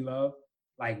really love?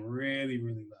 Like, really,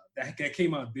 really love. That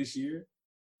came out this year?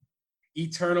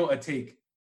 Eternal Atake.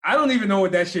 I don't even know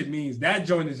what that shit means. That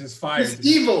joint is just fire. It's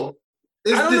evil.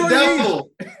 It's the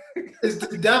devil. It's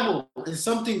the devil. It's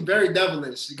something very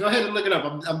devilish. Go ahead and look it up.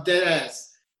 I'm dead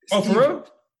ass. It's evil. For real?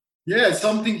 Yeah,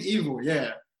 something evil.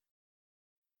 Yeah.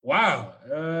 Wow.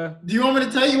 Do you want me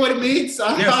to tell you what it means?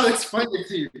 I'll explain it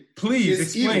to you. Please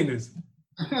explain this.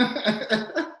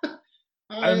 I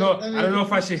don't know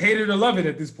if I should hate it or love it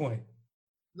at this point.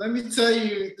 Let me tell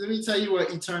you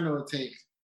what Eternal Atake.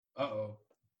 Uh-oh.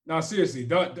 No, seriously.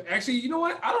 Actually, you know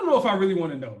what? I don't know if I really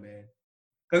want to know, man.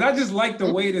 Because I just like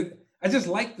the way that I just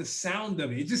like the sound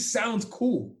of it. It just sounds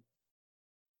cool.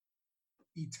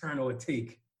 Eternal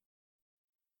Atake.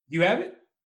 You have it?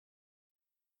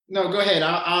 No, go ahead.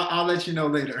 I'll let you know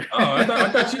later. Oh, I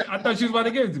thought you was about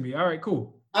to give it to me. All right,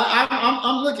 cool.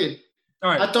 I'm looking.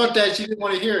 All right. I thought that you didn't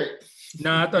want to hear it.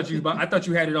 No, I thought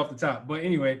you had it off the top. But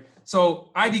anyway,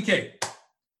 so IDK.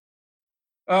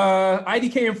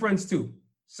 IDK and Friends 2.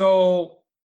 So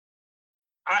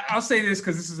I'll say this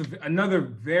because this is another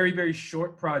very, very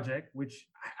short project, which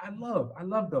I love. I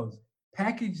love those.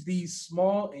 Package these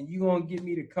small and you're going to get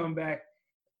me to come back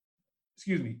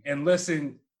and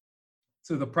listen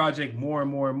to the project more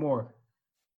and more and more.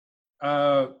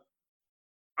 I'll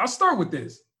start with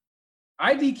this.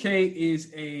 IDK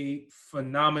is a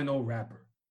phenomenal rapper.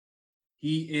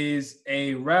 He is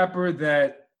a rapper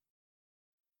that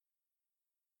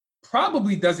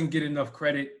probably doesn't get enough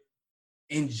credit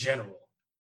in general.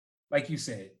 Like you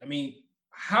said, I mean,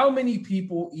 how many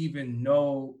people even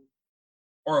know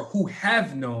or who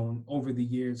have known over the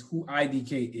years who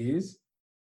IDK is,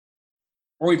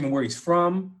 or even where he's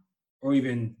from, or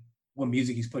even what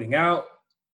music he's putting out,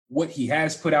 what he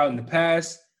has put out in the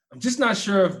past? I'm just not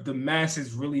sure if the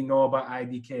masses really know about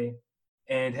IDK.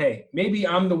 And hey, maybe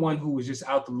I'm the one who was just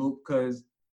out the loop, because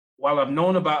while I've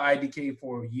known about IDK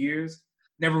for years,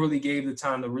 never really gave the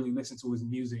time to really listen to his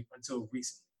music until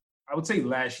recently. I would say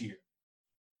last year,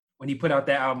 when he put out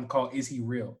that album called Is He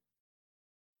Real,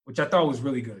 which I thought was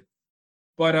really good.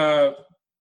 But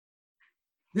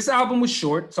this album was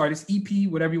short. Sorry, this EP,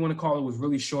 whatever you want to call it, was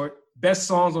really short. Best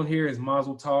songs on here is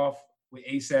Mazel Tov with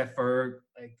A$AP Ferg.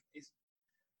 Like,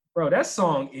 bro, that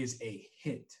song is a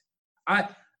hit.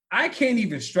 I can't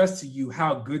even stress to you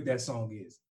how good that song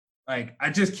is. Like, I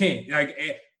just can't. Like,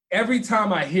 every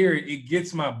time I hear it, it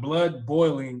gets my blood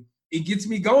boiling. It gets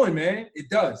me going, man. It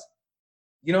does.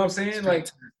 You know what I'm saying? Like,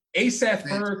 A$AP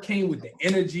Ferg came with the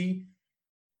energy.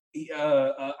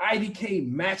 IDK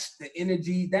matched the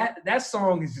energy. That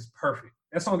song is just perfect.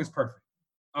 That song is perfect.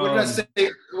 What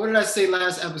did I say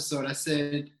last episode? I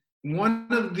said one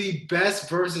of the best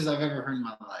verses I've ever heard in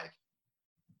my life.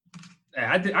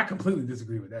 I completely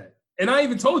disagree with that. And I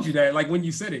even told you that, like, when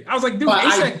you said it. I was like, dude,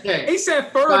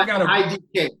 A$AP Ferg got a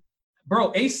IDK.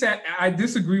 Bro, A$AP, I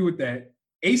disagree with that.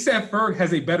 A$AP Ferg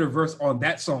has a better verse on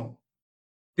that song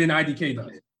than IDK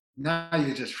does. Now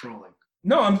you're just trolling.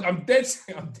 No, I'm dead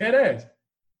ass.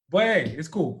 But hey, it's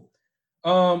cool.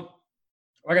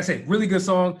 Like I said, really good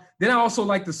song. Then I also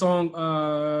like the song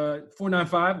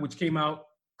 495, which came out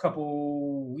a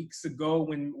couple weeks ago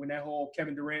when that whole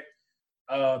Kevin Durant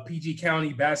PG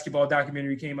County basketball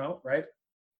documentary came out, right?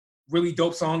 Really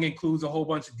dope song, includes a whole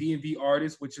bunch of DMV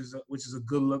artists, which is a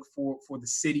good look for the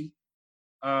city,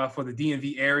 for the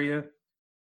DMV area.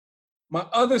 My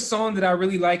other song that I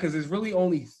really like, because there's really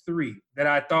only 3 that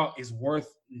I thought is worth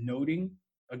noting.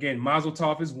 Again, Mazel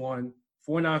Tov is 1,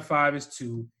 495 is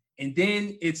 2, and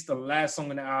then it's the last song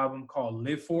on the album called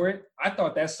Live For It. I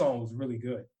thought that song was really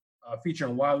good,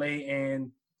 featuring Wale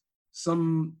and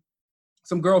some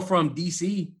girl from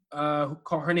DC,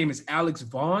 her name is Alex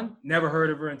Vaughn. Never heard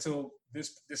of her until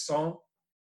this song.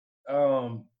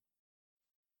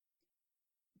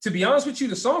 To be honest with you,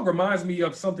 the song reminds me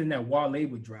of something that Wale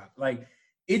would drop. Like,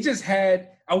 it just I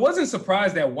wasn't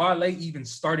surprised that Wale even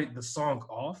started the song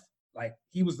off. Like,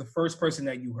 he was the first person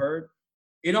that you heard.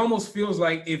 It almost feels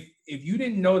like if you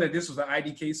didn't know that this was an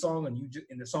IDK song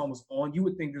and the song was on, you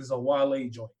would think this is a Wale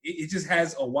joint. It just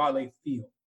has a Wale feel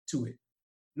to it.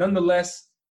 Nonetheless,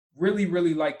 really,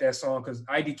 really like that song, because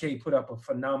IDK put up a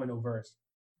phenomenal verse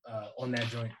on that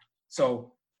joint.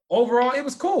 So overall, it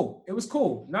was cool. It was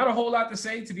cool. Not a whole lot to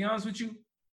say, to be honest with you.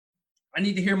 I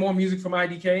need to hear more music from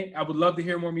IDK. I would love to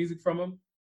hear more music from him,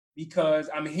 because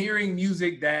I'm hearing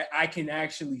music that I can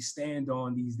actually stand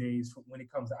on these days when it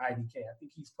comes to IDK. I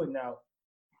think he's putting out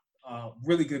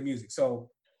really good music. So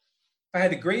if I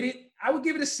had to grade it, I would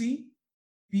give it a C,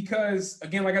 because,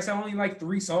 again, like I said, I only like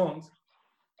 3 songs.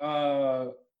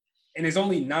 And there's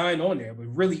only 9 on there, but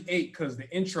really 8, because the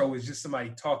intro is just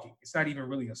somebody talking. It's not even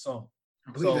really a song.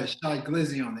 I believe that's Shy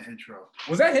Glizzy on the intro.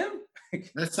 Was that him?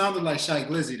 That sounded like Shy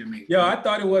Glizzy to me. Yo, I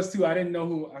thought it was too. I didn't know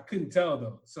who. I couldn't tell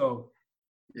though. So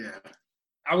yeah,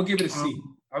 I would give it a C.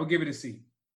 I would give it a C.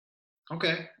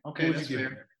 Okay, that's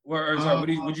fair. What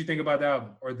did you think about the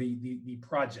album, or the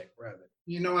project rather?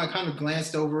 You know, I kind of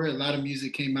glanced over it. A lot of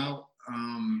music came out.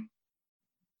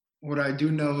 What I do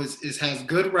know is has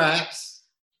good raps.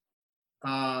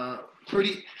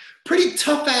 Pretty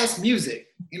tough ass music.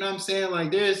 You know what I'm saying?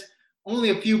 Like, there's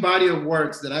only a few body of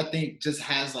works that I think just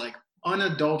has like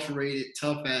unadulterated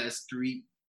tough ass street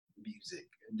music.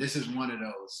 This is one of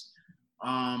those.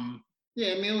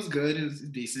 Yeah, I mean, it was good. It was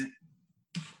decent.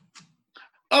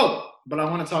 Oh, but I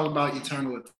want to talk about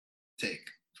Eternal Take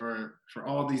for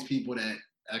all these people that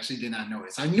actually did not know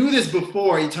this. I knew this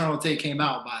before Eternal Take came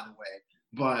out, by the way,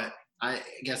 but I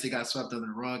guess it got swept under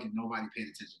the rug and nobody paid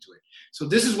attention to it. So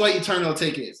this is what Eternal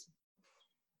Take is.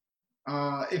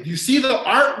 If you see the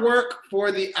artwork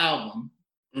for the album,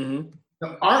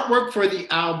 the artwork for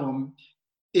the album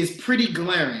is pretty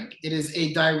glaring. It is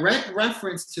a direct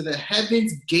reference to the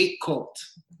Heaven's Gate cult,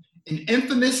 an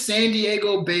infamous San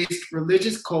Diego-based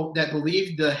religious cult that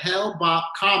believed the Hale-Bopp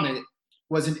comet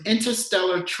was an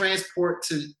interstellar transport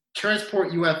to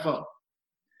Transport UFO.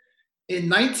 In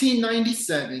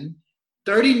 1997,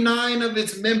 39 of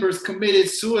its members committed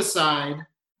suicide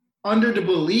under the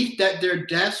belief that their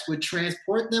deaths would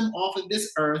transport them off of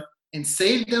this earth and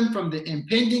save them from the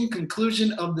impending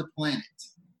conclusion of the planet.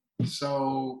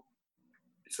 So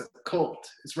it's a cult.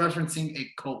 It's referencing a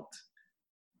cult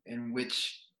in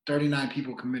which 39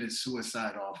 people committed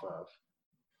suicide off of.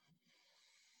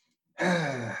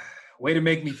 Way to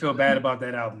make me feel bad about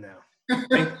that album now.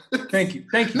 Thank you.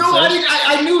 Nobody,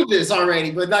 I knew this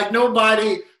already, but like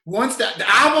nobody wants that. The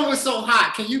album was so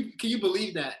hot. Can you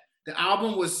believe that? The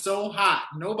album was so hot.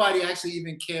 Nobody actually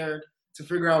even cared to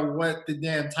figure out what the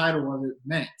damn title of it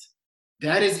meant.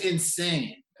 That is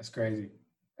insane. That's crazy.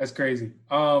 That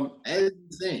is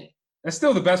insane. That's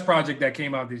still the best project that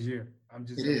came out this year.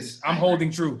 It is. I'm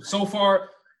holding true. So far,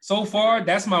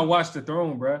 that's my Watch the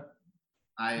Throne, bro.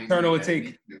 Eternal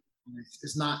Take.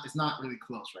 It's not really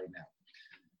close right now.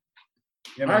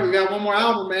 Yeah, all right, we got one more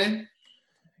album, man.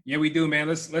 Yeah, we do, man.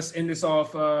 Let's end this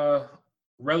off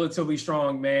relatively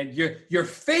strong, man. Your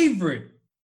favorite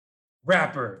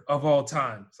rapper of all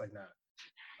time. It's like,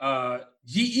 nah.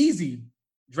 G-Eazy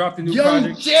dropped a new project.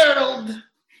 Young Gerald.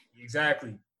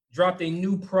 Exactly. Dropped a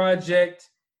new project,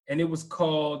 and it was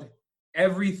called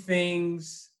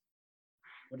Everything's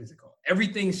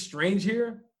Strange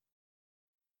Here?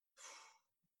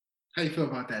 How you feel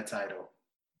about that title?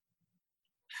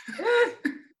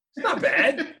 It's not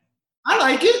bad. I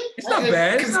like it. It's not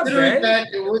bad. Considering that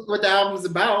what the album's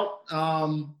about.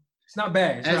 It's not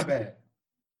bad.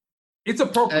 It's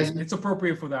appropriate. It's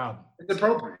appropriate for the album. It's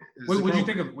appropriate. What do you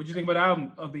think of? What do you think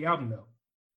about the album though?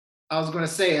 I was going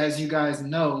to say, as you guys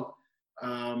know,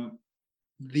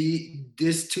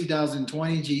 this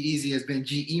 2020 G-Eazy has been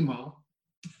G-Emo.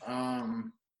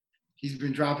 He's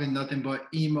been dropping nothing but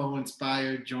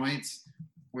emo-inspired joints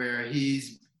where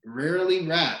he's rarely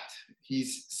rapped.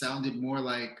 He's sounded more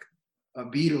like a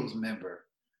Beatles member.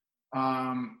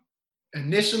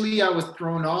 Initially, I was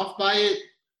thrown off by it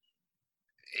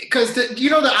because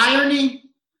the irony,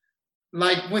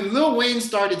 like when Lil Wayne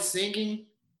started singing,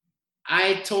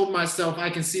 I told myself I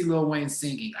can see Lil Wayne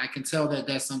singing. I can tell that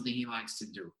that's something he likes to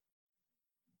do.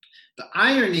 The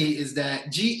irony is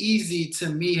that G-Eazy to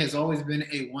me has always been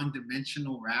a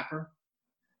one-dimensional rapper.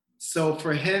 So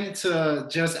for him to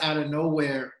just out of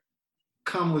nowhere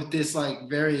come with this like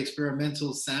very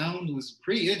experimental sound was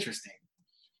pretty interesting.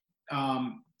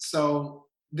 So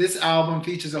this album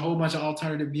features a whole bunch of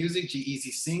alternative music.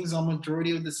 G-Eazy sings on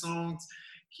majority of the songs.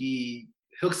 He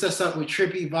hooks us up with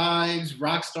trippy vibes,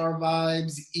 rock star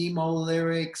vibes, emo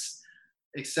lyrics,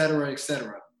 etc.,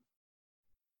 etc.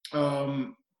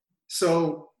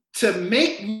 So to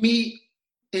make me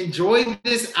enjoy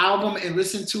this album and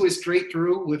listen to it straight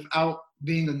through without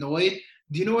being annoyed,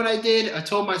 do you know what I did? I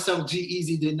told myself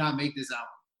G-Eazy did not make this album.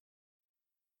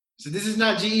 So this is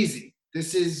not G-Eazy.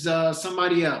 This is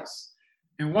somebody else.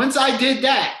 And once I did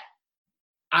that,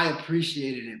 I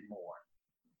appreciated it more.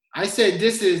 I said,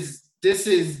 this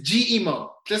is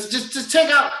G-Emo. Just check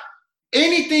out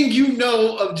anything you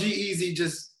know of G-Eazy,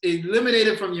 just eliminate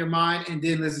it from your mind and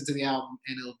then listen to the album,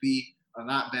 and it'll be a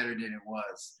lot better than it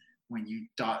was when you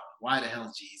thought, why the hell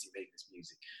is G-Eazy making this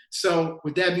music? So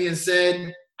with that being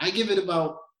said, I give it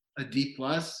about a D+,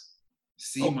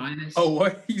 C minus. Oh,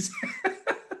 what? You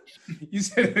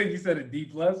said a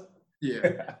D+? Yeah,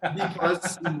 D+,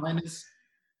 C minus.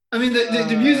 I mean,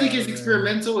 the music is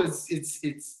experimental.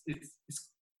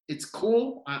 It's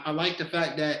cool. I like the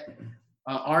fact that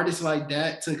artists like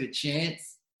that took a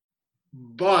chance,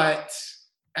 but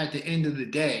at the end of the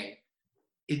day,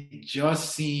 it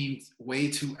just seemed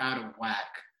way too out of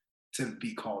whack to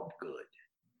be called good.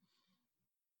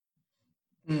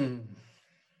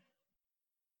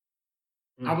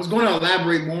 I was going to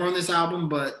elaborate more on this album,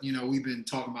 but we've been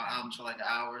talking about albums for like an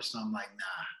hour, so I'm like,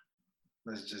 nah,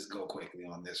 let's just go quickly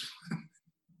on this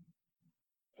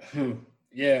one.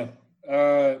 Yeah.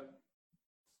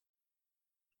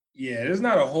 Yeah, there's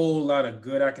not a whole lot of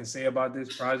good I can say about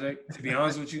this project, to be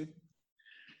honest with you.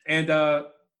 And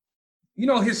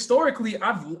historically,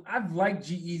 I've liked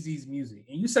G-Eazy's music.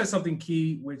 And you said something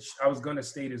key, which I was going to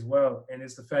state as well, and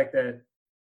it's the fact that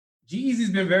G-Eazy's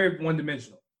been very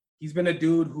one-dimensional. He's been a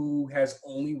dude who has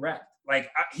only rapped. Like,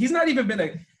 he's not even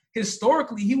been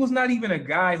historically, he was not even a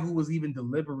guy who was even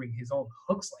delivering his own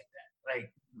hooks like that.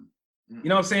 Like, you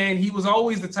know what I'm saying? He was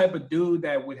always the type of dude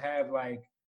that would have, like,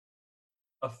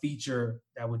 a feature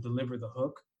that would deliver the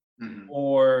hook,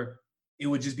 or it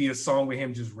would just be a song with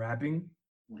him just rapping,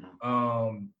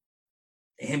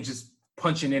 him just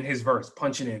punching in his verse,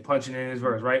 punching in his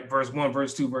verse, right? Verse 1,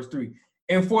 verse 2, verse 3.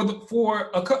 And for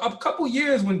a couple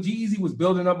years when G-Eazy was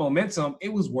building up momentum,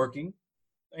 it was working.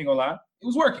 I ain't gonna lie, it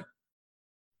was working.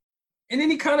 And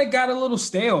then he kind of got a little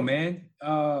stale, man,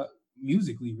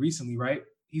 musically recently, right?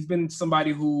 He's been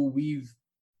somebody who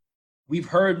we've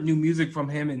heard new music from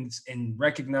him and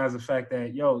recognize the fact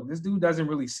that, yo, this dude doesn't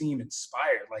really seem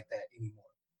inspired like that anymore.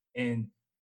 And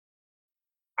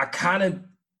I kind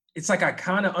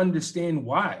of understand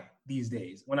why these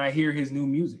days when I hear his new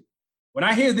music. When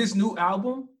I hear this new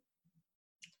album,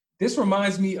 this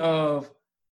reminds me of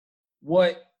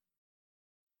what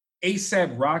A$AP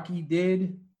Rocky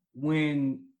did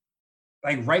when,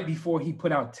 like, right before he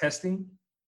put out Testing.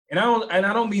 And I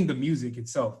don't mean the music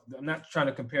itself. I'm not trying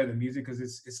to compare the music because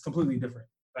it's completely different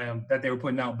that they were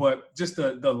putting out. But just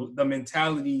the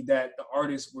mentality that the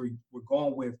artists were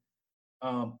going with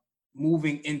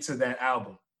moving into that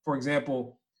album. For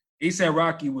example, A$AP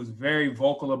Rocky was very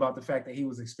vocal about the fact that he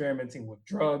was experimenting with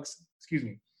drugs,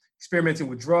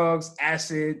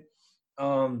 acid.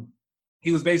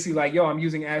 He was basically like, yo, I'm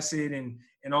using acid and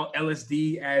all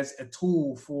LSD as a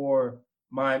tool for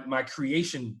my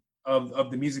creation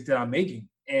of the music that I'm making.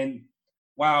 And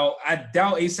while I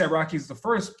doubt A$AP Rocky is the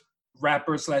first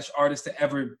rapper / artist to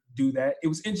ever do that, it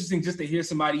was interesting just to hear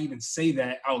somebody even say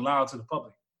that out loud to the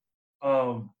public.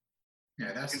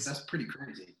 Yeah, that's pretty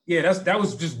crazy. Yeah, that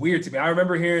was just weird to me. I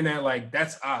remember hearing that, like,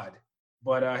 that's odd.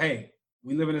 But hey,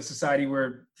 we live in a society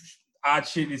where odd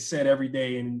shit is said every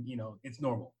day, and it's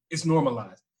normal. It's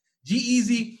normalized.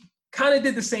 G-Eazy kind of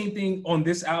did the same thing on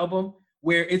this album,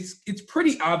 where it's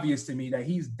pretty obvious to me that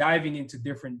he's diving into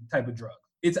different type of drugs.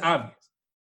 It's obvious.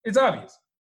 It's obvious.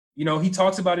 He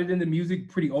talks about it in the music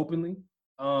pretty openly.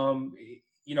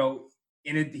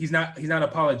 He's not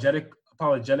apologetic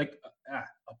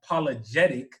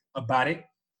about it.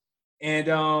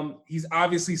 And he's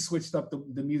obviously switched up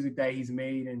the music that he's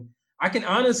made. And I can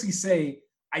honestly say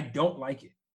I don't like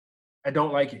it. I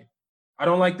don't like it. I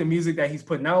don't like the music that he's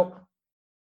putting out.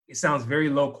 It sounds very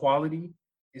low quality.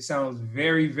 It sounds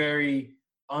very, very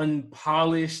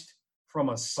unpolished from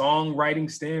a songwriting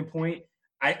standpoint.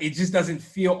 It just doesn't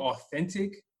feel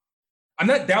authentic. I'm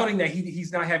not doubting that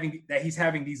he's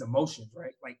having these emotions,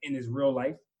 right? Like in his real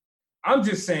life. I'm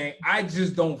just saying, I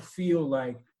just don't feel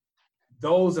like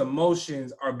those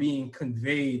emotions are being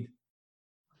conveyed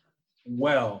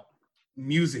well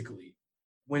musically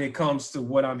when it comes to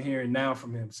what I'm hearing now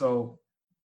from him. So,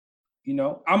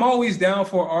 I'm always down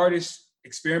for artists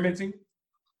experimenting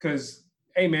because,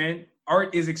 hey, man,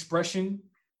 art is expression.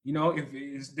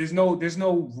 If there's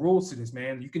no rules to this,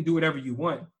 man. You can do whatever you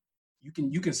want. You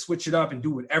can switch it up and do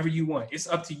whatever you want. It's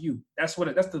up to you. That's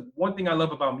the one thing I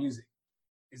love about music.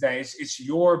 Is that it's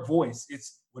your voice.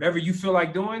 It's whatever you feel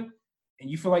like doing and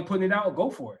you feel like putting it out, go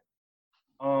for it.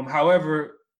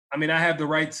 However, I have the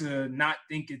right to not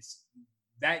think it's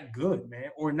that good, man,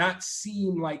 or not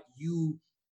seem like you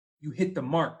hit the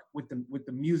mark with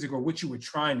the music or what you were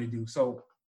trying to do. So,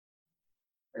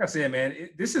 like I said, man,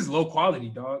 this is low quality,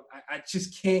 dog. I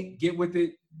just can't get with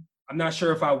it. I'm not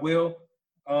sure if I will.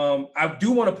 I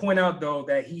do want to point out, though,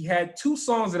 that he had 2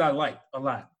 songs that I liked a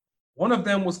lot. One of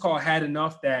them was called "Had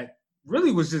Enough," that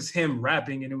really was just him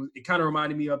rapping, and it kind of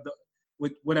reminded me of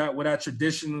what I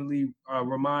traditionally am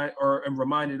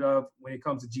reminded of when it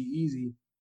comes to G-Eazy.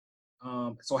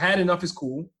 So "Had Enough" is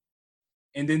cool,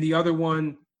 and then the other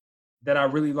one that I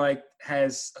really like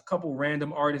has a couple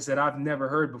random artists that I've never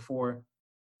heard before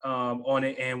on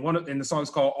it, and the song is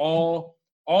called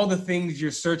 "All the Things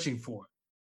You're Searching For."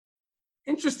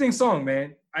 Interesting song,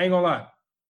 man. I ain't gonna lie.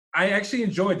 I actually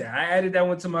enjoyed that. I added that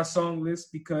one to my song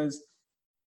list because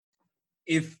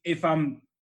if I'm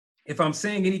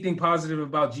saying anything positive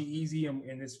about G-Eazy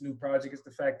and this new project, it's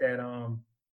the fact that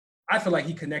I feel like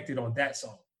he connected on that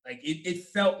song. Like it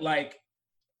felt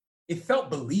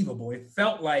believable. It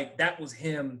felt like that was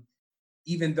him,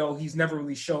 even though he's never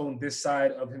really shown this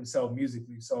side of himself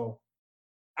musically. So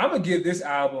I'm gonna give this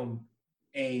album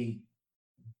a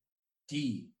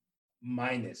D-.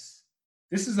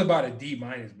 This is about a D-,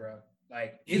 bro.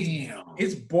 Like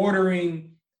it's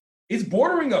bordering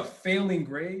a failing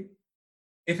grade.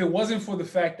 If it wasn't for the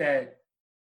fact that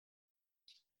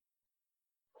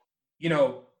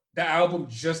the album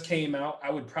just came out,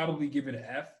 I would probably give it an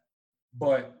F.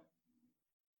 But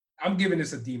I'm giving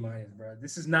this a D-, bro.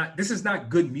 This is not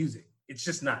good music. It's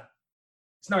just not.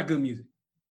 It's not good music.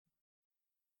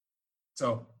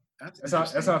 So that's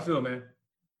how I feel, man.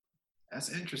 That's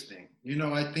interesting.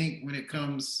 I think when it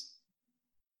comes,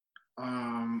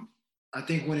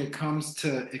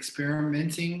 to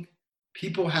experimenting,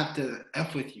 people have to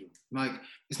F with you. Like,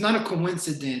 it's not a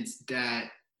coincidence that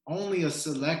only a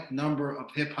select number of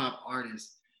hip hop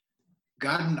artists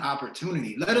got an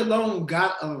opportunity, let alone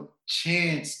got a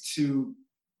chance to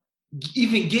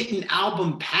even get an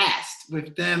album passed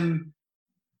with them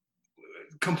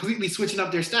completely switching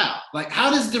up their style. Like,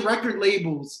 how does the record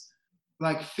labels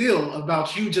like feel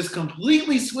about you just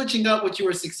completely switching up what you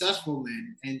were successful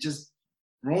in and just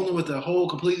rolling with a whole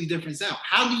completely different sound?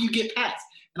 How do you get past?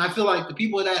 And I feel like the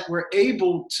people that were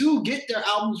able to get their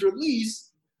albums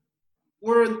released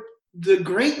were the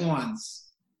great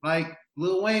ones, like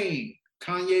Lil Wayne,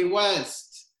 Kanye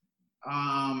West,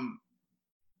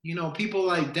 people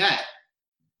like that.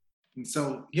 And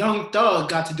so Young Thug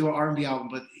got to do an R&B album,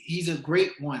 but he's a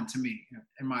great one to me,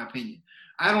 in my opinion.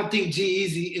 I don't think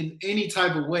G-Eazy in any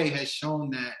type of way has shown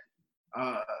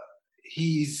that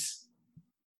he's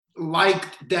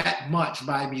liked that much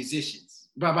by musicians,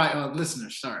 by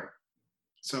listeners. Sorry.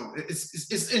 So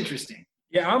it's interesting.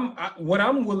 Yeah, what I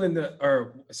want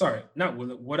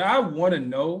to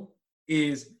know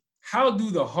is, how do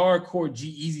the hardcore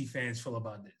G-Eazy fans feel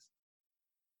about this?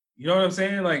 You know what I'm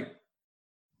saying? Like,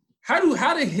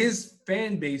 how did his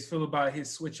fan base feel about his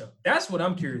switch up? That's what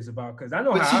I'm curious about, because I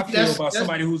know how I feel about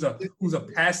somebody who's a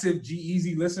passive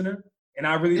G-Eazy listener, and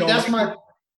I really don't.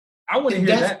 I want to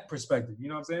hear that perspective. You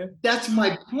know what I'm saying? That's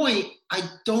my point. I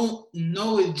don't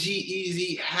know if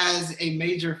G-Eazy has a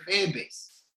major fan base.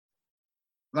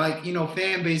 Like,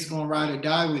 fan base gonna ride or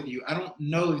die with you. I don't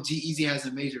know if G-Eazy has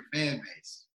a major fan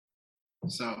base.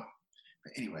 So,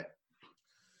 but anyway.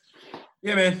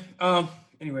 Yeah, man.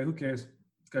 Anyway, who cares?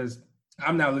 Because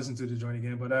I'm not listening to the joint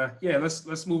again. But yeah,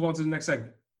 let's move on to the next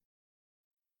segment.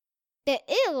 The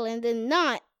ill and the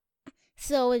not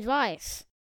so advice.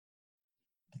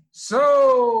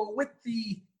 So with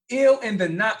the ill and the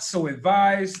not so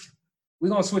advised, we're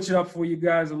gonna switch it up for you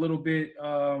guys a little bit.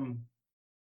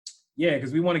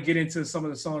 Because we want to get into some of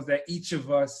the songs that each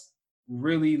of us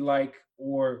really like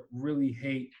or really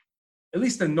hate, at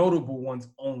least the notable ones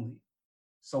only.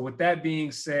 So with that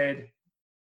being said,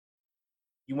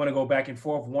 you want to go back and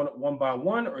forth one by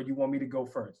one, or do you want me to go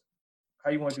first? How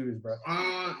you want to do this, bro?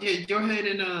 Yeah, go ahead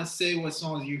and say what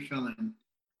songs you're feeling,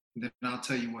 then I'll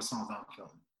tell you what songs I'm feeling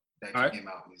that came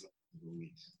out in these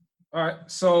weeks. All right.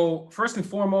 So first and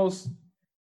foremost,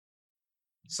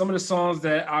 some of the songs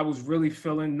that I was really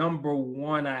feeling. Number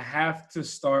one, I have to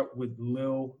start with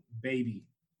Lil Baby.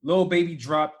 Lil Baby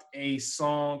dropped a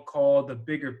song called The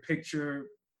Bigger Picture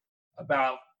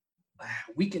about a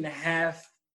week and a half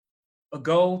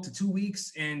ago to 2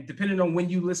 weeks. And depending on when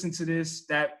you listen to this,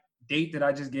 that date that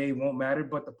I just gave won't matter.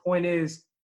 But the point is,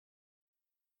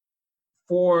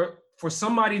 for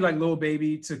somebody like Lil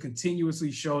Baby to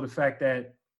continuously show the fact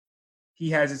that he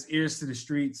has his ears to the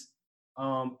streets,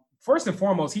 first and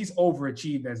foremost, he's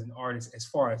overachieved as an artist as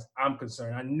far as I'm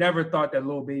concerned. I never thought that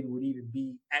Lil Baby would even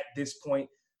be at this point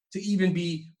to even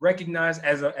be recognized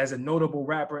as a notable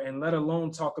rapper, and let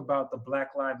alone talk about the Black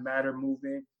Lives Matter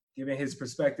movement, giving his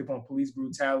perspective on police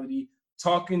brutality,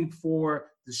 talking for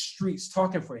the streets,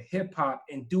 talking for hip hop,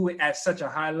 and do it at such a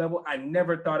high level. I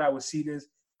never thought I would see this.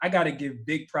 I got to give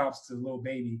big props to Lil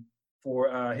Baby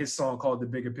for his song called The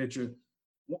Bigger Picture.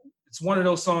 It's one of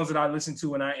those songs that I listen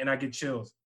to and I get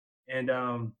chills. And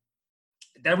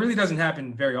that really doesn't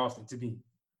happen very often to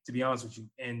be honest with you.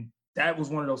 And that was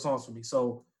one of those songs for me.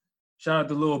 So shout out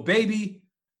to Lil Baby.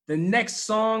 The next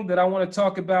song that I want to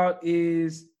talk about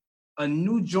is a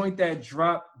new joint that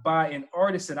dropped by an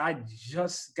artist that I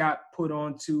just got put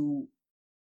onto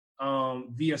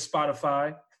via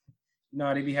Spotify. You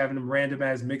know, they be having them random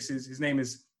ass mixes. His name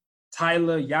is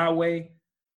Tyler Yahweh.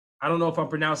 I don't know if I'm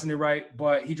pronouncing it right,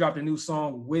 but he dropped a new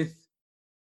song with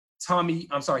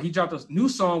he dropped a new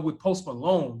song with Post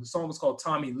Malone. The song was called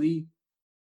Tommy Lee.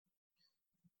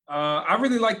 I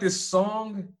really like this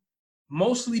song,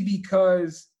 mostly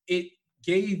because it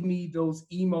gave me those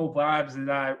emo vibes that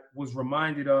I was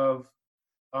reminded of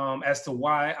as to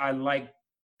why I like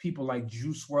people like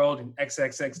Juice WRLD and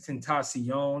XXX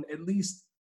Tentacion. At least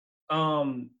at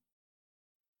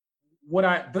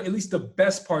least the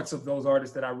best parts of those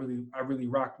artists that I really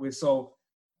rock with. So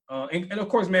and of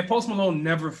course, man, Post Malone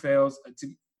never fails.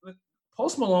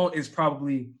 Post Malone is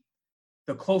probably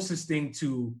the closest thing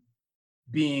to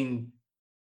being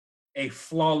a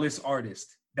flawless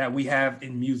artist that we have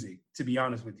in music, to be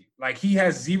honest with you. Like, he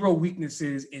has zero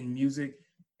weaknesses in music,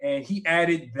 and he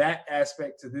added that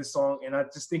aspect to this song, and I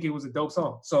just think it was a dope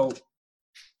song. So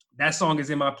that song is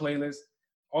in my playlist.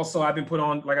 Also, I've been put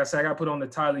on, like I said, I got put on the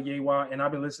Tyler Yahweh, and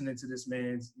I've been listening to this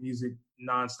man's music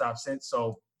nonstop since.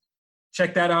 So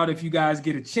check that out if you guys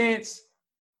get a chance.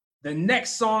 The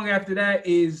next song after that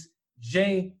is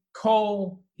J.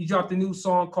 Cole. He dropped a new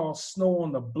song called Snow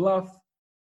on the Bluff.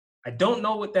 I don't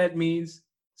know what that means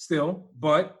still,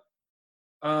 but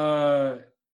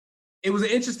it was an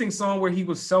interesting song where he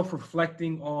was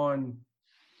self-reflecting on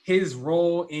his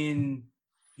role in,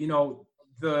 you know,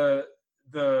 the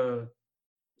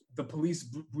police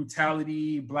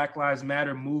brutality, Black Lives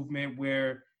Matter movement,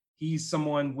 where he's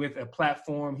someone with a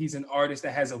platform, he's an artist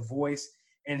that has a voice,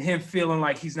 and him feeling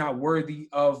like he's not worthy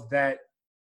of that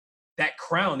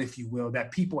crown, if you will, that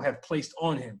people have placed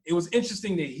on him. It was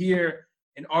interesting to hear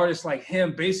an artist like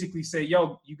him basically say,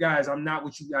 yo, you guys, I'm not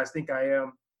what you guys think I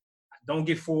am. Don't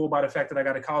get fooled by the fact that I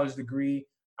got a college degree.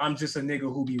 I'm just a nigga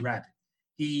who be rapping.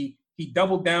 He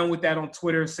doubled down with that on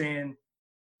Twitter, saying,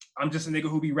 I'm just a nigga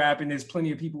who be rapping. There's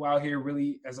plenty of people out here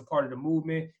really as a part of the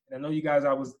movement. And I know you guys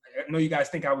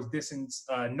think I was dissing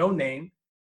No Name.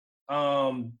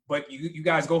 But you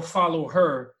guys go follow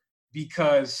her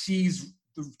because she's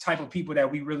the type of people that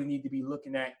we really need to be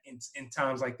looking at in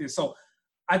times like this. So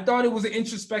I thought it was an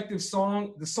introspective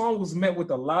song. The song was met with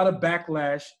a lot of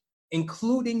backlash,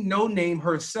 including No Name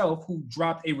herself, who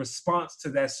dropped a response to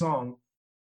that song,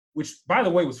 which, by the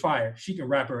way, was fire. She can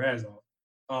rap her ass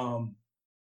off.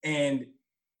 And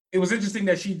it was interesting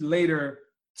that she later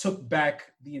took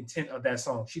back the intent of that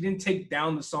song. She didn't take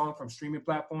down the song from streaming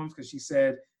platforms because she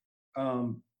said,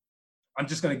 I'm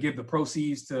just going to give the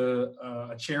proceeds to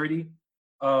a charity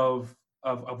of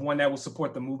one that will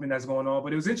support the movement that's going on.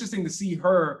 But it was interesting to see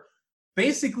her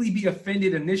basically be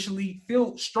offended initially,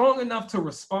 feel strong enough to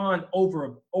respond over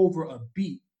a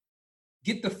beat,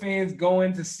 get the fans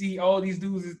going to see, oh, these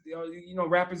dudes,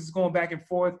 rappers is going back and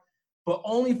forth, but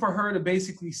only for her to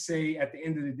basically say at the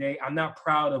end of the day, I'm not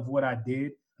proud of what I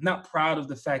did. I'm not proud of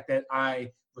the fact that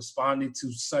I responded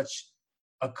to such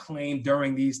acclaim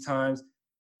during these times.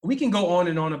 We can go on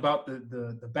and on about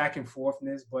the back and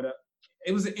forthness, but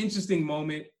it was an interesting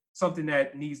moment, something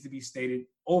that needs to be stated.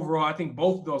 Overall, I think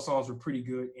both of those songs were pretty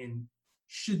good and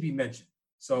should be mentioned.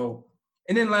 So,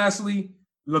 and then lastly,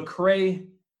 Lecrae,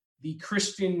 the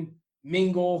Christian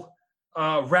Mingle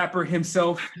rapper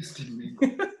himself.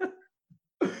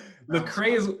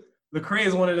 Lecrae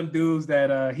is one of them dudes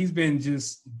that he's been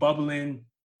just bubbling.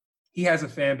 He has a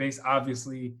fan base,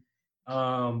 obviously,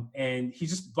 and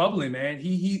he's just bubbling, man.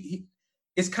 He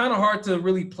it's kind of hard to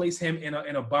really place him in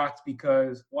a box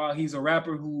because while he's a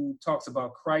rapper who talks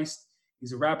about Christ,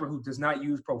 he's a rapper who does not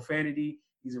use profanity.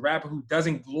 He's a rapper who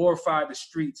doesn't glorify the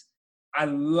streets. I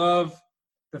love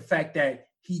the fact that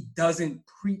he doesn't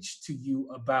preach to you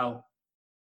about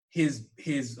his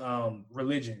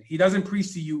religion. He doesn't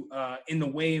preach to you in the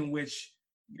way in which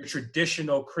your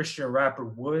traditional Christian rapper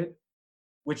would,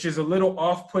 which is a little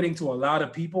off-putting to a lot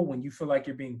of people when you feel like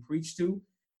you're being preached to.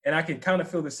 And I can kind of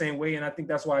feel the same way. And I think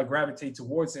that's why I gravitate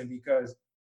towards him, because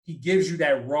he gives you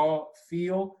that raw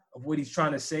feel of what he's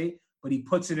trying to say, but he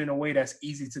puts it in a way that's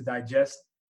easy to digest.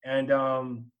 And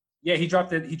he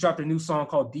dropped a new song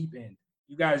called Deep End.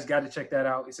 You guys got to check that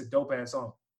out. It's a dope ass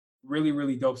song. Really,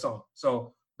 really dope song.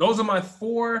 So those are my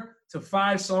 4 to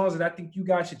 5 songs that I think you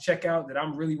guys should check out that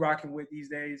I'm really rocking with these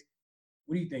days.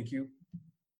 What do you think, Hugh?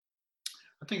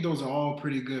 I think those are all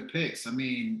pretty good picks. I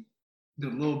mean, the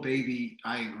Lil Baby,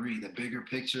 I agree. The Bigger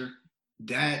Picture,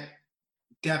 that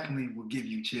definitely will give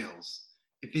you chills.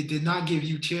 If it did not give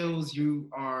you chills, you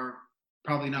are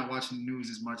probably not watching the news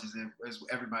as much as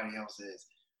everybody else is.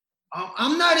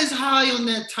 I'm not as high on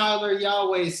that Tyler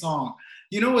Yahweh song.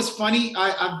 You know what's funny?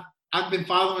 I've been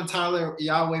following Tyler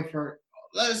Yahweh for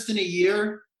less than a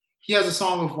year. He has a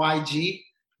song with YG,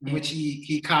 which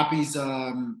he copies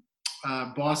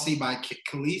Bossy by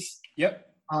Khalees. Yep.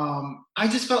 I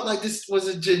just felt like this was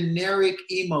a generic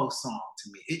emo song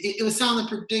to me. It was sounding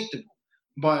predictable,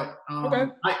 but okay.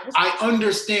 I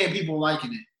understand people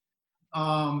liking it.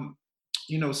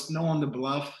 Snow on the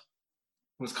Bluff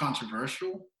was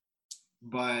controversial,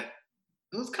 but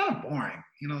it was kind of boring.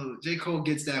 J. Cole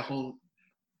gets that whole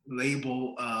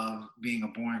label of being a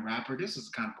boring rapper. This was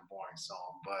kind of a boring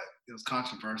song, but it was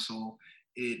controversial.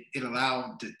 It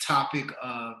allowed the topic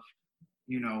of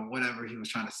whatever he was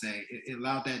trying to say. It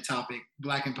allowed that topic,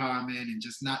 Black empowerment and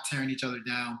just not tearing each other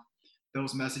down,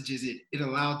 those messages, it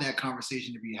allowed that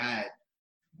conversation to be had.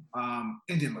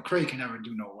 And then Lecrae can never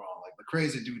do no wrong. Like, Lecrae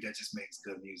is a dude that just makes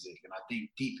good music. And I think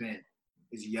Deep End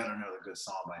is yet another good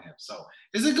song by him. So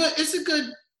it's a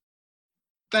good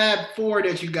Fab 4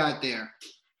 that you got there.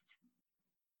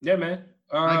 Yeah, man.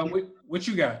 What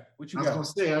you got? I was going to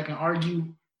say, I can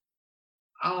argue.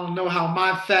 I don't know how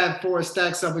my Fab 4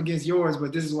 stacks up against yours,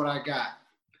 but this is what I got.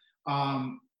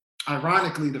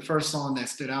 Ironically, the first song that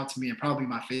stood out to me, and probably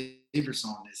my favorite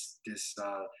song this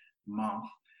month,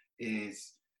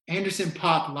 is Anderson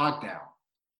 .Paak Lockdown.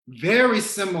 Very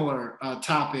similar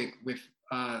topic with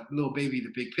Lil Baby,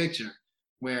 The Big Picture,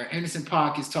 where Anderson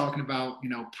 .Paak is talking about,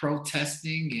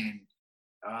 protesting,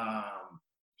 and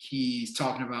he's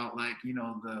talking about, like,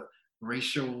 the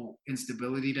racial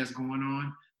instability that's going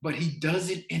on, but he does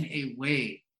it in a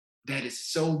way that is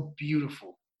so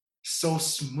beautiful, so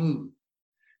smooth.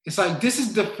 It's like, this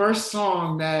is the first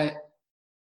song that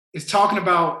is talking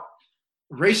about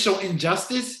racial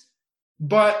injustice,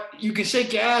 but you can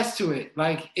shake your ass to it.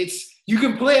 Like, you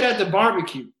can play it at the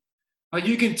barbecue. Like,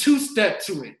 you can two-step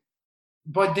to it.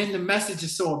 But then the message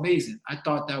is so amazing. I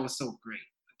thought that was so great.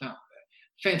 I thought,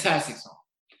 fantastic song.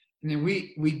 And then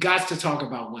we got to talk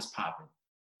about What's Poppin'.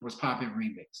 What's Poppin'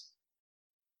 remix.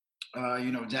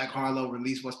 Jack Harlow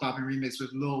released What's Poppin' remix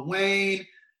with Lil Wayne,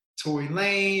 Tory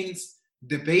Lanez,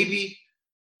 DaBaby.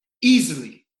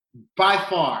 Easily, by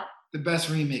far, the best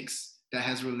remix that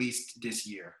has released this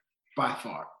year. By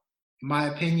far. In my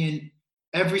opinion,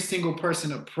 every single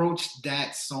person approached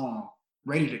that song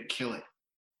ready to kill it.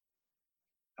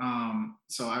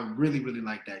 So I really, really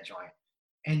like that joint.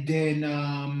 And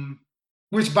then,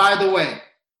 which, by the way,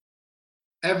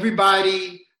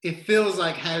 everybody, it feels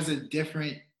like, has a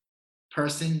different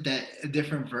person, that a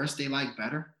different verse they like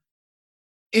better.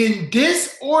 In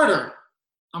this order,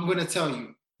 I'm going to tell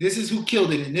you, this is who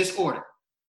killed it in this order.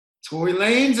 Tory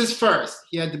Lanez is first.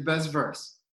 He had the best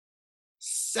verse.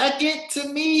 Second to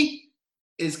me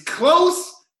is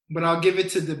close, but I'll give it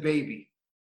to DaBaby.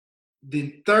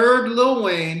 Then third, Lil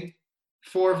Wayne.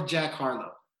 Fourth, Jack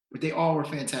Harlow. But they all were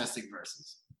fantastic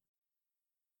verses.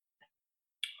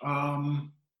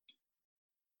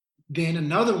 Then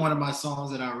another one of my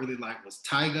songs that I really liked was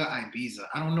Tyga Ibiza.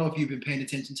 I don't know if you've been paying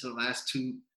attention to the last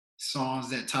two songs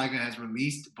that Tyga has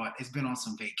released, but it's been on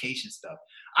some vacation stuff.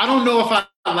 I don't know if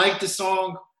I like the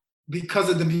song because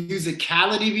of the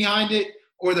musicality behind it,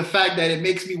 or the fact that it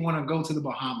makes me want to go to the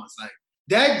Bahamas. Like,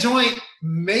 that joint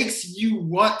makes you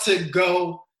want to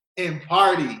go and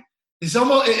party. It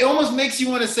almost makes you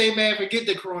want to say, man, forget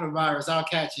the coronavirus, I'll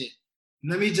catch it.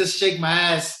 Let me just shake my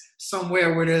ass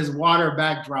somewhere where there's water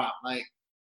backdrop. Like,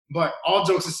 but all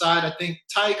jokes aside, I think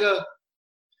Tyga,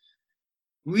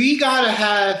 we gotta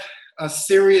have a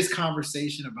serious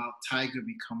conversation about Tyga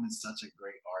becoming such a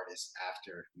great artist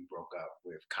after he broke up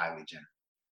with Kylie Jenner.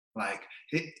 Like,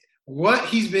 what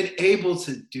he's been able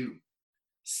to do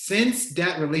since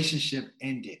that relationship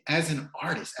ended as an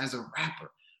artist, as a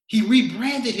rapper. He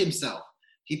rebranded himself.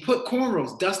 He put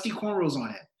cornrows, dusty cornrows on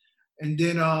him. And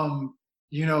then,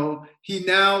 he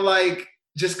now, like,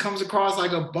 just comes across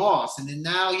like a boss. And then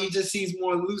now he just seems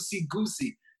more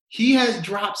loosey-goosey. He has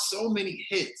dropped so many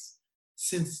hits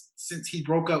since he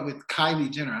broke up with Kylie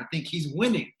Jenner. I think he's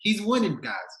winning. He's winning,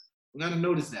 guys. We got to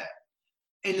notice that.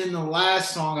 And then the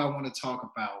last song I want to talk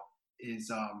about is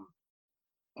a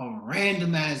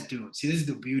random-ass dude. See, this is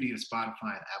the beauty of Spotify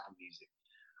and Apple Music.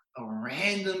 A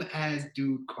random-ass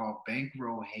dude called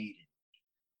Bankroll Hayden.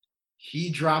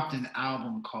 He dropped an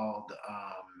album called,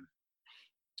 I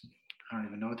don't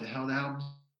even know what the hell the album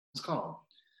is called.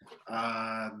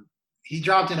 He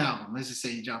dropped an album. Let's just say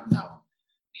he dropped an album.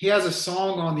 He has a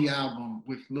song on the album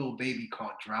with Lil Baby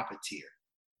called Drop a Tear.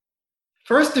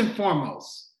 First and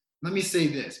foremost, let me say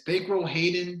this. Bankroll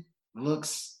Hayden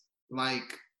looks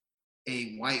like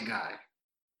a white guy,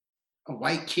 a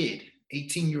white kid,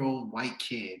 18-year-old white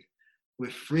kid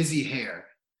with frizzy hair.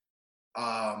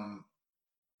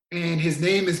 And his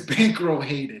name is Bankroll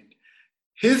Hayden.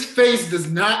 His face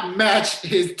does not match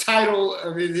his title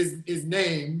of his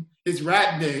name, his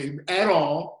rap name at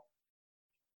all.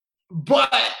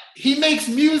 But he makes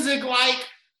music like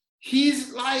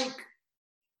he's like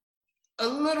a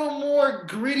little more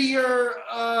grittier.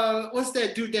 What's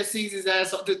that dude that sings his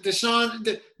ass off?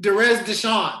 Derez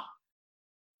Deshawn.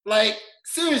 Like,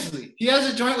 seriously, he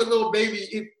has a joint with Lil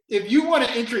Baby. If you want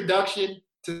an introduction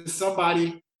to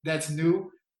somebody that's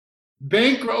new,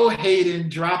 Bankroll Hayden,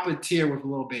 Drop a Tear with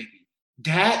Lil Baby.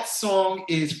 That song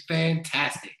is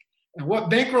fantastic. And what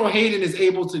Bankroll Hayden is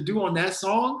able to do on that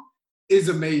song is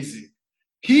amazing.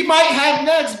 He might have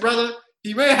next, brother.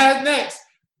 He may have next.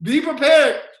 Be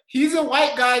prepared. He's a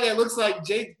white guy that looks like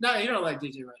No, you don't like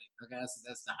JJ Redick. Okay, that's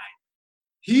the hype.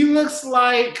 He looks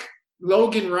like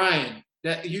Logan Ryan,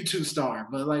 that YouTube star,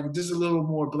 but like just a little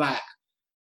more black.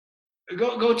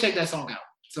 Go check that song out.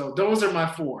 So those are my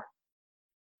four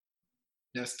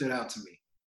that stood out to me.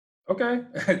 Okay,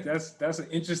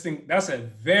 that's a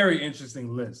very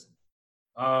interesting list.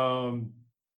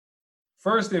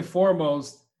 First and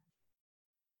foremost,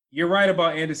 you're right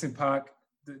about Anderson .Paak.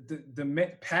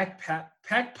 The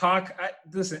Pac.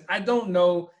 Listen, I don't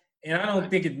know, and I don't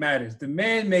think it matters. The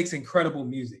man makes incredible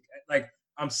music. Like,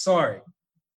 I'm sorry,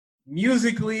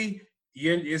 musically,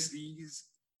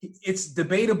 it's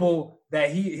debatable that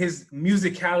his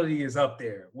musicality is up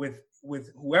there with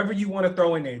whoever you want to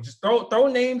throw in there. Just throw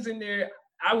names in there.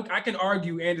 I can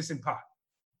argue Anderson .Paak.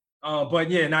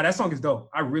 But yeah, that song is dope.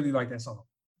 I really like that song.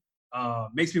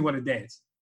 Makes me want to dance,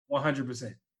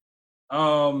 100%.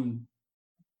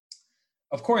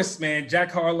 Of course, man,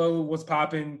 Jack Harlow was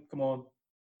popping. Come on.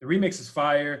 The remix is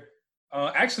fire.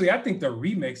 Actually, I think the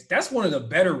remix, that's one of the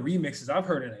better remixes I've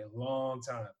heard in a long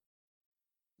time.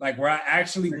 Like where I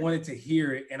actually wanted to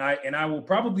hear it, and I will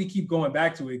probably keep going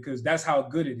back to it because that's how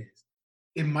good it is.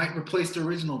 It might replace the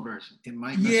original version. It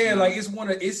might. Yeah, like it's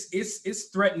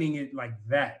threatening it like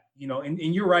that, you know. And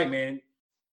you're right, man.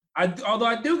 Although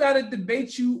I do gotta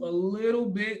debate you a little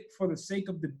bit for the sake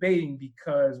of debating,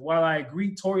 because while I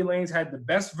agree Tory Lanez had the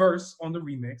best verse on the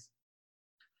remix,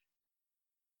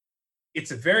 it's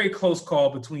a very close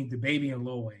call between DaBaby and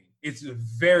Lil Wayne. It's a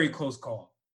very close call.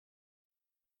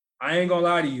 I ain't gonna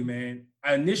lie to you, man.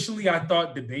 Initially I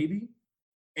thought DaBaby,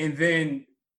 and then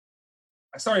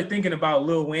I started thinking about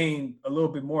Lil Wayne a little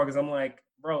bit more because I'm like,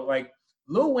 bro, like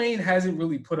Lil Wayne hasn't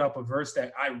really put up a verse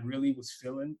that I really was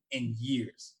feeling in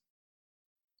years.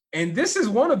 And this is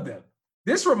one of them.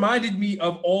 This reminded me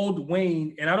of old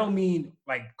Wayne, and I don't mean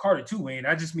like Carter 2 Wayne.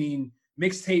 I just mean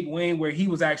mixtape Wayne, where he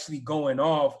was actually going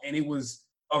off, and it was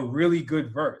a really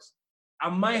good verse. I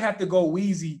might have to go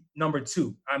Wheezy number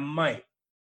 2. I might.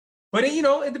 But, you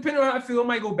know, it depends on how I feel. I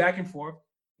might go back and forth.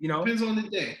 You know, depends on the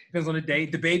day. Depends on the day.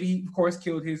 DaBaby, of course,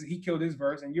 killed his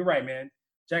verse, and you're right, man.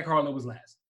 Jack Harlow was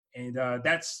last, and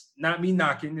that's not me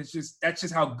knocking. That's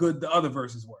just how good the other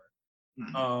verses were.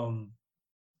 Mm-hmm.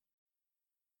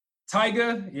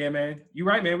 Tyga, yeah, man, you're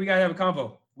right, man. We gotta have a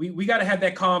convo. We gotta have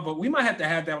that convo. We might have to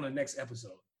have that on the next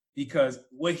episode, because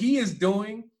what he is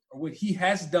doing or what he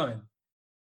has done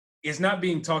is not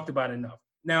being talked about enough.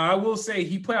 Now, I will say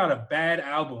he put out a bad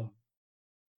album.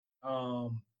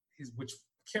 Which I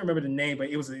can't remember the name, but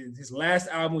it was his last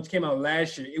album, which came out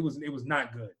last year. It was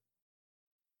not good.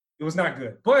 It was not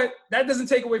good. But that doesn't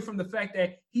take away from the fact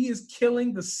that he is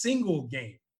killing the single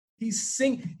game. He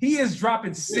is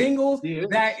dropping singles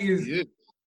that is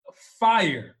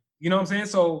fire. You know what I'm saying?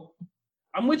 So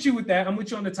I'm with you with that. I'm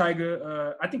with you on the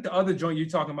Tyga. I think the other joint you're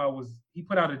talking about was he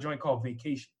put out a joint called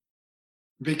Vacation.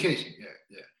 Vacation,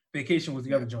 yeah. Vacation was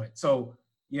the other joint. So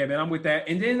yeah, man, I'm with that.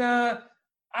 And then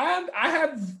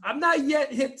I'm not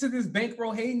yet hit to this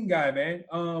Bankroll Hayden guy, man.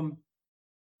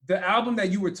 The album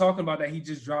that you were talking about that he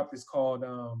just dropped is called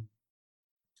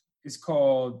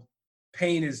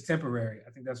Pain is Temporary. I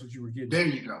think that's what you were getting. There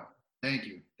you go. Thank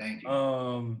you.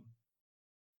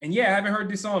 And yeah, I haven't heard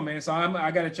this song, man. So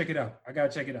I gotta check it out. I gotta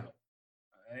check it out.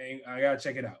 Okay. Go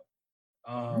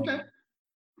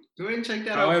ahead and check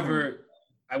that out. However,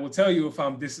 I will tell you if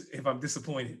I'm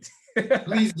disappointed.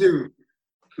 Please do.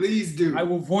 Please do. I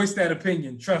will voice that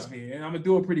opinion. Trust me, and I'm gonna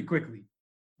do it pretty quickly.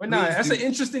 But that's an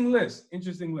interesting list.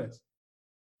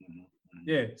 Mm-hmm.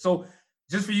 Yeah. So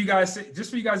just for you guys'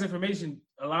 information,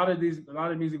 a lot of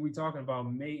music we're talking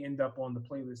about may end up on the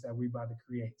playlist that we're about to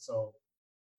create. So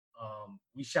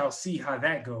we shall see how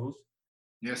that goes.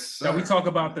 Yes, sir. That we talk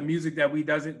about the music that we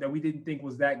didn't think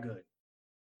was that good.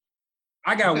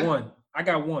 I got one.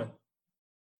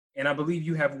 And I believe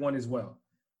you have one as well.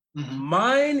 Mm-hmm.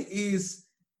 Mine is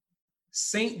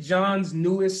St. John's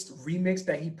newest remix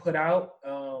that he put out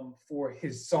for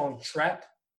his song Trap.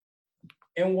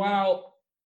 And while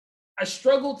I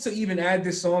struggled to even add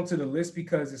this song to the list,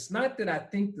 because it's not that I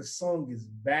think the song is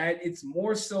bad, it's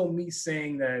more so me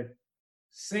saying that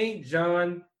St.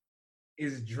 John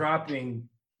is dropping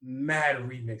mad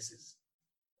remixes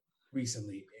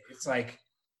recently. It's like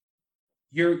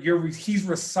he's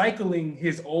recycling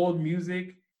his old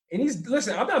music, and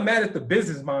listen, I'm not mad at the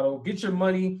business model. Get your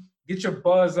money, get your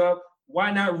buzz up.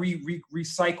 Why not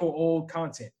recycle old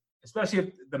content, especially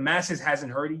if the masses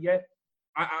hasn't heard it yet?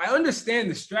 I understand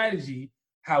the strategy.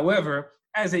 However,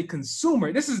 as a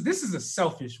consumer, this is a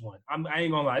selfish one. I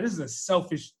ain't gonna lie. This is a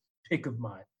selfish pick of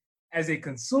mine. As a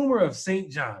consumer of St.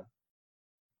 John,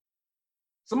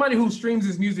 somebody who streams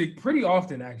his music pretty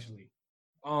often, actually,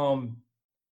 I'm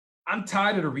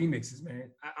tired of the remixes,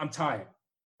 man. I'm tired.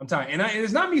 And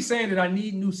it's not me saying that I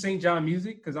need new St. John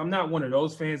music, because I'm not one of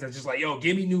those fans that's just like, yo,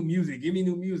 give me new music.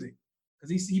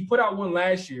 Because he put out one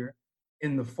last year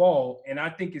in the fall, and I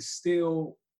think it's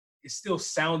still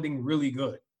sounding really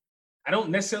good. I don't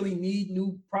necessarily need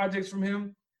new projects from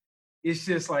him. It's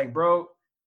just like, bro,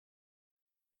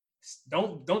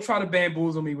 don't try to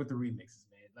bamboozle me with the remixes,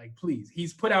 man. Like, please.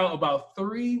 He's put out about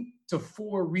 3 to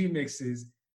 4 remixes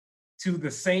to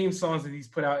the same songs that he's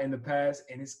put out in the past,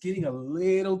 and it's getting a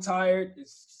little tired.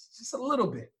 It's just a little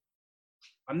bit.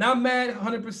 I'm not mad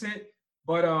 100%,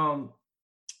 but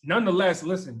nonetheless,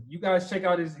 listen, you guys check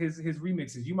out his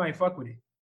remixes. You might fuck with it.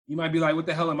 You might be like, what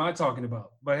the hell am I talking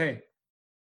about? But hey,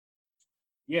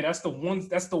 yeah, that's the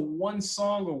one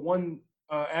song or one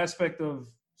aspect of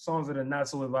songs that are not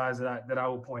so advised that I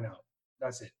will point out.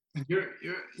 That's it.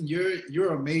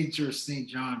 You're a major St.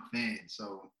 John fan,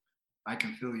 so I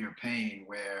can feel your pain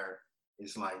where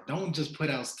it's like, don't just put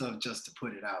out stuff just to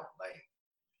put it out. Like,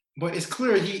 but it's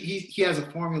clear he has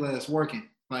a formula that's working.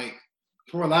 Like,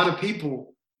 for a lot of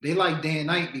people, they like Day and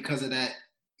Night because of that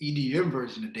EDM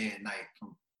version of Day and Night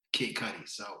from Kid Cudi.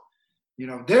 So,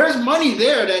 there's money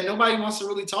there that nobody wants to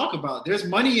really talk about. There's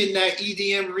money in that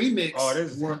EDM remix. Oh,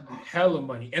 there's hella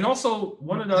money. And also,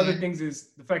 one of the other things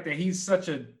is the fact that he's such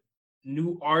a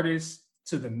new artist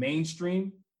to the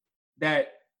mainstream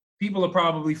that people are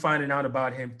probably finding out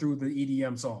about him through the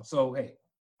EDM song. So, hey,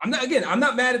 I'm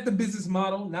not mad at the business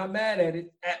model, not mad at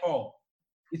it at all.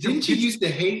 Didn't you used to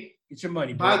hate? It's your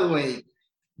money, bro. By the way,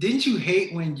 didn't you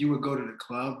hate when you would go to the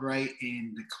club, right?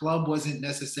 And the club wasn't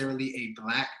necessarily a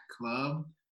black club,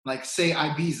 like say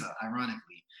Ibiza,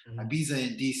 ironically, Ibiza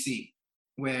in DC,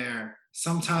 where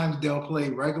sometimes they'll play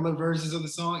regular versions of the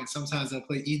song and sometimes they'll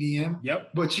play EDM. Yep.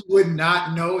 But you would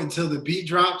not know until the beat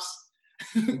drops.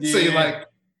 So you're like,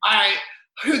 all right,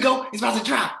 here we go. It's about to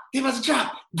drop. It's about to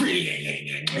drop.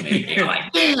 You're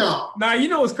like, damn. Nah, you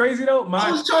know what's crazy though?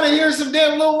 I was trying to hear some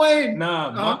damn Lil Wayne.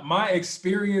 Nah, my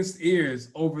experienced ears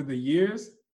over the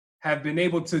years have been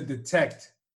able to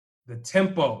detect the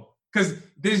tempo. Because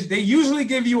they usually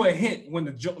give you a hint when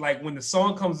the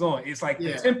song comes on. It's like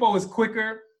the tempo is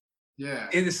quicker. Yeah.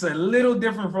 It's a little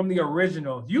different from the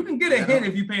original. You can get a hint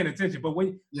if you're paying attention. But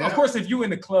of course, if you're in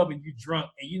the club and you're drunk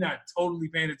and you're not totally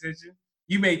paying attention,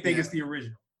 you may think it's the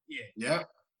original. Yeah. Yep.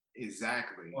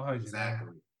 Exactly. 100, exactly.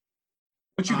 Man.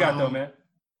 What you got though, man?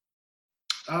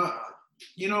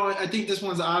 I think this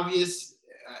one's obvious.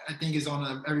 I think it's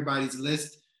on everybody's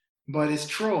list, but it's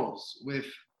Trolls with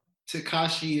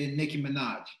Tekashi and Nicki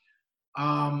Minaj.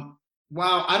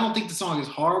 While I don't think the song is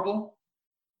horrible,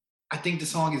 I think the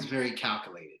song is very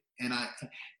calculated. And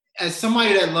as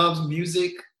somebody that loves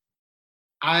music,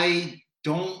 I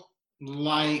don't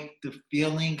like the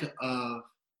feeling of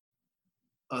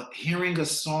hearing a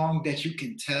song that you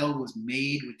can tell was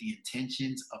made with the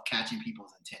intentions of catching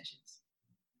people's attention.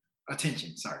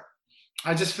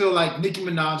 I just feel like Nicki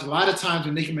Minaj, a lot of times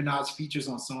when Nicki Minaj features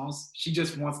on songs, she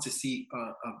just wants to see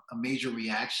a major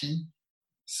reaction.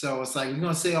 So it's like, we're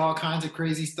going to say all kinds of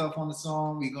crazy stuff on the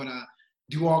song. We're going to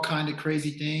do all kinds of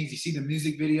crazy things. You see the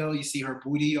music video, you see her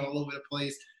booty all over the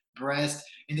place, breast.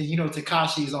 And then,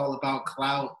 Tekashi is all about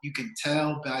clout. You can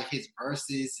tell by his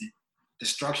verses and the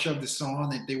structure of the song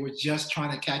that they were just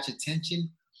trying to catch attention.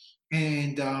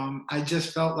 And I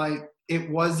just felt like it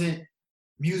wasn't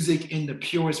music in the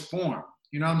purest form.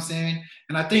 You know what I'm saying?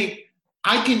 And I think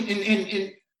I can,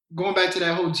 and going back to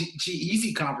that whole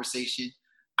G-Eazy conversation,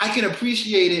 I can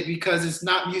appreciate it because it's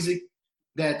not music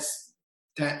that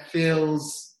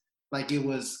feels like it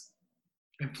was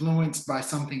influenced by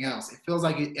something else. It feels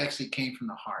like it actually came from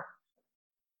the heart.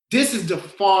 This is the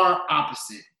far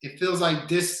opposite. It feels like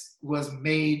this was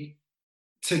made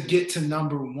to get to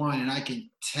number one, and I can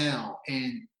tell.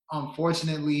 And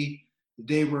unfortunately,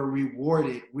 they were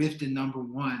rewarded with the number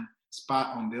one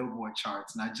spot on Billboard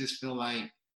charts. And I just feel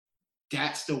like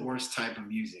that's the worst type of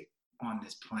music on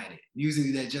this planet.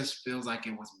 Music that just feels like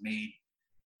it was made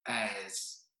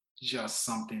as just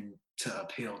something to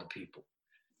appeal to people.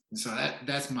 And so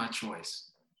that's my choice.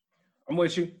 I'm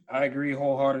with you. I agree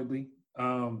wholeheartedly.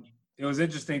 It was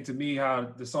interesting to me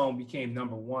how the song became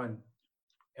number one.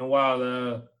 And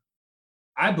while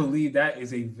I believe that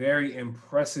is a very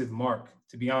impressive mark,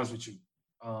 to be honest with you,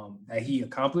 that he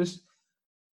accomplished.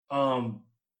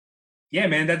 Yeah,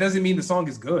 man, that doesn't mean the song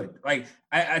is good. Like,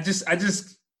 I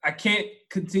can't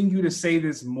continue to say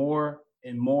this more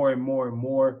and more and more and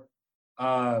more.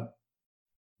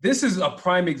 This is a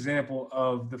prime example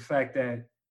of the fact that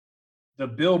the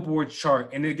Billboard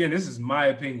chart, and again, this is my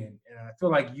opinion, and I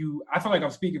feel like I'm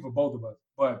speaking for both of us,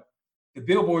 but the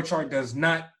Billboard chart does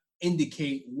not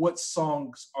indicate what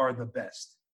songs are the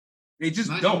best. They just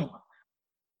not don't. Anymore.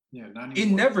 Yeah, not anymore. It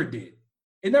never did.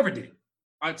 It never did.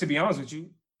 To be honest with you,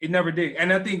 it never did.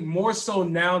 And I think more so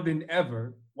now than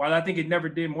ever, while I think it never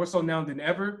did, more so now than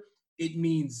ever, it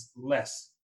means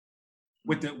less.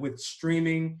 With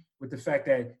streaming, with the fact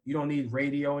that you don't need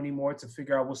radio anymore to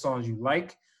figure out what songs you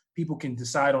like. People can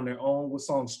decide on their own what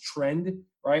songs trend,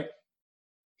 right?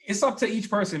 It's up to each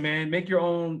person, man. Make your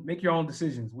own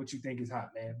decisions, what you think is hot,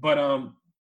 man. But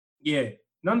yeah.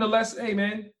 Nonetheless, hey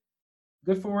man,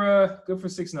 good for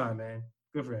 6ix9ine, man.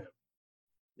 Good for him.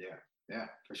 Yeah,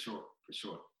 for sure.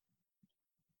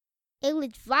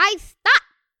 ill-advised thoughts.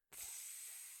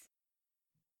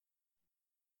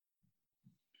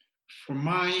 For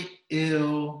my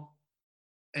ill-advised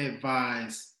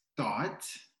thought,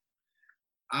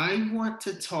 I want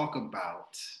to talk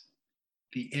about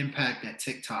the impact that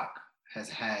TikTok has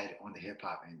had on the hip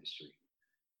hop industry.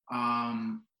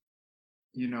 Um,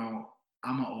 you know,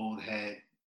 I'm an old head.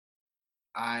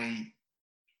 I,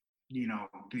 you know,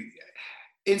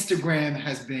 Instagram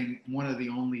has been one of the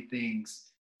only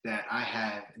things that I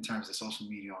have in terms of social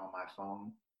media on my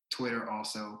phone. Twitter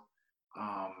also.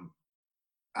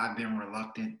 I've been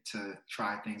reluctant to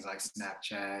try things like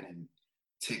Snapchat and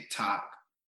TikTok,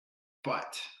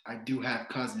 but I do have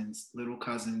cousins, little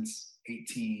cousins,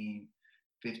 18,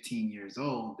 15 years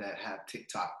old, that have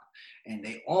TikTok. And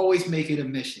they always make it a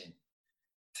mission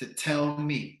to tell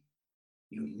me,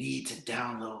 you need to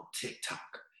download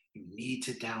TikTok. You need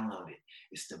to download it.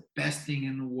 It's the best thing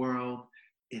in the world.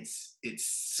 It's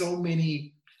so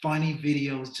many funny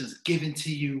videos just given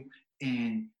to you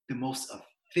in the most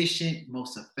efficient,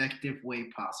 most effective way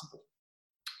possible.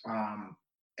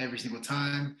 Every single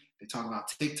time they talk about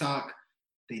TikTok,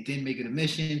 they did make it a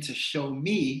mission to show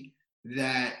me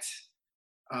that,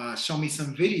 show me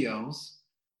some videos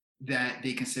that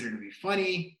they consider to be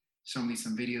funny, show me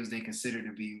some videos they consider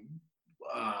to be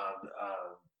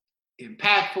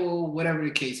impactful, whatever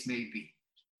the case may be.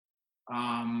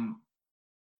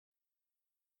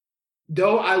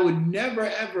 Though I would never,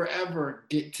 ever, ever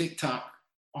get TikTok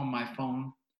on my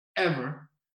phone, ever,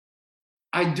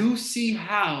 I do see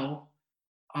how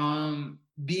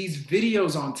these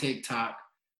videos on TikTok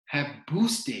have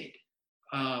boosted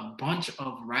a bunch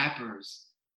of rappers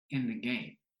in the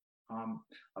game.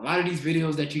 A lot of these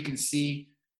videos that you can see,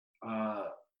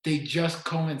 they just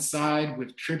coincide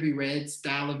with Trippie Redd's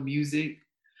style of music.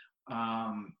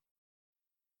 A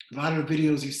lot of the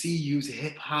videos you see use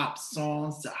hip hop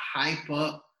songs to hype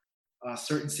up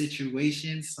certain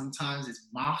situations. Sometimes it's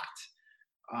mocked,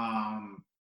 and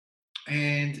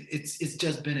it's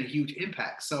just been a huge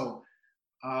impact. So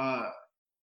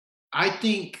I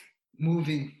think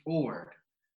moving forward,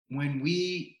 when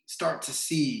we start to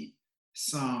see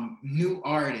some new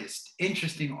artists,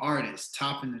 interesting artists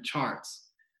topping the charts,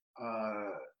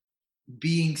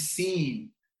 being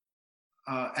seen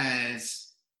as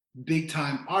big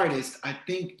time artists, I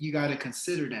think you got to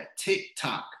consider that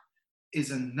TikTok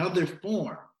is another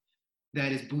form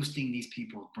that is boosting these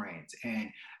people's brands. And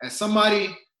as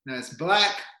somebody that's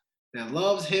Black, that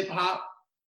loves hip hop,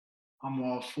 I'm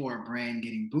all for a brand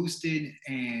getting boosted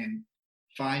and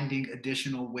finding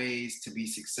additional ways to be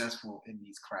successful in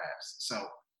these crafts. So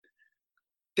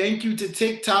thank you to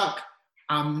TikTok.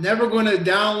 I'm never going to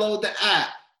download the app,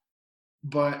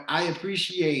 but I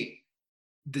appreciate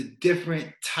the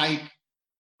different type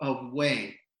of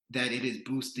way that it is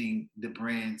boosting the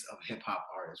brands of hip hop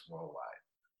artists worldwide.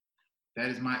 That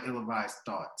is my ill-advised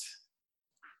thoughts.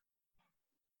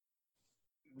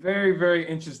 Very, very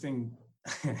interesting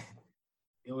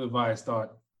ill-advised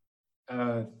thought.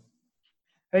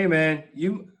 Hey man,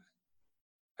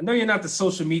 I know you're not the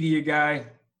social media guy,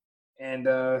 and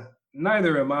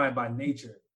neither am I by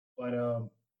nature, but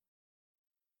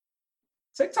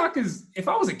TikTok is, if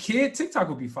I was a kid, TikTok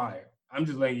would be fire. I'm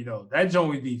just letting you know. That joint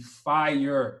would be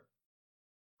fire.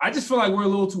 I just feel like we're a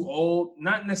little too old,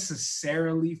 not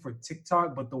necessarily for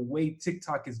TikTok, but the way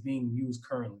TikTok is being used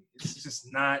currently. It's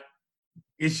just not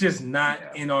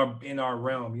in our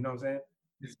realm, you know what I'm saying?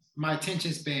 My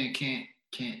attention span can't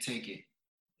take it.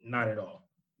 Not at all.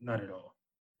 Not at all.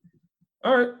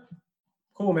 All right.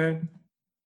 Cool, man.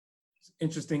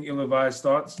 Interesting, ill-advised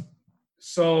thoughts.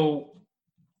 So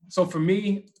for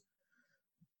me,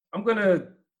 I'm going to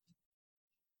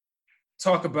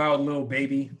talk about Lil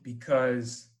Baby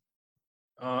because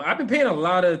I've been paying a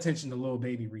lot of attention to Lil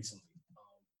Baby recently.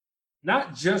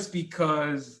 Not just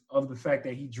because of the fact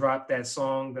that he dropped that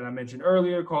song that I mentioned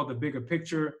earlier called The Bigger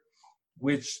Picture,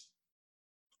 which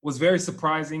was very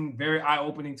surprising, very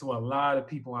eye-opening to a lot of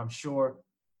people, I'm sure.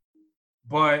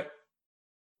 But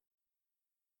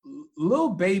Lil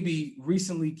Baby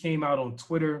recently came out on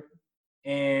Twitter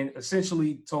and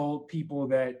essentially told people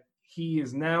that he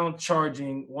is now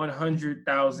charging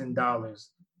 $100,000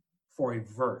 for a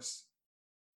verse.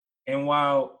 And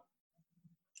while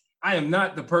I am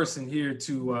not the person here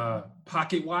to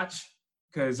pocket watch,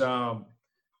 because to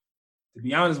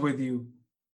be honest with you,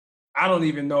 I don't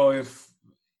even know if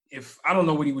I don't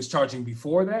know what he was charging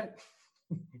before that.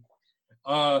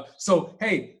 So,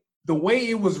 hey, the way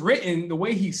it was written, the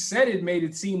way he said it made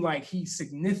it seem like he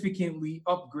significantly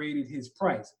upgraded his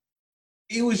price.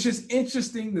 It was just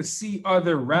interesting to see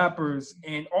other rappers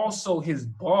and also his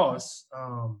boss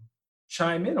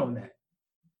chime in on that.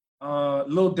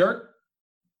 Lil Durk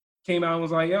came out and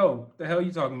was like, yo, what the hell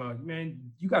you talking about? Man,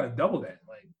 you gotta double that.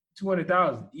 Like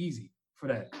 200,000, easy for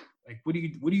that. Like, what are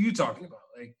you talking about?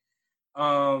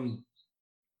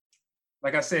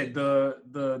 Like I said,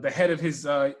 the head of his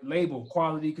label,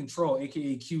 Quality Control,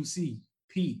 aka QC,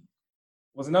 Pete,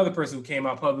 was another person who came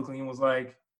out publicly and was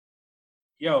like,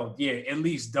 yo, yeah, at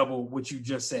least double what you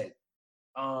just said.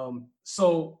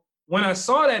 So when I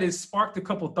saw that, it sparked a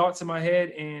couple thoughts in my head.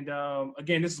 And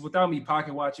again, this is without me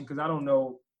pocket watching because I don't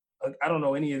know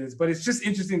any of this, but it's just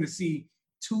interesting to see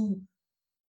two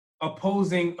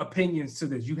opposing opinions to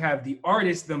this. You have the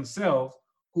artists themselves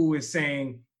who is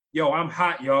saying, yo, I'm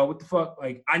hot, y'all. What the fuck?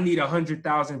 Like, I need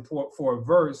 100,000 for a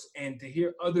verse. And to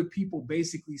hear other people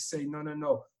basically say,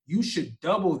 no, you should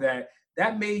double that.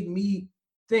 That made me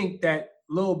think that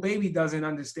Lil Baby doesn't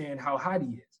understand how hot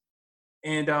he is.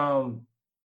 And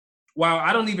while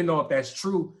I don't even know if that's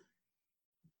true,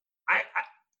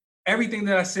 everything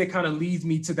that I said kind of leads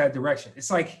me to that direction. It's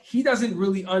like he doesn't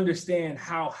really understand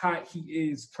how hot he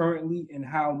is currently and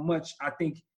how much I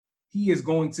think he is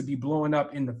going to be blowing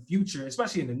up in the future,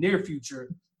 especially in the near future,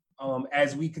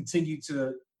 as we continue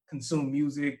to consume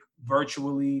music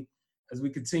virtually, as we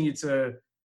continue to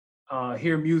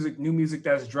hear music, new music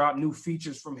that's dropped, new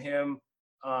features from him.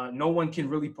 No one can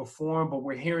really perform, but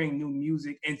we're hearing new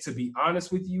music. And to be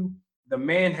honest with you, the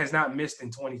man has not missed in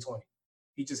 2020.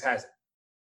 He just hasn't.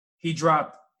 He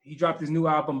dropped his new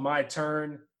album, My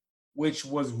Turn, which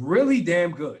was really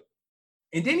damn good.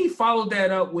 And then he followed that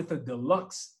up with a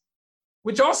deluxe,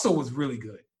 which also was really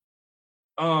good.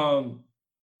 And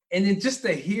then just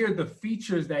to hear the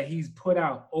features that he's put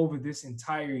out over this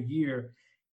entire year,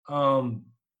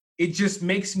 it just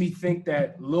makes me think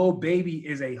that Lil Baby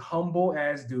is a humble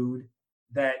ass dude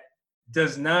that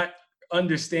does not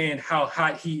understand how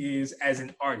hot he is as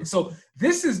an artist. So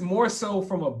this is more so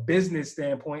from a business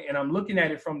standpoint, and I'm looking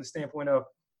at it from the standpoint of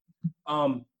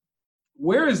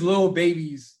where is Lil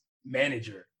Baby's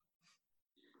manager?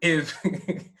 If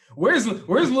where's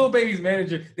Lil Baby's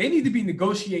manager? They need to be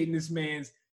negotiating this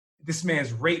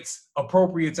man's rates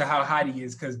appropriate to how hot he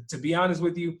is. Because to be honest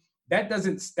with you, that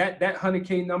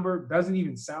 100K number doesn't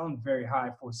even sound very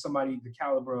high for somebody the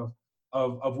caliber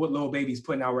of what Lil Baby's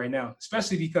putting out right now,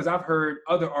 especially because I've heard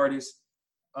other artists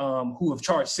who have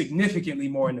charged significantly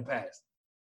more in the past.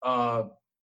 I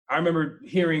remember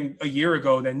hearing a year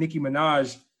ago that Nicki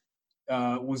Minaj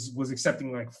was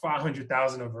accepting like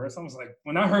 500,000 a verse. I was like,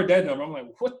 when I heard that number, I'm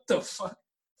like, what the fuck?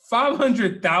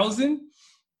 500,000?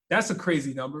 That's a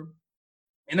crazy number.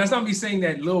 And that's not me saying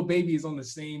that Lil Baby is on the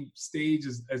same stage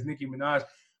as Nicki Minaj.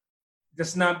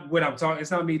 That's not what I'm talking.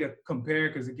 It's not me to compare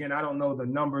because, again, I don't know the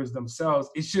numbers themselves.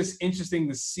 It's just interesting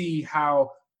to see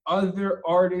how other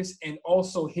artists and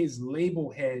also his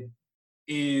label head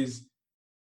is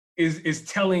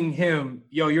telling him,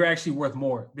 yo, you're actually worth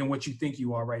more than what you think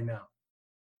you are right now.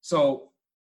 So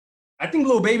I think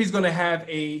Lil Baby's going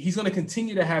to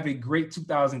continue to have a great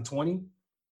 2020.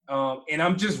 And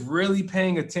I'm just really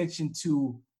paying attention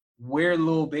to where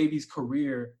Lil Baby's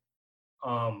career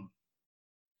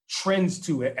trends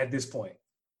to it at this point.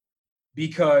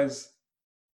 Because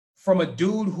from a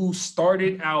dude who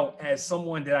started out as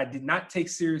someone that I did not take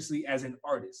seriously as an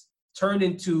artist, turned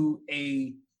into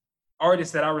a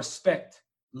artist that I respect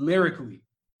lyrically.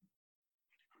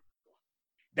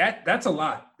 That's a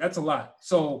lot. That's a lot.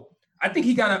 So I think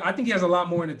he has a lot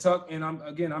more in the tuck. And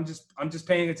I'm just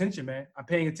paying attention, man. I'm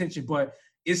paying attention. But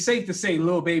it's safe to say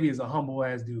Lil Baby is a humble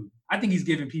ass dude. I think he's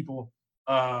giving people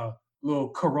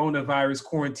little coronavirus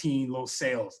quarantine, little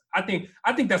sales. I think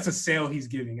that's a sale he's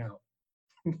giving out.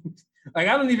 Like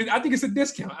I think it's a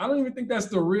discount. I don't even think that's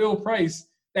the real price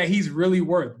that he's really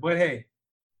worth. But hey,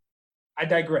 I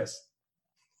digress.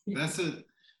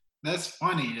 That's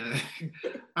funny.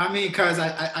 I mean, because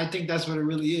I think that's what it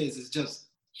really is. It's just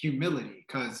humility.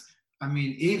 Because, I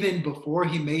mean, even before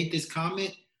he made this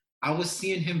comment, I was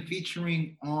seeing him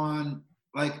featuring on,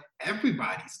 like,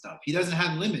 everybody's stuff. He doesn't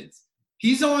have limits.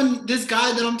 He's on this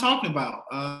guy that I'm talking about,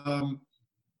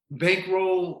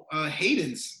 Bankroll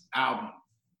Hayden's album,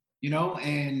 you know?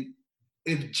 And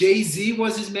if Jay-Z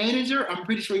was his manager, I'm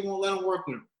pretty sure he won't let him work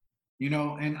with him, you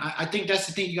know? And I think that's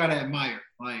the thing you got to admire.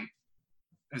 Like,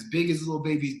 as big as Lil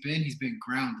Baby's been, he's been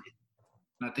grounded.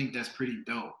 And I think that's pretty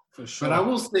dope. For sure. But I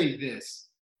will say this.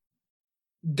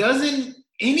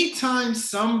 Anytime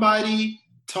somebody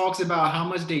talks about how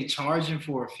much they charging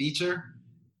for a feature,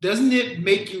 doesn't it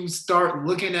make you start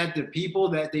looking at the people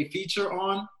that they feature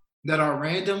on that are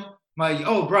random? Like,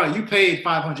 oh, bro, you paid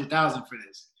 $500,000 for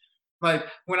this. Like,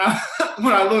 when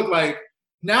I look, like,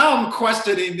 now I'm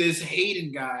questioning this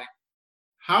Hayden guy.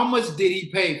 How much did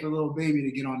he pay for Lil Baby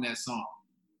to get on that song?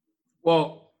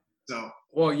 Well,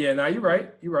 So yeah, now you're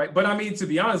right. You're right. But I mean, to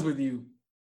be honest with you,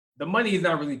 the money is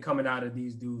not really coming out of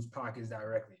these dudes' pockets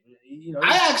directly. You know,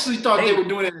 I actually thought they were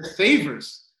doing it as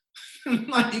favors.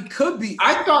 Like, it could be.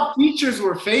 I thought features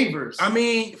were favors. I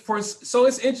mean, so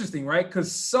it's interesting, right?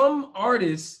 Because some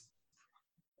artists,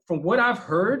 from what I've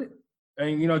heard,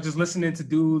 and you know, just listening to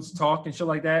dudes talk and shit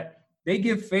like that, they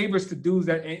give favors to dudes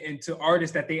that and to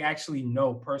artists that they actually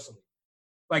know personally.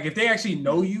 Like if they actually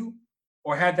know you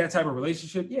or have that type of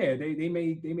relationship, yeah, they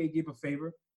may give a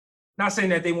favor. Not saying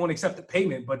that they won't accept the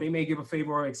payment, but they may give a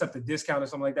favor or accept a discount or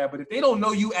something like that. But if they don't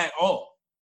know you at all,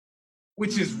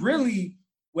 which is really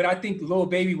what I think Lil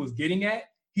Baby was getting at,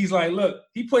 he's like, look,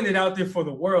 he putting it out there for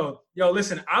the world. Yo,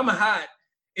 listen, I'm hot.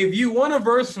 If you want a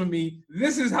verse from me,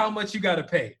 this is how much you got to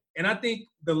pay. And I think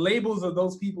the labels of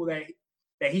those people that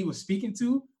he was speaking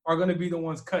to are going to be the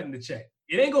ones cutting the check.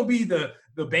 It ain't going to be the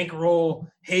bankroll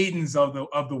Haydens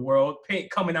of the world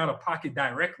coming out of pocket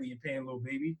directly and paying Lil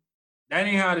Baby. That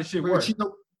ain't how this shit works.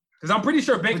 Because I'm pretty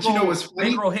sure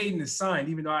Bankroll Hayden is signed,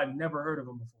 even though I've never heard of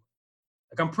him before.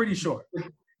 Like, I'm pretty sure.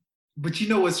 But you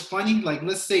know what's funny? Like,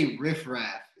 let's say Riff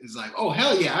Raff is like, oh,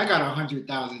 hell yeah, I got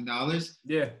 $100,000.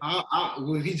 Yeah.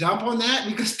 Will he jump on that?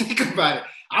 Because think about it.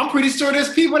 I'm pretty sure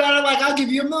there's people that are like, I'll give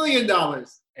you $1 million.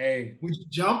 Hey. Would you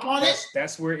jump on it?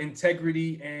 That's where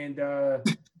integrity and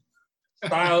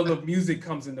style of music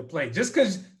comes into play. Just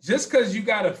because you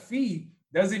got a fee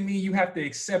doesn't mean you have to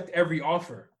accept every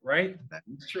offer, right? That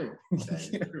is true. That is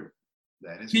true.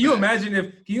 That is. Can you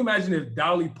imagine if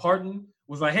Dolly Parton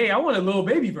was like, "Hey, I want a Lil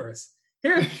Baby verse.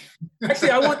 Here,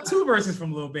 actually, I want 2 verses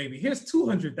from Lil Baby. Here's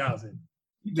 $200,000."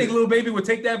 You think Lil Baby would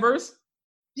take that verse?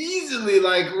 Easily,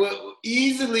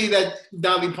 easily that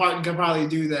Dolly Parton could probably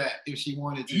do that if she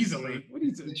wanted to. Easily. What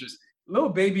is interesting? Lil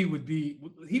Baby would be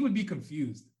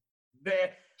confused.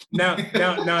 Now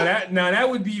that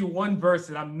would be one verse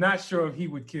that I'm not sure if he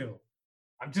would kill.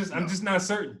 I'm just not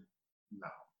certain. No,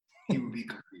 he would be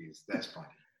confused. That's funny.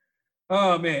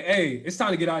 Oh man, hey, it's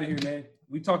time to get out of here, man.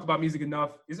 We talked about music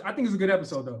enough. I think it's a good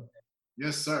episode though.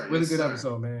 Yes, sir. Really good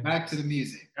episode, man. Back to the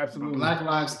music. Absolutely. But Black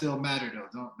lives still matter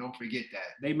though. Don't forget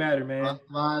that. They matter, man. Black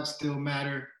lives still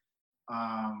matter.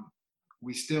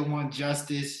 We still want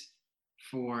justice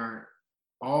for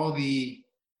all the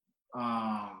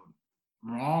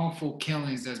wrongful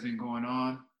killings that's been going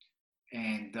on,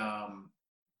 and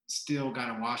still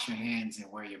gotta wash your hands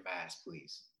and wear your mask,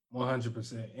 please.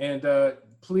 100%. And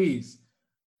please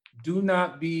do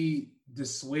not be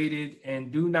dissuaded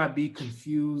and do not be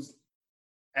confused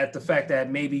at the fact that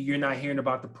maybe you're not hearing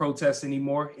about the protests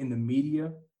anymore in the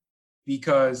media,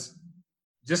 because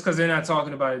just because they're not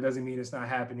talking about it doesn't mean it's not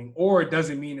happening, or it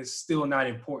doesn't mean it's still not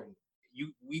important.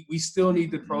 We still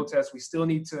need the protest. We still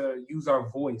need to use our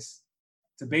voice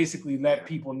to basically let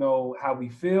people know how we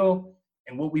feel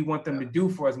and what we want them to do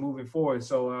for us moving forward.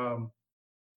 So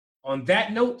on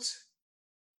that note,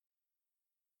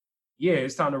 yeah,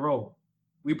 it's time to roll.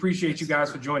 We appreciate you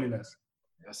guys for joining us.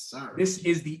 Yes, sir. This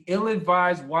is the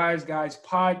Ill-Advised Wise Guys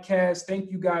podcast.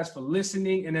 Thank you guys for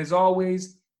listening. And as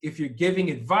always, if you're giving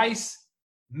advice,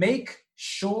 make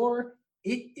sure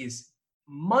it is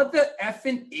mother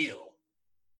effing ill.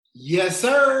 Yes,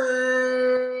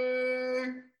 sir.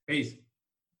 Peace.